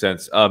theological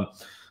sense.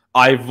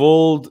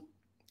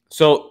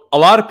 So a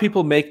lot of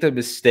people make the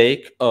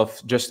mistake of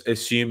just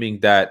assuming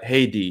that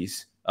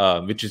Hades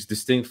which is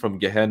distinct from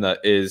Gehenna,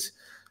 is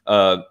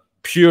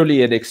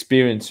purely an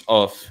experience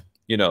of,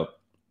 you know,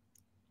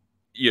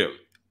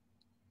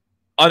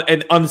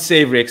 an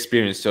unsavory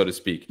experience, so to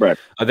speak. Right.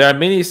 There are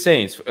many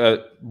saints.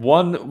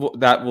 One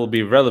that will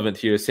be relevant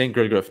here is Saint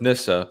Gregory of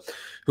Nyssa,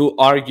 who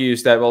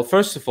argues that, well,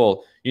 first of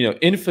all,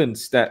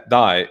 infants that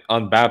die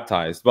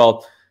unbaptized,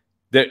 well,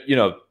 they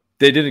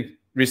didn't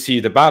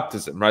receive the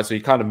baptism, right? So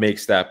he kind of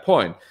makes that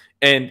point.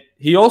 And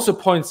he also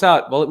points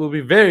out, well, it would be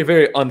very,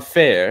 very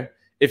unfair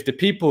if the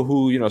people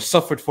who,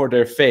 suffered for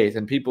their faith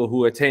and people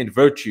who attained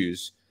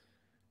virtues,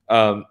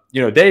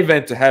 they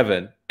went to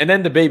heaven, and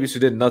then the babies who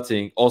did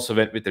nothing also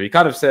went with them. He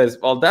kind of says,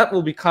 well, that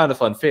will be kind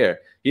of unfair.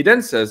 He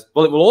then says,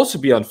 well, it will also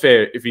be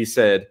unfair if he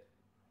said,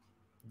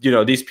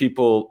 these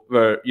people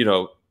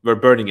were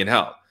burning in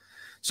hell.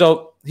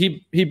 So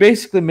he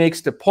basically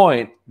makes the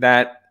point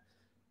that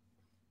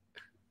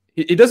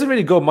he doesn't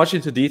really go much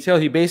into detail.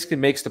 He basically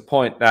makes the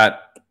point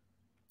that,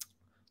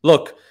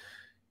 look,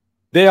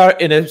 they are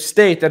in a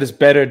state that is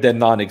better than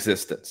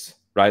non-existence,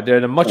 right? They're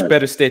in a much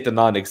better state than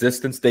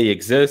non-existence. They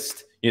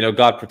exist,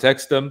 God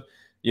protects them,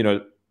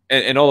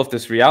 and all of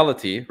this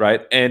reality,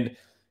 right? And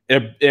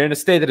they're in a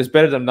state that is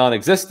better than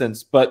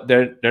non-existence, but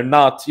they're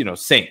not,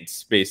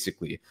 saints,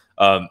 basically.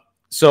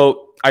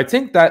 So I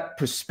think that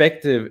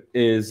perspective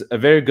is a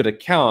very good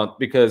account,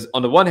 because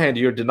on the one hand,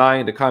 you're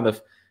denying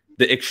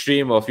the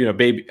extreme of,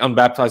 baby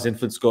unbaptized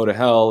infants go to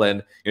hell,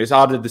 and it's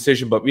out of the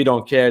decision, but we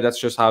don't care. That's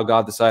just how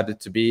God decided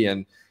to be,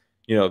 and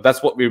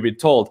that's what we've been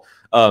told.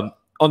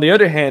 On the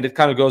other hand, it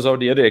kind of goes over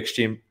the other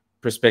extreme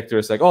perspective.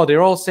 It's like, oh,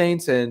 they're all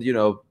saints, and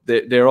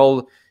they're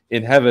all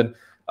in heaven.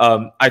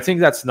 I think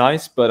that's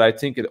nice, but I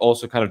think it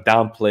also kind of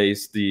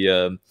downplays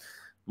the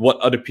what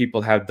other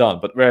people have done.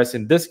 But whereas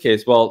in this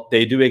case, well,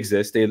 they do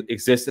exist. They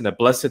exist in a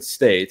blessed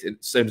state,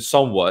 in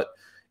somewhat,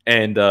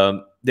 and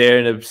they're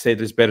in a state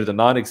that's better than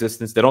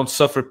non-existence. They don't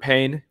suffer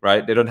pain,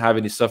 right? They don't have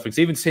any sufferings.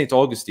 Even Saint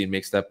Augustine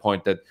makes that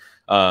point, that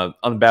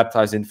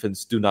unbaptized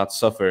infants do not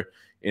suffer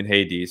in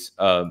Hades,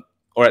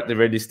 or at the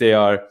very least, they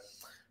are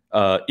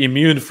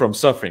immune from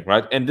suffering,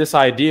 right? And this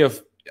idea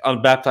of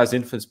unbaptized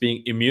infants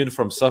being immune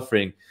from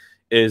suffering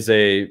is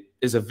a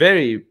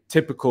very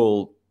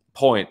typical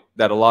point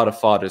that a lot of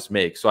fathers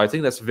make. So I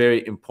think that's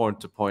very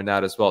important to point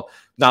out as well.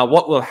 Now,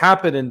 what will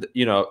happen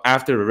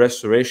after the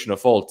restoration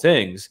of all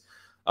things?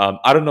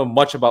 I don't know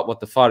much about what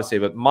the fathers say,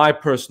 but my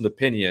personal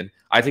opinion,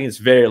 I think it's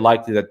very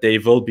likely that they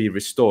will be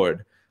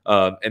restored,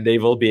 and they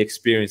will be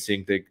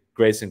experiencing the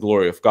grace and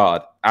glory of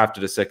God after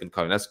the second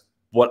coming. That's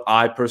what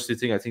I personally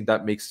think. I think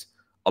that makes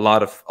a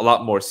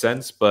lot more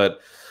sense,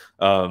 but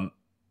I'm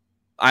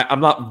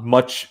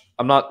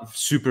not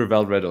super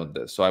well read on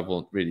this, so I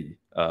won't really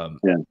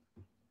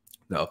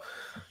no.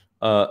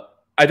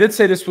 I did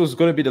say this was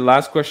going to be the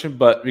last question,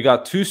 but we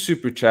got 2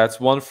 super chats.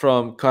 One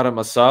from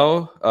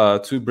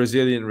Caramasao, 2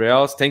 Brazilian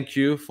reals. Thank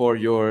you for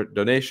your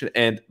donation.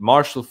 And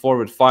Marshall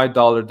Forward,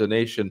 $5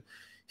 donation.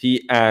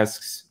 He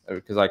asks,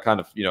 because I kind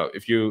of,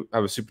 if you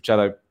have a super chat,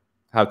 I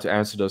have to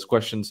answer those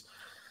questions.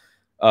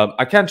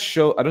 I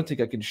don't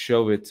think I can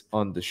show it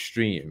on the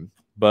stream,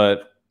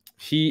 but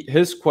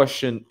his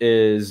question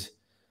is,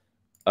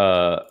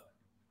 let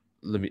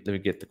me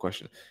get the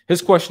question.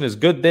 His question is,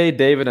 good day,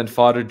 David and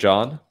Father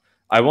John.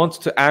 I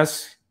wanted to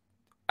ask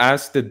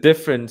the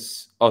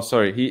difference. Oh,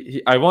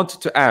 sorry. I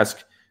wanted to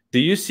ask, do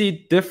you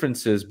see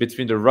differences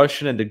between the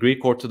Russian and the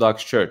Greek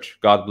Orthodox Church?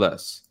 God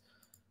bless.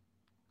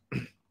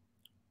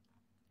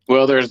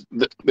 Well, there's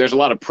a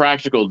lot of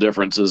practical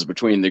differences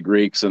between the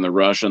Greeks and the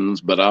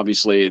Russians, but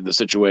obviously the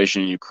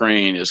situation in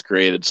Ukraine has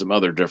created some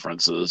other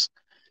differences.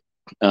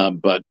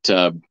 But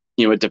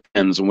it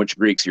depends on which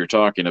Greeks you're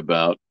talking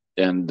about,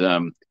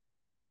 and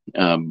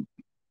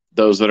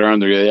those that are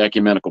under the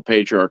ecumenical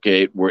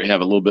patriarchate, we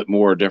have a little bit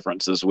more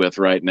differences with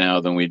right now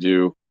than we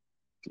do,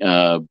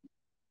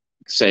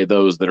 say,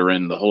 those that are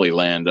in the Holy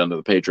Land under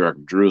the Patriarch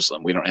of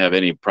Jerusalem. We don't have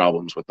any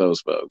problems with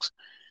those folks,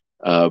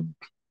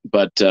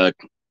 but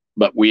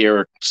we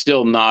are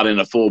still not in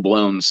a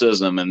full-blown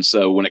schism. And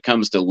so when it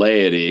comes to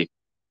laity,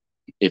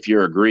 if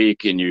you're a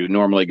Greek and you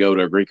normally go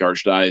to a Greek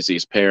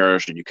archdiocese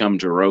parish and you come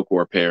to a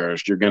ROCOR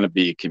parish, you're going to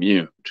be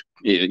communed,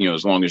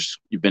 as long as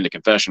you've been to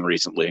confession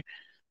recently.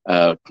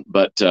 So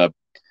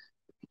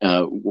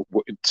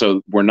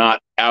we're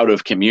not out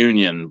of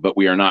communion, but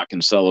we are not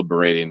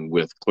concelebrating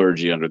with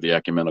clergy under the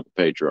ecumenical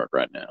patriarch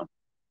right now.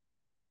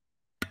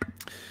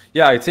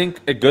 Yeah, I think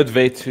a good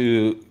way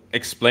to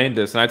explain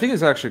this, and I think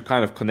it's actually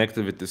kind of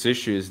connected with this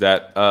issue, is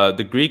that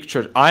the Greek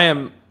Church, I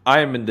am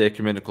in the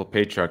ecumenical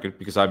patriarchate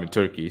because I'm in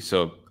Turkey,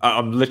 so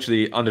I'm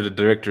literally under the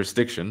direct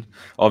jurisdiction,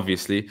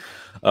 obviously.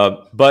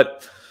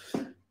 But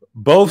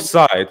both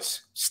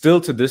sides, still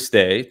to this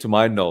day, to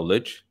my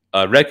knowledge,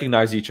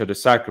 recognize each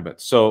other's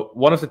sacraments. So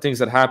one of the things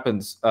that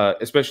happens,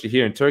 especially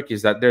here in Turkey,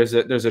 is that there's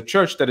a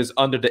church that is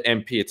under the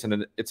MP. It's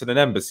in an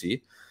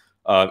embassy.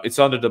 It's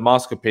under the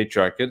Moscow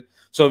Patriarchate.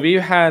 So we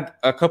had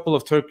a couple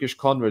of Turkish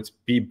converts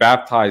be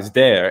baptized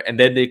there, and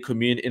then they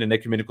commune in an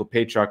ecumenical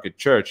patriarchate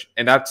church,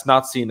 and that's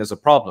not seen as a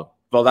problem.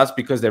 Well, that's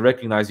because they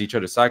recognize each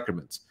other's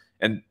sacraments,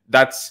 and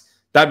that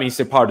means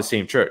they're part of the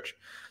same church.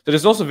 So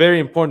it's also very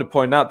important to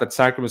point out that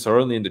sacraments are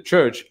only in the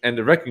church, and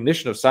the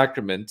recognition of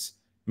sacraments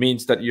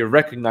means that you're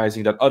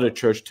recognizing that other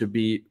church to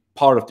be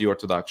part of the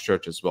Orthodox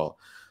Church as well.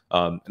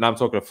 And I'm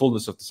talking the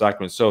fullness of the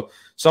sacrament. So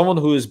someone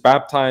who is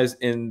baptized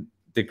in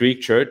the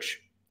Greek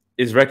church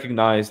is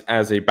recognized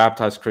as a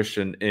baptized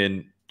Christian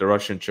in the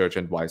Russian church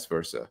and vice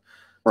versa.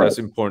 So that's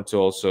important to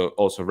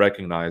also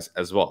recognize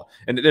as well.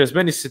 And there's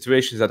many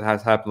situations that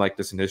has happened like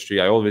this in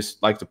history. I always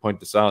like to point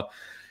this out.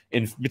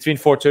 In between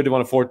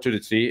 431 and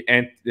 433,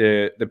 and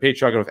the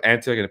Patriarch of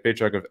Antioch and the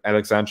Patriarch of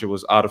Alexandria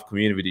was out of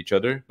communion with each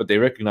other, but they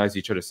recognized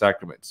each other's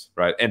sacraments,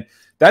 right? And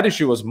that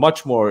issue was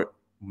much more,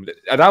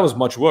 that was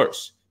much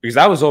worse, because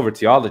that was over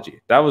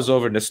theology. That was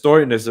over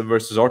Nestorianism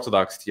versus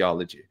Orthodox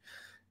theology.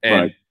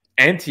 And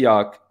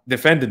Antioch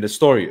defended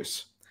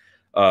Nestorius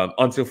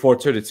until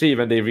 433,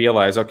 when they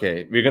realized,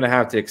 okay, we're going to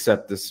have to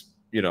accept this,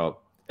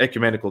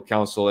 ecumenical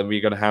council, and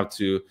we're going to have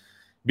to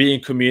be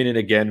in communion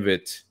again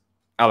with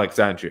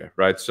Alexandria,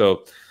 right?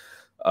 So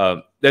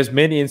there's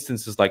many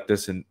instances like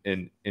this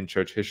in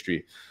church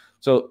history.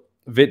 So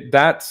with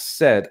that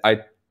said,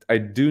 I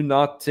do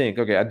not think,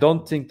 I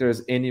don't think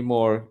there's any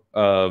more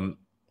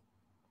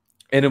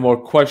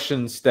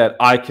questions that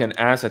I can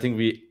ask. I think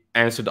we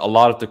answered a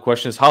lot of the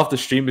questions. Half the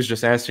stream is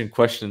just answering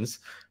questions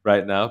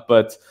right now,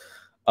 but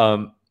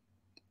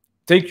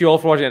thank you all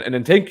for watching, and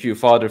then thank you,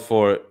 Father,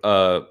 for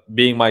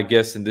being my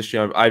guest in this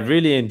stream. I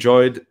really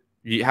enjoyed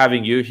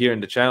having you here in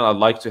the channel. I'd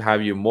like to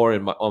have you more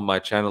on my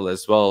channel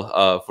as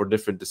well, for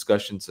different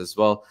discussions as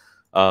well.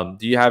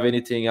 Do you have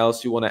anything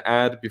else you want to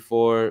add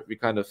before we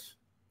kind of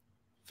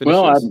finish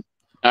this?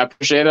 I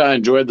appreciate it. I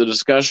enjoyed the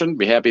discussion.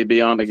 Be happy to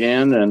be on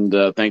again,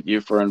 and thank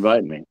you for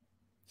inviting me.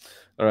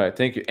 All right,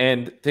 thank you.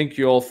 And thank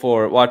you all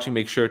for watching.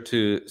 Make sure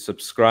to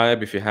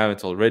subscribe if you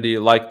haven't already.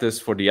 Like this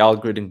for the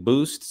algorithm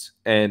boosts,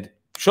 and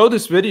show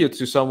this video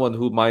to someone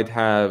who might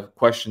have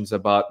questions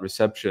about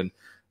reception.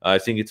 I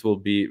think it will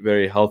be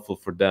very helpful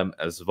for them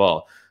as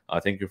well.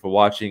 Thank you for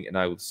watching, and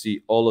I will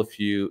see all of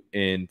you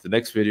in the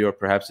next video, or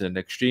perhaps in the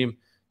next stream.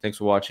 Thanks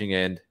for watching,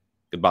 and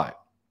goodbye.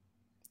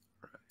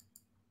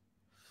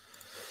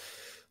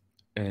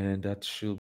 And that should